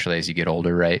important, especially as you get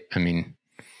older, right? You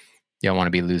don't want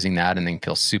to be losing that and then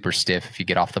feel super stiff if you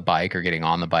get off the bike or getting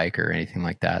on the bike or anything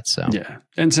like that. So,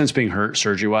 And since being hurt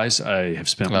surgery wise, I have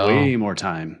spent way more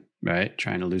time, right?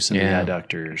 Trying to loosen the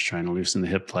adductors, trying to loosen the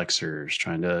hip flexors,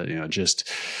 trying to,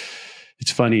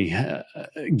 it's funny,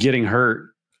 getting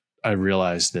hurt. I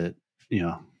realized that,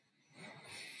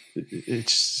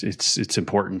 it's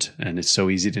important, and it's so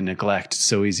easy to neglect. It's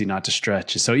so easy not to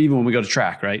stretch. So even when we go to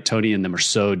track, right? Tony and them are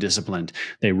so disciplined.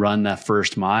 They run that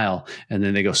first mile and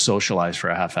then they go socialize for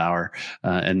a half hour.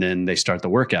 And then they start the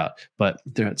workout, but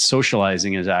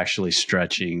socializing is actually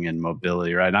stretching and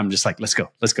mobility, right? I'm just like, let's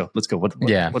go. What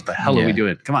the hell are we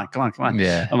doing? Come on.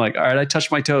 Yeah. I'm like, all right, I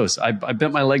touched my toes. I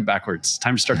bent my leg backwards.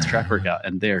 Time to start the track workout.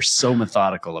 And they're so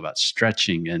methodical about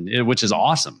stretching, which is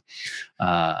awesome.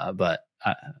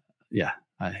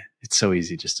 It's so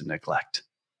easy just to neglect.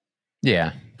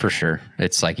 Yeah, for sure.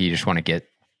 It's like you just want to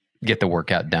get the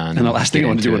workout done. And the last thing I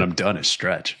want to do when I'm done is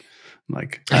stretch. I'm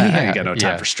like, I ain't got no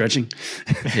time for stretching.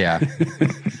 Yeah.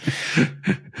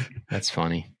 That's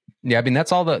funny. Yeah. I mean,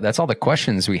 that's all the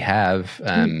questions we have.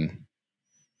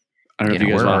 I don't know if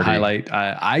you guys want to highlight.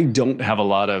 I don't have a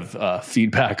lot of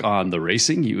feedback on the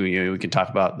racing. We can talk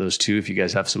about those too if you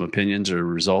guys have some opinions or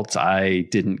results. I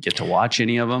didn't get to watch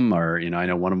any of them, or I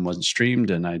know one of them wasn't streamed,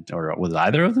 or was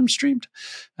either of them streamed?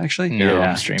 Actually,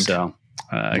 no, streamed. So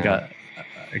I got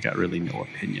really no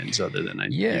opinions other than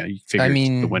you figured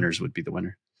the winners would be the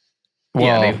winner.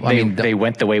 Well, they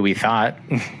went the way we thought.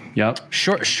 Yep.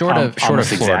 Short of Florida.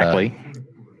 Exactly.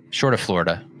 Short of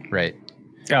Florida, right?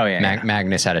 Oh yeah.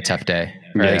 Magnus had a tough day,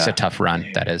 or at least a tough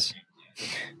run. That is.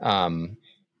 I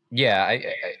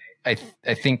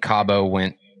think Cabo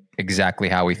went exactly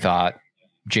how we thought.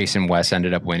 Jason West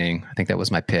ended up winning. I think that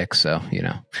was my pick. So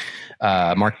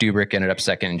Mark Dubrick ended up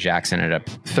second, and Jackson ended up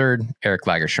third. Eric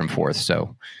Lagerstrom fourth.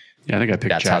 So I think I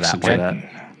picked Jackson for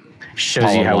that.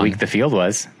 Shows you how weak the field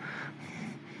was.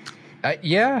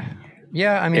 Yeah.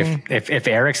 I mean, if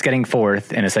Eric's getting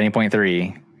fourth in a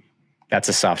 70.3, that's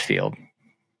a soft field.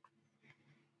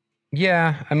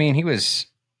 Yeah, I mean he was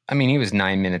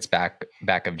 9 minutes back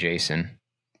of Jason,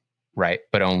 right?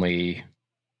 But only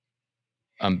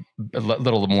a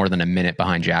little more than a minute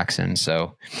behind Jackson.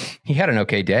 So he had an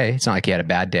okay day. It's not like he had a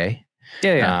bad day.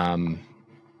 Yeah.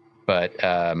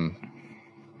 I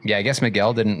guess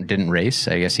Miguel didn't race.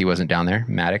 I guess he wasn't down there,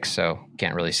 Maddox. So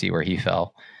can't really see where he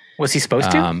fell. Was he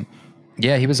supposed to?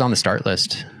 Yeah, he was on the start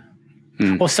list.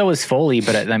 Well, so was Foley,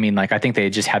 but I mean, I think they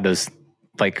just had those.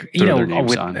 Being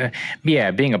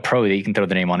a pro, you can throw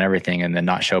the name on everything and then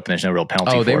not show up, and there's no real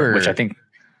penalty which I think.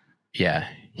 Yeah,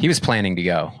 he was planning to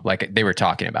go. They were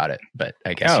talking about it, but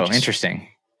I guess. Oh, interesting.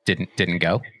 Didn't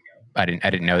go. I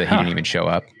didn't know that he didn't even show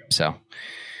up. So,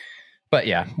 but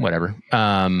yeah, whatever.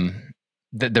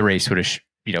 The race would have,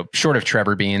 short of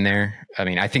Trevor being there. I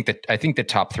mean, I think the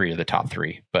top three are the top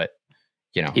three, but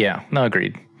Yeah, no,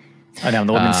 agreed. And on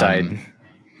the women's side,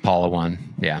 Paula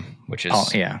won. Yeah, which is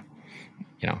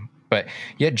but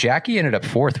Jackie ended up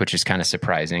fourth, which is kind of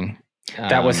surprising.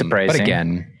 That was surprising. But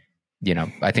again,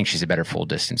 I think she's a better full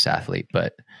distance athlete.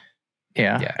 But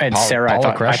and Sarah, I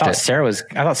thought Sarah was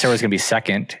going to be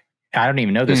second. I don't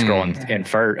even know this girl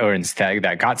in Stag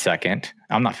that got second.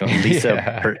 I'm not feeling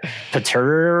Lisa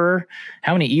Paterer.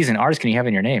 How many E's and R's can you have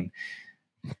in your name?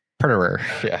 Paterer.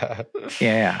 Yeah.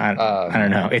 I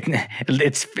don't know.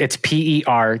 It's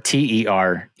Perterer.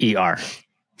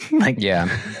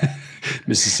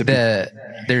 Mississippi.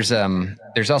 There's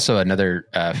also another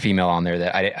female on there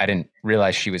that I didn't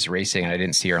realize she was racing, and I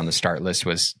didn't see her on the start list.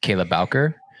 Was Kayla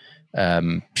Bowker.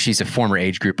 She's a former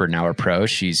age grouper, now a pro.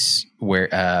 She's where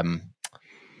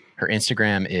her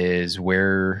Instagram is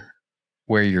where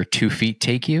your 2 feet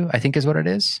take you, I think is what it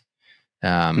is.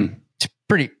 It's a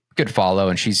pretty good follow,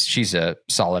 and she's a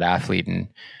solid athlete, and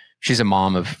she's a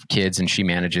mom of kids, and she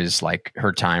manages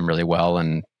her time really well.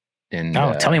 And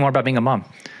tell me more about being a mom.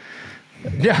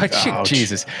 Yeah,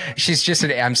 Jesus. She's just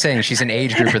I'm saying she's an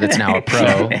age grouper that's now a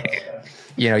pro.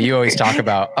 You always talk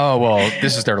about,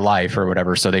 this is their life or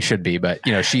whatever, so they should be. But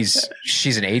she's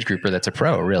an age grouper that's a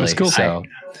pro, really. That's cool. So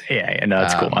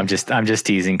that's cool. I'm just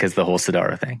teasing because the whole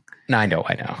Sedara thing. No, I know.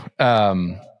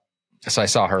 So I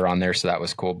saw her on there, so that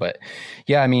was cool. But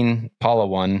yeah, I mean, Paula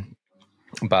won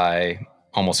by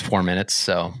almost 4 minutes,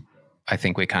 so I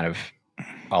think we kind of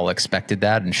all expected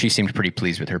that, and she seemed pretty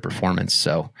pleased with her performance.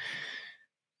 So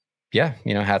yeah,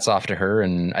 hats off to her.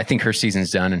 And I think her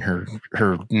season's done, and her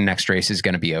next race is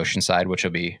going to be Oceanside, which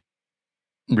will be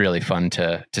really fun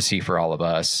to see for all of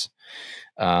us.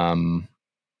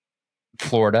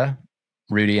 Florida,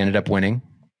 Rudy ended up winning.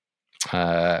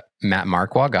 Matt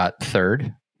Marquardt got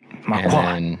third. I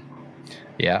don't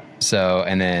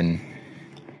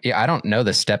know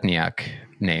the Stepniak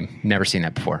name. Never seen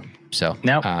that before. So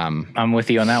nope. I'm with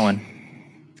you on that one.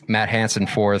 Matt Hansen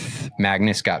fourth.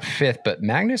 Magnus got fifth, but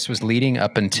Magnus was leading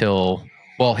up until,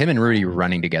 him and Rudy were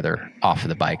running together off of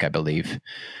the bike, I believe,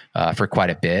 for quite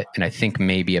a bit. And I think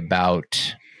maybe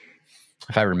about,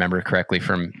 if I remember correctly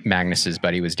from Magnus's,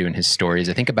 but he was doing his stories,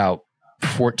 I think about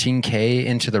 14K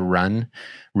into the run,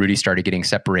 Rudy started getting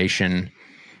separation.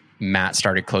 Matt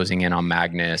started closing in on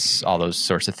Magnus, all those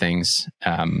sorts of things.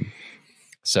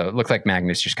 So it looked like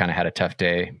Magnus just kind of had a tough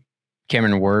day.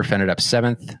 Cameron Worf ended up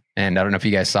seventh, and I don't know if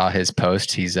you guys saw his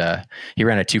post. He ran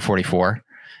a 244,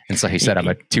 and so he said, "I'm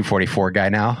a 244 guy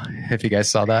now." If you guys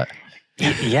saw that,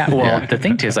 The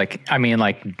thing too is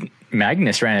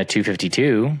Magnus ran a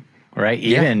 252, right?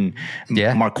 Even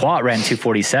Marquardt ran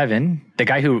 247. The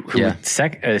guy who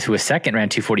was second ran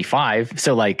 245.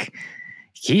 So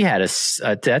he had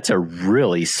that's a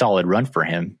really solid run for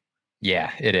him.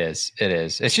 Yeah, it is. It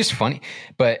is. It's just funny.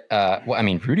 But well, I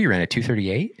mean, Rudy ran a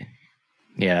 2:38.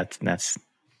 Yeah,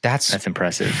 that's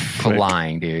impressive.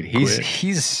 Flying, dude.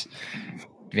 He's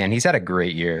man, he's had a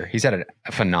great year. He's had a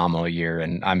phenomenal year,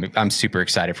 and I'm super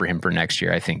excited for him for next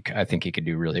year. I think he could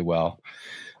do really well.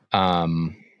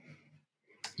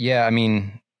 Yeah, I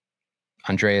mean,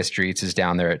 Andreas Streets is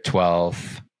down there at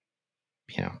 12.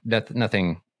 You know,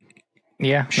 nothing.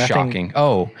 Yeah, shocking.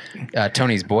 Oh,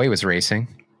 Tony's boy was racing.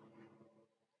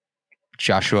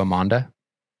 Joshua Monda.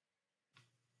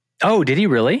 Oh, did he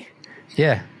really?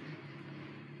 Yeah.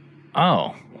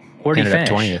 Oh, where did he finish?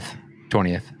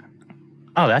 20th.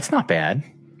 Oh, that's not bad.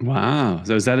 Wow.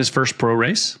 So is that his first pro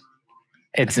race?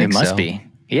 It must be.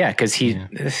 Yeah, because he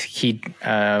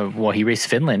raced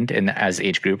Finland as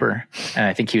age grouper, and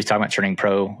I think he was talking about turning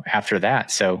pro after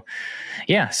that. So,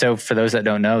 yeah. So for those that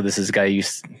don't know, this is a guy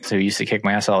who used to kick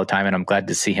my ass all the time, and I'm glad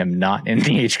to see him not in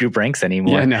the age group ranks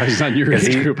anymore. Yeah, no, he's not in your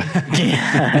age group.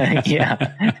 Yeah.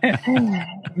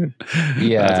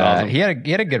 That's awesome. He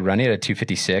had a good run. He had a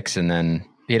 2:56, and then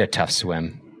he had a tough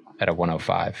swim at a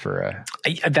 1:05 for a.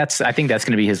 I think that's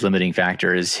going to be his limiting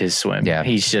factor is his swim. Yeah,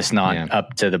 he's just not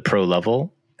up to the pro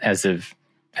level as of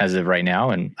right now.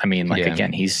 And I mean,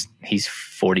 again, he's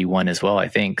 41 as well, I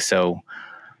think. So,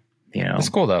 it's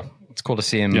cool though. It's cool to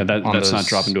see him. Yeah, that's not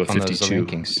dropping to a 52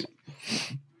 rankings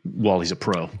while he's a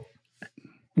pro.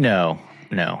 No.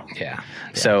 Yeah.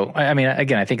 So, I mean,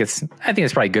 again, I think it's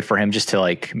probably good for him just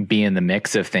to be in the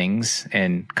mix of things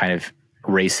and kind of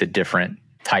race a different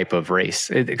type of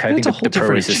race. I think the pro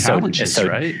race is so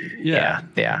right. Yeah.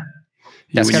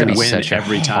 That's going to be win such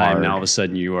every time. Now all of a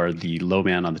sudden you are the low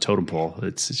man on the totem pole.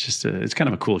 It's just it's kind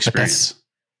of a cool experience.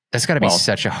 That's got to be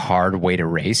such a hard way to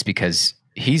race because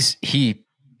he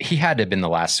had to have been the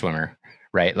last swimmer,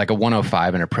 right? Like a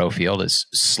 1:05 in a pro field is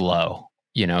slow,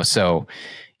 so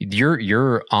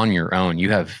you're on your own.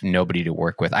 You have nobody to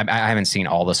work with. I haven't seen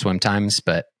all the swim times,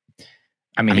 but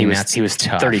I mean he was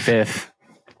tough. 35th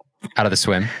out of the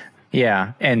swim.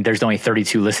 Yeah, and there's only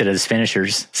 32 listed as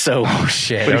finishers. So,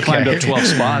 shit! But he climbed up 12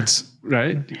 spots,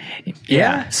 right?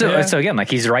 Yeah. So again,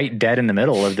 he's right dead in the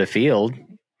middle of the field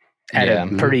at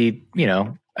a pretty,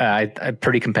 a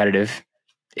pretty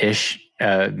competitive-ish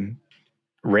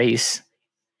race.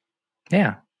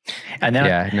 Yeah, and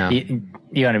then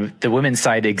the women's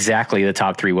side exactly the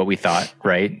top three what we thought,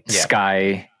 right? Yeah.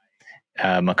 Sky,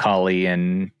 Macaulay,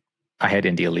 and I had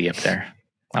India Lee up there.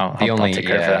 I'll take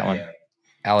credit for that one.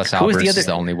 Alice Albers is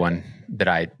the only one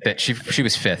that she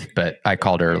was fifth, but I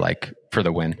called her for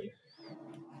the win.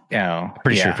 Oh,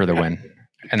 pretty sure for the win.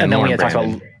 And then we had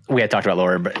talked about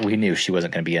Laura, but we knew she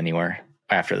wasn't going to be anywhere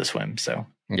after the swim. So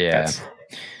that's,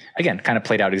 again, kind of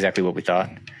played out exactly what we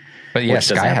thought. But yeah,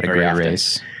 Sky had a great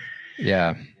race.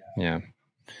 Yeah.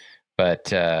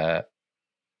 But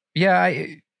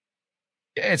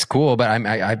it's cool, but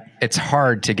it's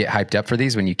hard to get hyped up for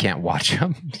these when you can't watch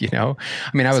them, I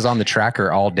mean, I was on the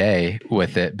tracker all day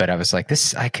with it, but I was like,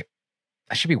 I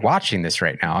should be watching this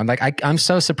right now. I'm like, I'm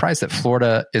so surprised that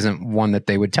Florida isn't one that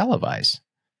they would televise.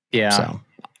 Yeah. So.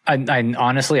 I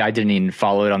honestly, I didn't even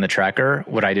follow it on the tracker.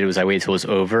 What I did was I waited till it was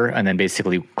over and then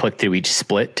basically clicked through each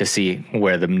split to see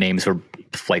where the names were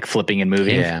flipping and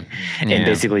moving. Yeah. And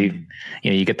basically,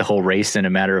 you get the whole race in a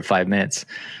matter of 5 minutes.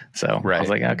 So I was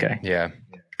like, okay. Yeah.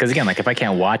 Because again, if I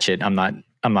can't watch it, I'm not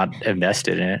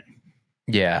invested in it.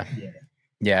 Yeah.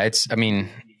 Yeah. Is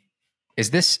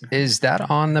that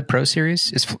on the Pro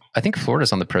Series? I think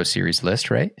Florida's on the Pro Series list,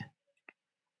 right?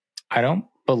 I don't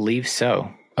believe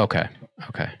so. Okay.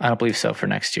 I don't believe so for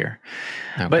next year.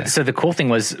 Okay. But so the cool thing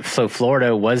was, so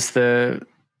Florida was the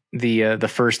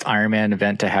first Ironman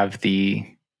event to have the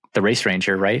race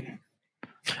ranger, right?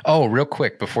 Oh, real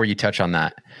quick before you touch on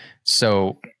that.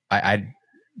 So I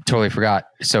totally forgot.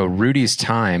 So Rudy's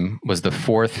time was the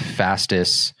fourth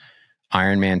fastest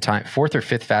Ironman time, fourth or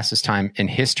fifth fastest time in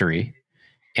history.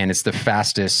 And it's the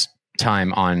fastest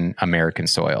time on American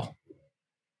soil.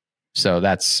 So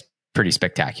that's pretty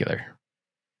spectacular.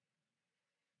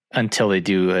 Until they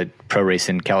do a pro race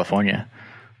in California.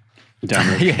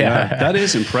 Yeah, that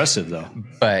is impressive though.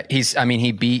 But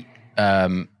he beat,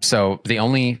 so the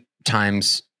only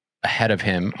times ahead of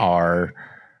him are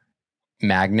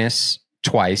Magnus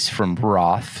twice from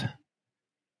Roth,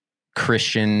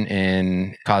 Christian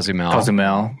in Cozumel,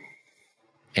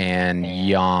 and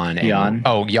Jan.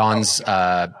 Jan's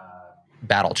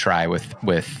battle try with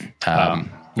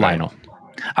Lionel.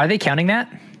 Are they counting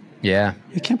that? Yeah.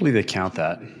 I can't believe they count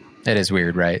that. It is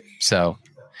weird, right? So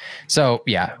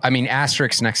yeah, I mean,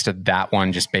 asterisks next to that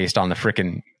one just based on the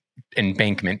freaking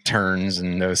embankment turns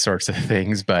and those sorts of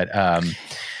things. But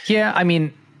yeah, I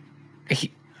mean,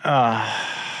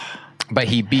 But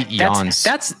he beat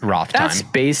Jan's Roth time.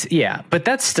 But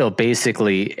that's still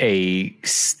basically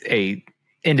a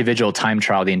individual time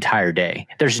trial the entire day.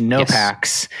 There's no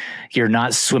packs. You're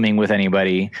not swimming with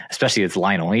anybody, especially with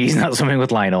Lionel. He's not swimming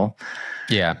with Lionel.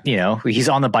 Yeah. You know, he's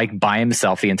on the bike by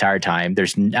himself the entire time.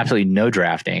 There's absolutely no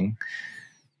drafting.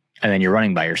 And then you're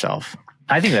running by yourself.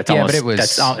 I think that's almost,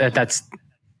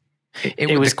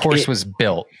 the course was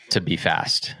built to be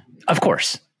fast. Of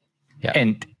course.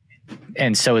 Yeah.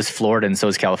 And so is Florida and so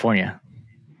is California.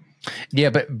 Yeah.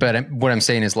 But what I'm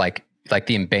saying is like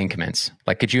the embankments,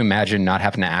 like, could you imagine not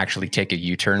having to actually take a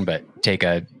U-turn, but take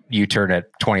a U-turn at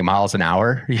 20 miles an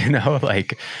hour, you know,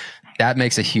 like that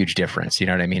makes a huge difference. You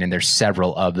know what I mean? And there's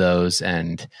several of those.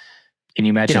 And can you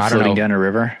imagine floating down a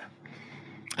river?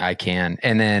 I can.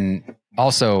 And then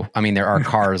also, I mean, there are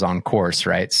cars on course,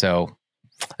 right? So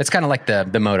it's kind of like the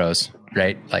motos,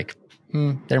 right? Like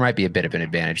there might be a bit of an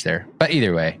advantage there, but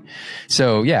either way.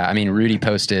 So yeah, I mean, Rudy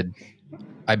posted,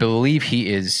 I believe he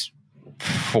is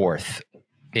 4th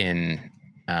in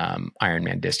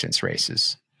Ironman distance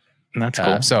races. That's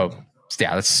cool. So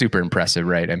yeah, that's super impressive,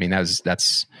 right? I mean,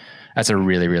 that's a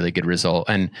really, really good result.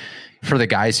 And for the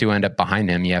guys who end up behind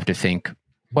him, you have to think,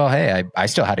 well, hey, I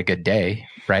still had a good day,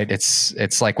 right?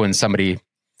 It's like when somebody,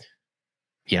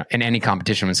 you know, in any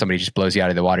competition, when somebody just blows you out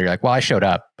of the water, you're like, well, I showed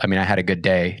up. I mean, I had a good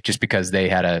day. Just because they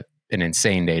had an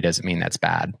insane day doesn't mean that's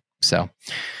bad. So,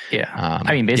 yeah.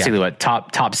 I mean, basically what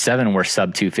top 7 were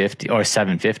sub 250 or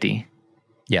 750.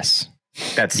 Yes.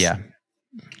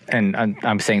 And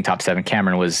I'm saying top 7.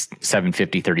 Cameron was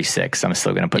 750.36. I'm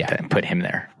still going to put him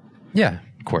there. Yeah,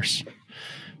 of course.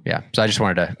 Yeah. So I just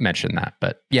wanted to mention that,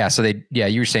 but yeah, so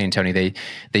you were saying, Tony,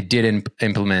 they did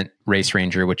implement Race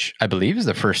Ranger, which I believe is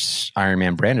the first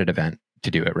Ironman branded event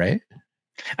to do it, right?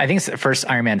 I think it's the first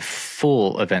Ironman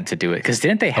full event to do it. Cause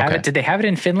didn't they have it? Did they have it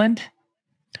in Finland?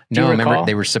 No, remember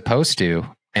they were supposed to.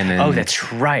 And then,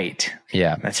 that's right.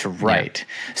 Yeah, that's right.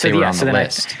 Yeah. So they were on the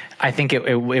list. I think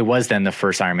it was then the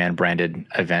first Ironman branded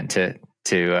event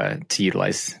to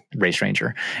utilize Race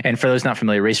Ranger. And for those not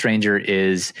familiar, Race Ranger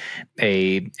is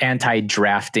a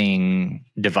anti-drafting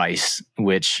device,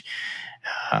 which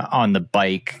on the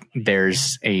bike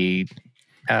there's a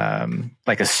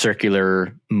like a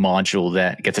circular module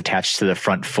that gets attached to the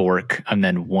front fork, and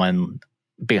then one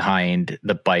behind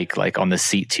the bike, like on the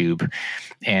seat tube,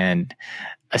 and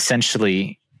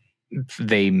essentially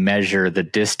they measure the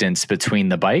distance between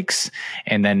the bikes,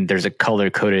 and then there's a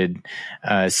color-coded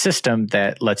system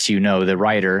that lets you know, the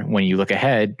rider, when you look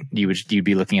ahead, you'd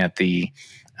be looking at the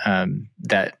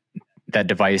that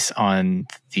device on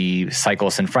the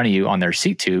cyclist in front of you on their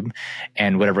seat tube,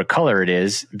 and whatever color it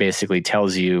is basically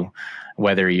tells you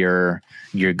whether you're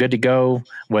good to go,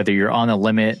 whether you're on the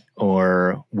limit,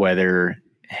 or whether,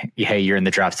 hey, you're in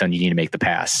the draft zone, you need to make the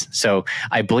pass. So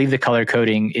I believe the color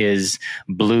coding is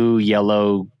blue,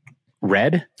 yellow,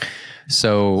 red.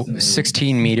 So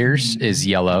 16 meters is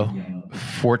yellow,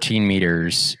 14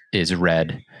 meters is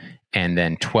red, and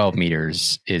then 12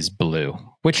 meters is blue,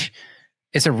 which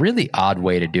is a really odd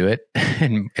way to do it,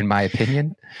 in my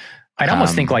opinion. I'd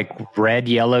almost think like red,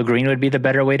 yellow, green would be the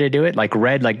better way to do it. Like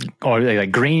red, or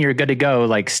like green, you're good to go.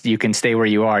 Like you can stay where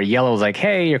you are. Yellow is like,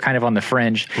 hey, you're kind of on the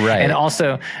fringe. Right. And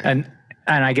also, and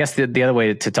I guess the other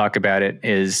way to talk about it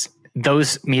is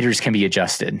those meters can be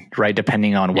adjusted, right?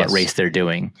 Depending on what race they're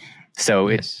doing. So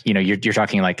it's, you're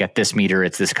talking like at this meter,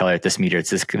 it's this color, at this meter,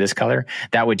 it's this color.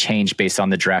 That would change based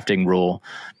on the drafting rule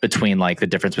between like the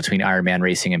difference between Ironman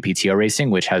racing and PTO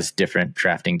racing, which has different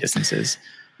drafting distances.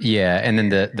 Yeah, and then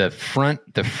the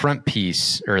front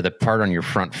piece, or the part on your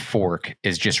front fork,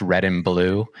 is just red and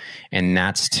blue, and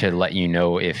that's to let you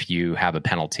know if you have a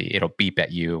penalty. It'll beep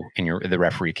at you, and the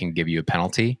referee can give you a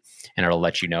penalty, and it'll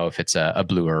let you know if it's a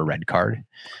blue or a red card.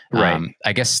 Right.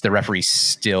 I guess the referee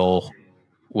still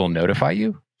will notify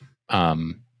you,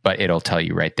 but it'll tell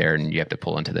you right there, and you have to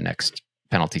pull into the next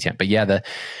penalty tent. But yeah,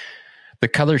 the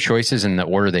color choices and the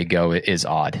order they go is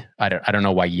odd. I don't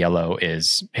know why yellow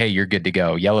is, hey, you're good to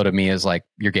go. Yellow to me is like,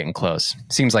 you're getting close.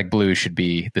 Seems like blue should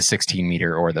be the 16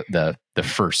 meter or the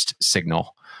first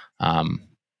signal.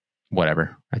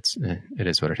 Whatever. It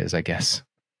is what it is, I guess.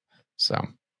 So,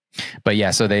 but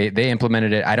yeah, so they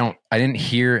implemented it. I didn't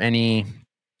hear any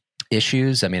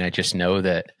issues. I mean, I just know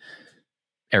that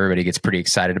everybody gets pretty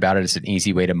excited about it. It's an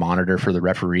easy way to monitor for the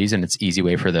referees, and it's an easy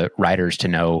way for the riders to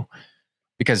know.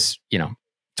 Because,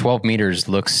 12 meters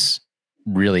looks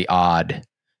really odd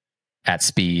at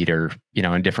speed, or,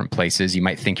 in different places. You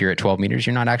might think you're at 12 meters.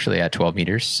 You're not actually at 12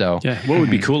 meters. So yeah, what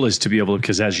would be cool is to be able to,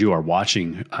 because as you are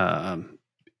watching,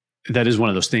 that is one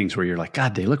of those things where you're like,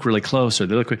 God, they look really close, or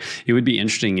they look. It would be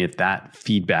interesting if that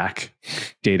feedback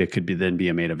data could then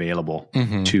be made available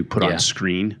to put on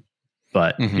screen.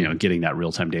 But getting that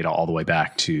real time data all the way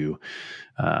back to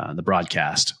the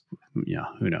broadcast,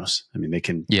 who knows? I mean, they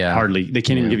can they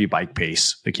can't even give you bike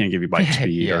pace. They can't give you bike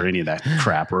speed or any of that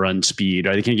crap, or run speed,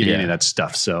 or they can't give you any of that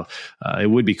stuff. So it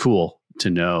would be cool to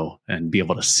know and be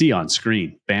able to see on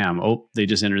screen, bam, oh, they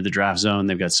just entered the draft zone.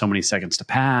 They've got so many seconds to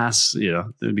pass. It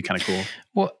would be kind of cool.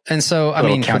 Well, and so, I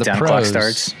mean, countdown for the clock pros,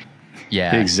 starts.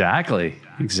 Yeah, exactly.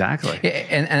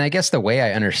 And I guess the way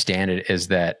I understand it is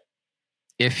that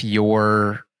if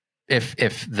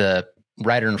the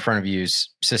rider in front of you's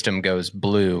system goes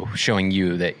blue, showing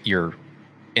you that you're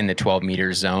in the 12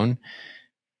 meter zone,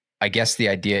 I guess the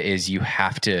idea is you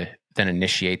have to then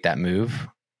initiate that move,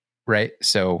 right?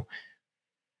 So,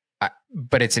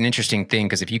 but it's an interesting thing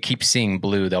because if you keep seeing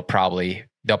blue, they'll probably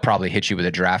hit you with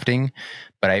a drafting.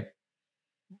 But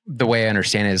the way I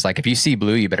understand it is like, if you see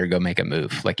blue, you better go make a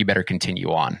move. Like, you better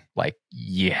continue on. Like,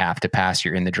 you have to pass.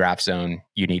 You're in the draft zone.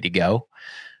 You need to go.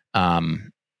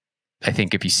 I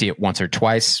think if you see it once or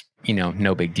twice,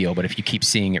 no big deal. But if you keep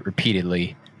seeing it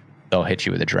repeatedly, they'll hit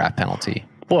you with a draft penalty.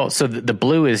 Well, so the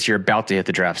blue is you're about to hit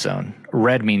the draft zone.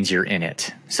 Red means you're in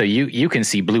it. So you can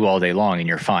see blue all day long and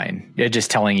you're fine. It's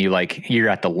just telling you like you're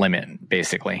at the limit,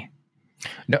 basically.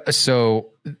 No, so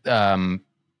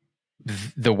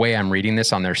the way I'm reading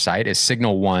this on their site is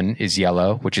signal 1 is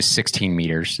yellow, which is 16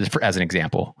 meters, as an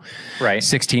example. Right.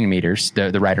 16 meters,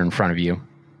 the rider in front of you.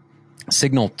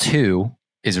 Signal 2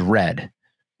 is red,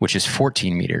 which is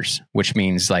 14 meters, which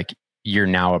means like you're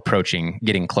now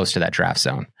getting close to that draft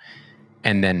zone.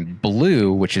 And then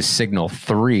blue, which is signal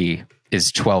 3,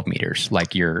 is 12 meters,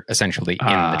 like you're essentially in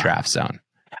the draft zone.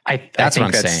 That's what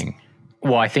I'm saying.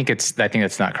 Well, I think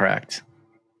that's not correct.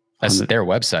 That's their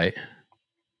website.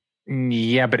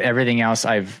 Yeah, but everything else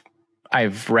I've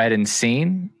read and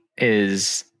seen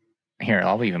is here.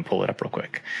 I'll even pull it up real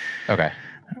quick. Okay.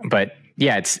 But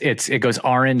yeah, it goes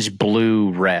orange,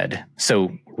 blue, red.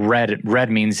 So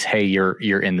red means, hey, you're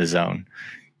in the zone.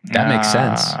 That makes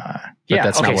sense.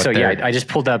 Yeah. Okay. So yeah, I just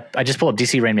pulled up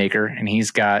DC Rainmaker, and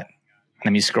he's got.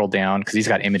 Let me scroll down because he's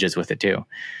got images with it too.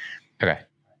 Okay.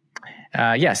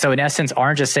 Yeah. So in essence,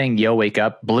 orange is saying, yo, wake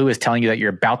up. Blue is telling you that you're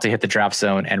about to hit the draft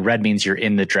zone, and red means you're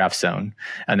in the draft zone.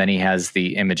 And then he has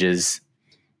the images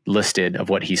listed of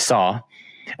what he saw.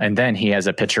 And then he has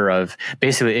a picture of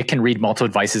basically it can read multiple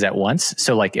devices at once.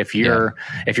 So like if you're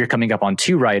coming up on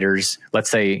 2 riders,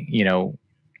 let's say,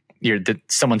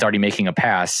 someone's already making a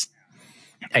pass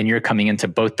and you're coming into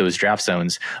both those draft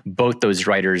zones, both those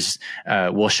riders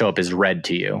will show up as red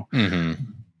to you.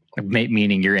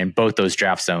 Meaning you're in both those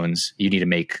draft zones. You need to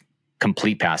make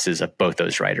complete passes of both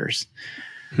those riders.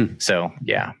 So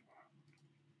yeah.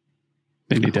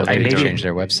 They need to change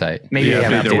their website. Maybe they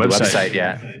haven't updated the website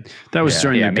yet. That was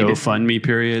during the GoFundMe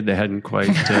period. They hadn't quite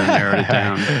narrowed it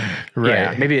down. Right.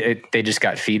 Yeah, maybe they just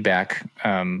got feedback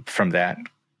from that.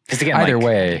 Because again, either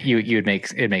way,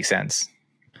 it makes sense.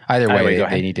 Either way,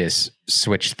 they need to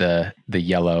switch the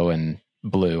yellow and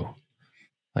blue.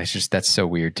 Like, that's so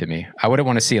weird to me. I wouldn't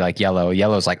want to see like yellow.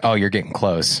 Yellow's like, oh, you're getting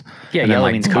close. Yeah, and yellow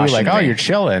like, means blue, caution. like, oh, you're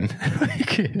chilling.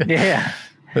 Yeah.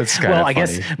 That's kind of funny. I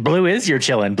guess blue is you're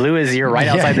chilling. Blue is you're right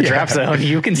outside the draft zone.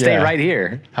 You can stay right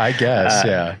here. I guess,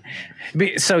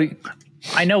 So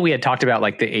I know we had talked about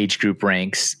like the age group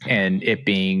ranks and it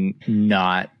being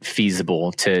not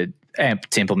feasible to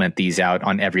implement these out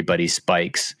on everybody's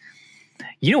bikes.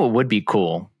 You know what would be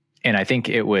cool? And I think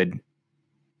it would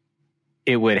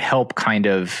help kind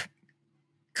of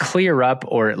clear up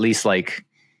or at least like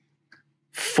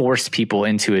force people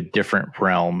into a different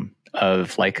realm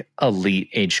of like elite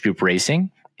age group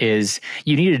racing is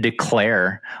you need to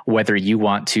declare whether you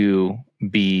want to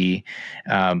be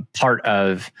part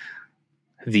of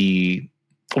the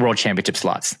world championship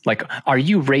slots. Like, are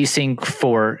you racing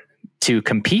to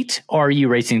compete or are you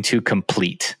racing to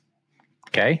complete?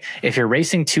 Okay. If you're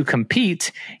racing to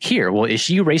compete, we'll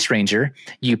issue you Race Ranger.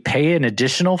 You pay an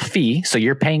additional fee. So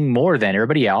you're paying more than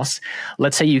everybody else.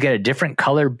 Let's say you get a different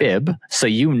color bib. So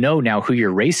you know now who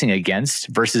you're racing against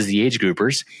versus the age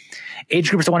groupers.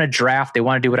 Age groupers want to draft. They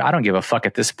want to do what I don't give a fuck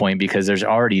at this point because there's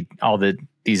already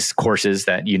these courses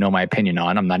that my opinion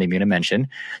on. I'm not even going to mention.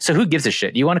 So who gives a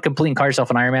shit? You want to complete and call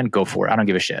yourself an Ironman? Go for it. I don't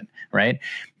give a shit. Right?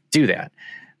 Do that.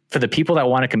 For the people that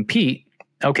want to compete,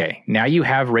 okay, now you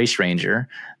have Race Ranger.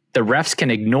 The refs can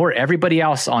ignore everybody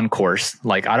else on course.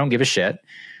 Like, I don't give a shit.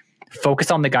 Focus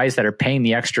on the guys that are paying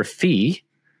the extra fee.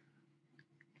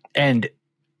 And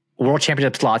world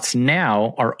championship slots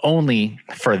now are only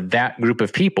for that group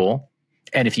of people.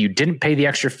 And if you didn't pay the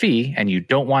extra fee and you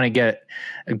don't want to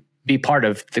be part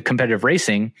of the competitive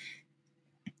racing,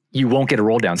 you won't get a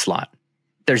roll down slot.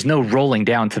 There's no rolling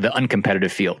down to the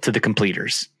uncompetitive field, to the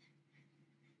completers.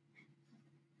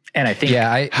 And I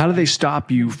think, how do they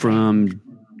stop you from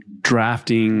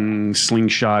drafting,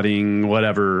 slingshotting,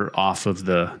 whatever off of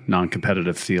the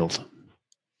non-competitive field?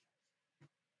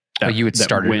 You would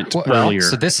start earlier.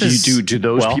 So this do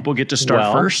those people get to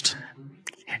start first?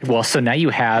 Well, so now you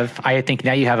have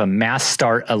a mass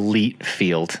start elite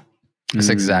field. That's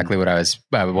exactly what I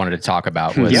wanted to talk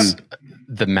about was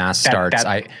the mass starts.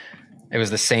 It was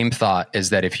the same thought, is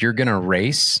that if you're going to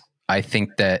race, I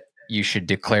think that you should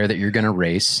declare that you're going to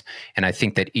race. And I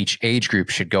think that each age group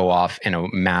should go off in a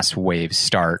mass wave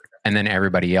start. And then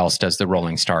everybody else does the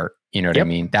rolling start. You know what I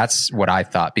mean? That's what I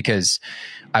thought, because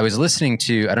I was listening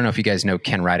to, I don't know if you guys know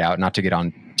Ken Rideout, not to get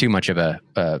on too much of a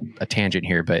tangent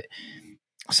here, but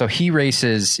so he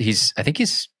races, I think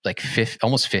he's like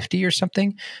almost 50 or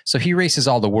something. So he races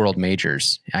all the world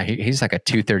majors. He's like a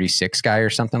 236 guy or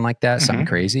something like that, something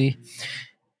crazy.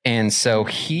 And so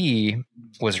he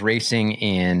was racing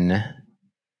in,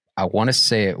 I want to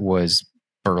say it was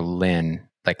Berlin,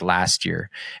 like last year.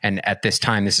 And at this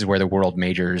time, this is where the world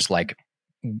majors, like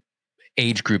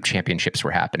age group championships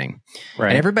were happening. Right.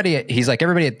 And everybody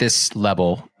at this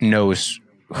level knows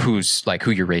who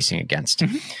you're racing against.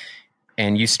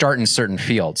 And you start in certain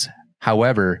fields.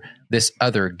 However, this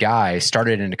other guy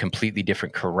started in a completely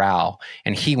different corral,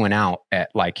 and he went out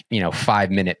at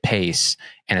 5-minute pace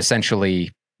and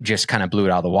essentially just kind of blew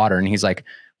it out of the water. And he's like,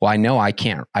 well, I know I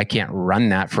can't run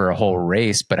that for a whole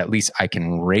race, but at least I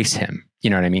can race him.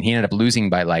 You know what I mean? He ended up losing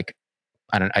by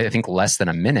I think less than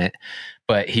a minute,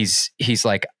 but he's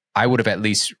like, I would have at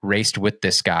least raced with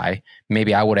this guy.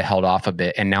 Maybe I would have held off a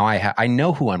bit. And now I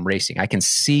know who I'm racing. I can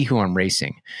see who I'm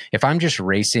racing. If I'm just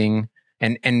racing,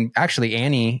 and actually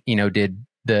Annie, did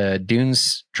the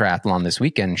Dunes triathlon this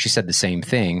weekend. She said the same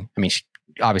thing. I mean,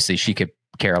 obviously she could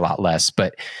care a lot less,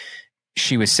 but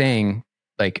she was saying,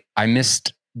 like, I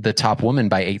missed the top woman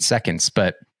by 8 seconds,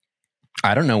 but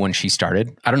I don't know when she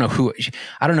started. I don't know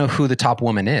who the top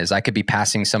woman is. I could be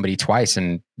passing somebody twice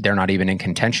and they're not even in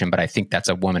contention, but I think that's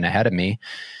a woman ahead of me,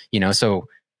 So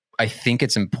I think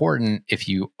it's important, if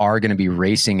you are going to be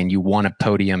racing and you want a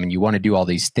podium and you want to do all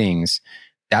these things,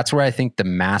 that's where I think the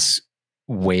mass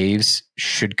waves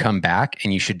should come back,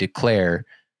 and you should declare,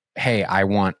 hey, I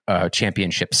want a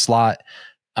championship slot.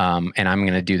 And I'm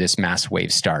going to do this mass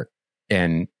wave start.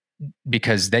 And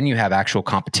because then you have actual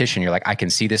competition. You're like, I can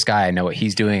see this guy. I know what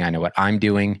he's doing. I know what I'm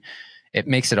doing. It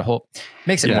makes it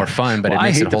more fun, but it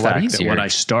makes it a whole lot easier. When I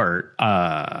start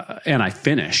and I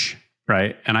finish,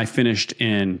 right? And I finished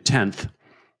in 10th,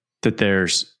 that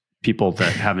there's people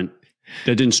that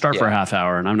didn't start for a half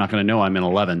hour, and I'm not going to know I'm in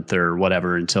 11th or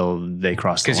whatever until they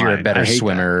cross the line. Because you're a better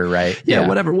swimmer, right? Yeah,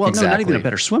 whatever. Well, exactly. No, not even a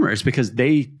better swimmer. It's because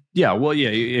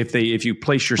if you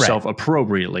place yourself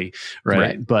appropriately,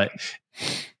 right? But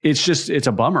it's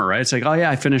a bummer, right? It's like, oh yeah,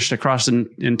 I finished across in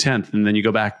 10th, and then you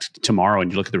go back tomorrow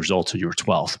and you look at the results and you were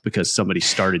 12th because somebody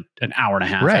started an hour and a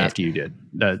half after you did.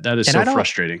 That is so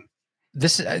frustrating.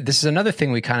 This is another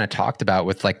thing we kind of talked about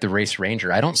with like the Race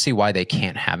Ranger. I don't see why they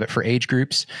can't have it for age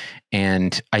groups.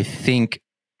 And I think,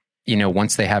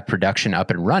 once they have production up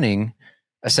and running,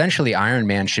 essentially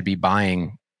Ironman should be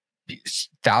buying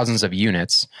thousands of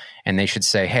units, and they should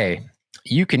say, hey,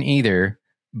 you can either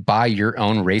buy your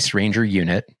own Race Ranger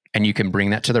unit and you can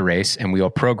bring that to the race and we'll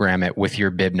program it with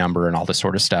your bib number and all this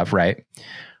sort of stuff, right?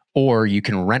 Or you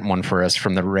can rent one for us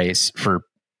from the race for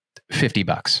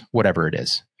 $50, whatever it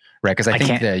is. Right, because I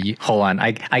think hold on.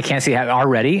 I can't see how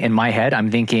already in my head.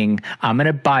 I'm thinking I'm going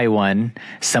to buy one.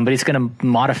 Somebody's going to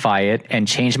modify it and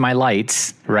change my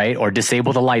lights, right, or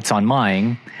disable the lights on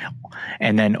mine,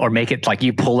 and then or make it like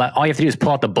you pull out. All you have to do is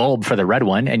pull out the bulb for the red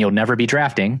one, and you'll never be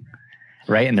drafting,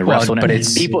 right? And the rest one. But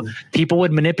it's people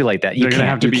would manipulate that. They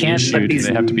have to be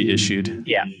issued.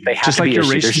 Yeah, they have just to like be your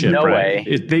issued. race There's chip. no right?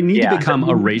 way. They need to become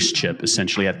a race chip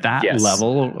essentially at that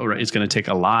level. It's going to take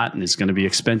a lot and it's going to be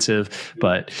expensive,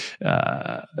 but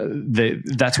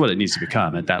that's what it needs to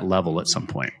become at that level at some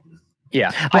point.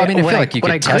 Yeah, well, I feel like you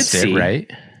could test it, right?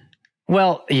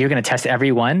 Well, you're going to test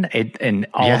everyone and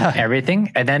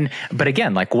everything. And then, but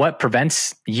again, like what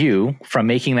prevents you from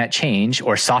making that change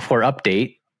or software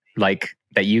update like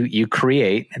that you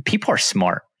create? People are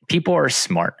smart.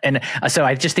 And so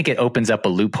I just think it opens up a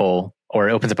loophole or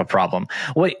it opens up a problem.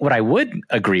 What I would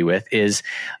agree with is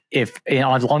if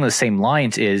along the same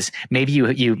lines is maybe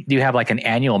you have like an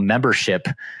annual membership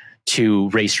to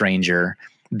Race Ranger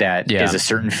that is a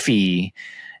certain fee,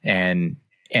 and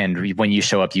And when you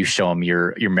show up, you show them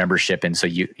your membership, and so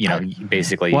you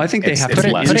basically. Well, I think they have to put be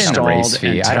it in the installed race fee.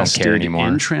 and I don't care tested anymore.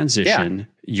 in transition.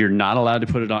 You're not allowed to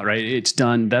put it on. Right, it's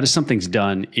done. That is something's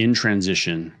done in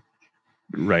transition.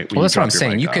 Right. Well, that's what I'm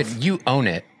saying. You own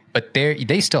it, but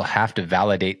they still have to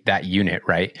validate that unit,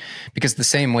 right? Because the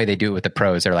same way they do it with the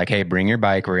pros, they're like, "Hey, bring your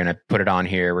bike. We're going to put it on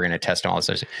here. We're going to test all this."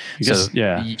 So it's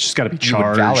just got to be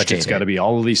charged. It's got to be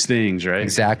all of these things, right?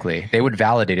 Exactly. They would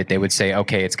validate it. They would say,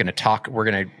 "Okay, it's going to talk. We're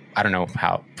going to." I don't know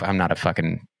how. I'm not a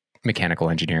fucking mechanical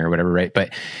engineer or whatever, right?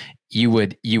 But you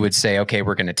would say, okay,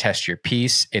 we're going to test your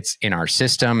piece. It's in our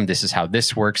system. This is how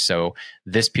this works. So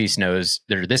this piece knows,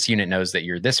 this unit knows that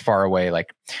you're this far away.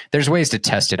 Like, there's ways to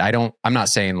test it. I'm not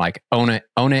saying like own it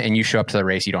and you show up to the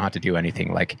race. You don't have to do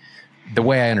anything. Like, the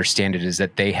way I understand it is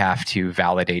that they have to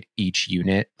validate each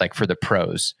unit. Like for the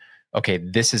pros, okay,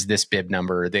 this is this bib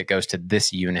number that goes to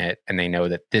this unit, and they know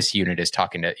that this unit is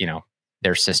talking to,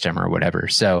 their system or whatever.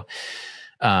 So,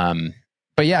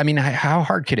 but yeah, I mean, how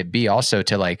hard could it be also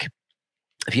to, like,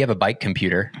 if you have a bike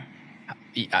computer,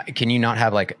 can you not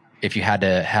have, like, if you had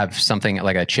to have something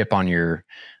like a chip on your,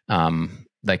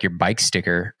 like your bike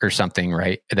sticker or something,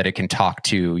 right? That it can talk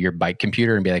to your bike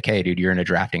computer and be like, "Hey dude, you're in a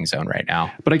drafting zone right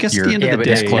now." But I guess at the end of the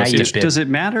day, does it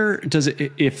matter? Does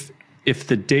it, if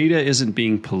the data isn't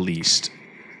being policed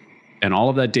and all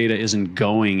of that data isn't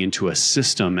going into a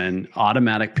system and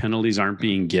automatic penalties aren't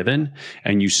being given,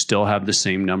 and you still have the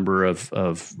same number of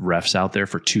refs out there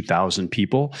for 2,000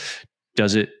 people,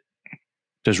 does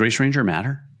Race Ranger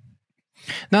matter?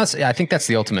 No, I think that's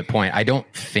the ultimate point. I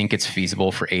don't think it's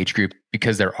feasible for age group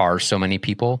because there are so many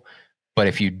people. But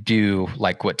if you do,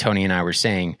 like what Tony and I were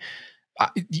saying,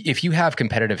 if you have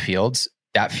competitive fields,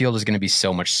 that field is going to be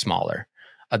so much smaller.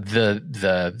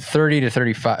 The 30 to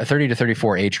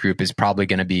 34 age group is probably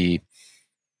going to be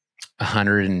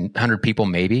 100 people,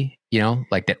 maybe,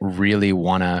 like that really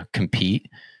want to compete.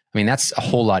 I mean, that's a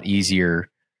whole lot easier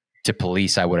to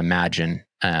police, I would imagine.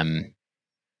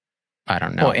 I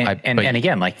don't know. Well, and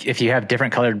again, like if you have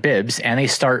different colored bibs and they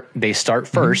start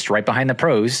first, right behind the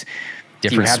pros,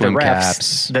 different swim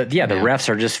caps. The refs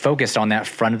are just focused on that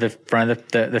front of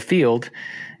the field,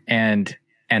 and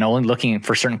only looking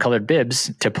for certain colored bibs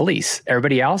to police.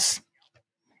 Everybody else,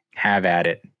 have at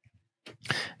it.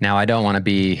 Now, I don't want to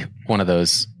be one of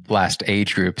those last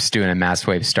age groups doing a mass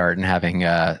wave start and having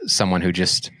someone who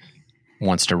just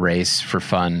wants to race for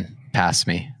fun pass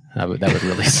me. That would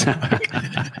really suck.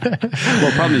 Well,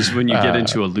 the problem is when you get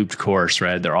into a looped course,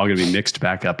 right? They're all going to be mixed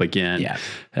back up again. Yeah.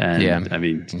 And I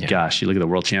mean, gosh, you look at the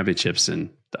World Championships, and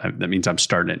that means I'm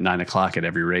starting at 9:00 at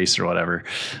every race or whatever.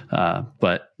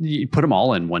 But you put them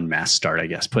all in one mass start, I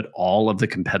guess. Put all of the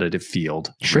competitive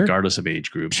field, regardless of age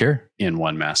group, in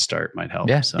one mass start might help.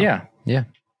 Yeah. So. Yeah.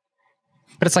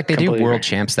 But it's like they do world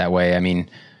champs that way. I mean,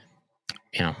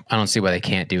 I don't see why they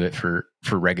can't do it for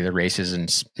regular races and,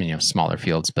 smaller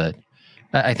fields, but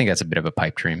I think that's a bit of a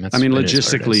pipe dream.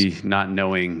 Logistically, not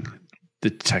knowing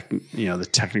the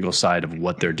technical side of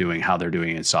what they're doing, how they're doing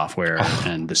it in software,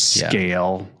 and the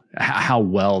scale, how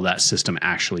well that system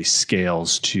actually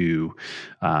scales to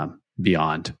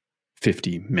beyond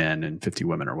 50 men and 50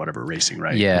 women or whatever racing,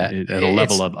 right? Yeah. At a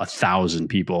level of 1,000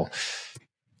 people,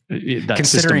 that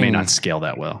system may not scale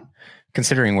that well.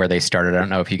 Considering where they started, I don't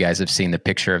know if you guys have seen the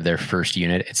picture of their first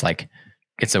unit. It's like,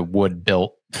 it's a wood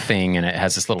built thing and it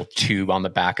has this little tube on the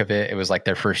back of it. It was like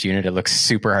their first unit. It looks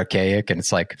super archaic, and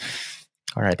it's like,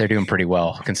 all right, they're doing pretty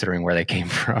well considering where they came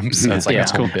from. So it's like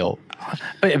it's cool built.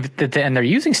 And they're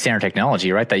using standard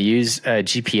technology, right? They use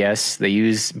GPS, they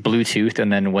use Bluetooth, and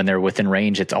then when they're within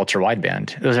range, it's ultra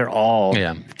wideband. Those are all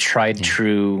tried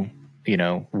true,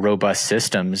 robust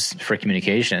systems for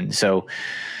communication. So,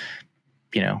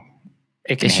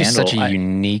 it's just such a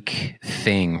unique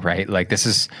thing, right? Like this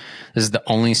is the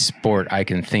only sport I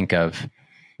can think of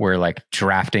where like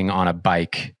drafting on a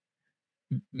bike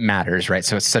matters, right?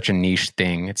 So it's such a niche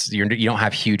thing. You don't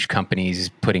have huge companies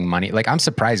putting money. Like I'm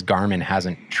surprised Garmin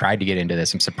hasn't tried to get into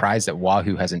this. I'm surprised that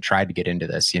Wahoo hasn't tried to get into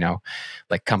this.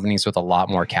 Like companies with a lot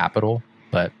more capital,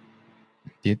 but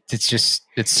it's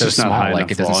so small.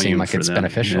 Like it doesn't seem like it's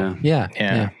beneficial. Yeah.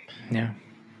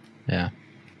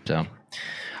 So.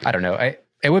 I don't know.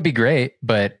 It would be great,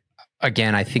 but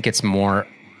again, I think it's more.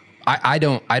 I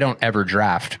don't ever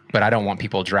draft, but I don't want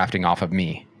people drafting off of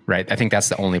me, right? I think that's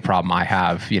the only problem I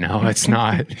have. It's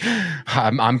not.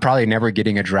 I'm probably never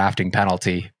getting a drafting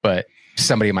penalty, but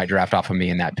somebody might draft off of me,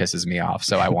 and that pisses me off.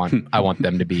 So I want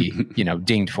them to be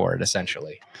dinged for it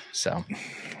essentially. So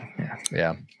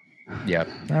yeah.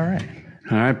 All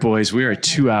right, boys. We are at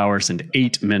 2 hours and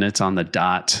 8 minutes on the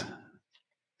dot.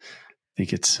 I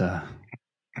think it's.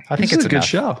 I think it's a good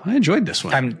show. I enjoyed this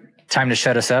one. Time to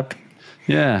shut us up.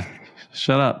 Yeah.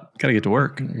 Shut up. Got to get to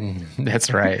work.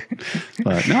 That's right.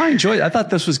 But no, I enjoyed it. I thought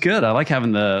this was good. I like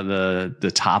having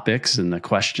the topics and the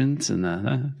questions,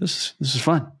 and this is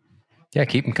fun. Yeah,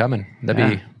 keep them coming.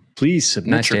 That'd be please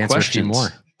submit nice your to answer questions. a few more.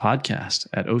 Podcast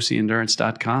at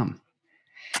ocendurance.com.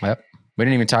 Yep. We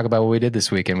didn't even talk about what we did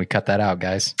this week, and we cut that out,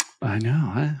 guys. I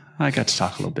know. I got to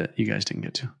talk a little bit. You guys didn't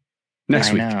get to.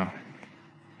 Next week. I know.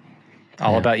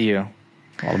 All about you.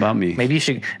 All about me. Maybe you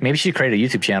should create a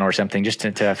YouTube channel or something just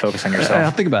to focus on yourself.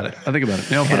 I'll think about it. Maybe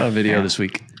I'll put out a video this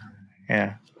week.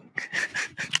 Yeah.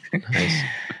 Nice.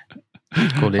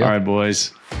 Cool deal. All right,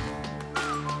 boys.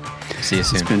 See you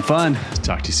soon. It's been fun.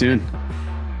 Talk to you soon.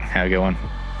 Have a good one.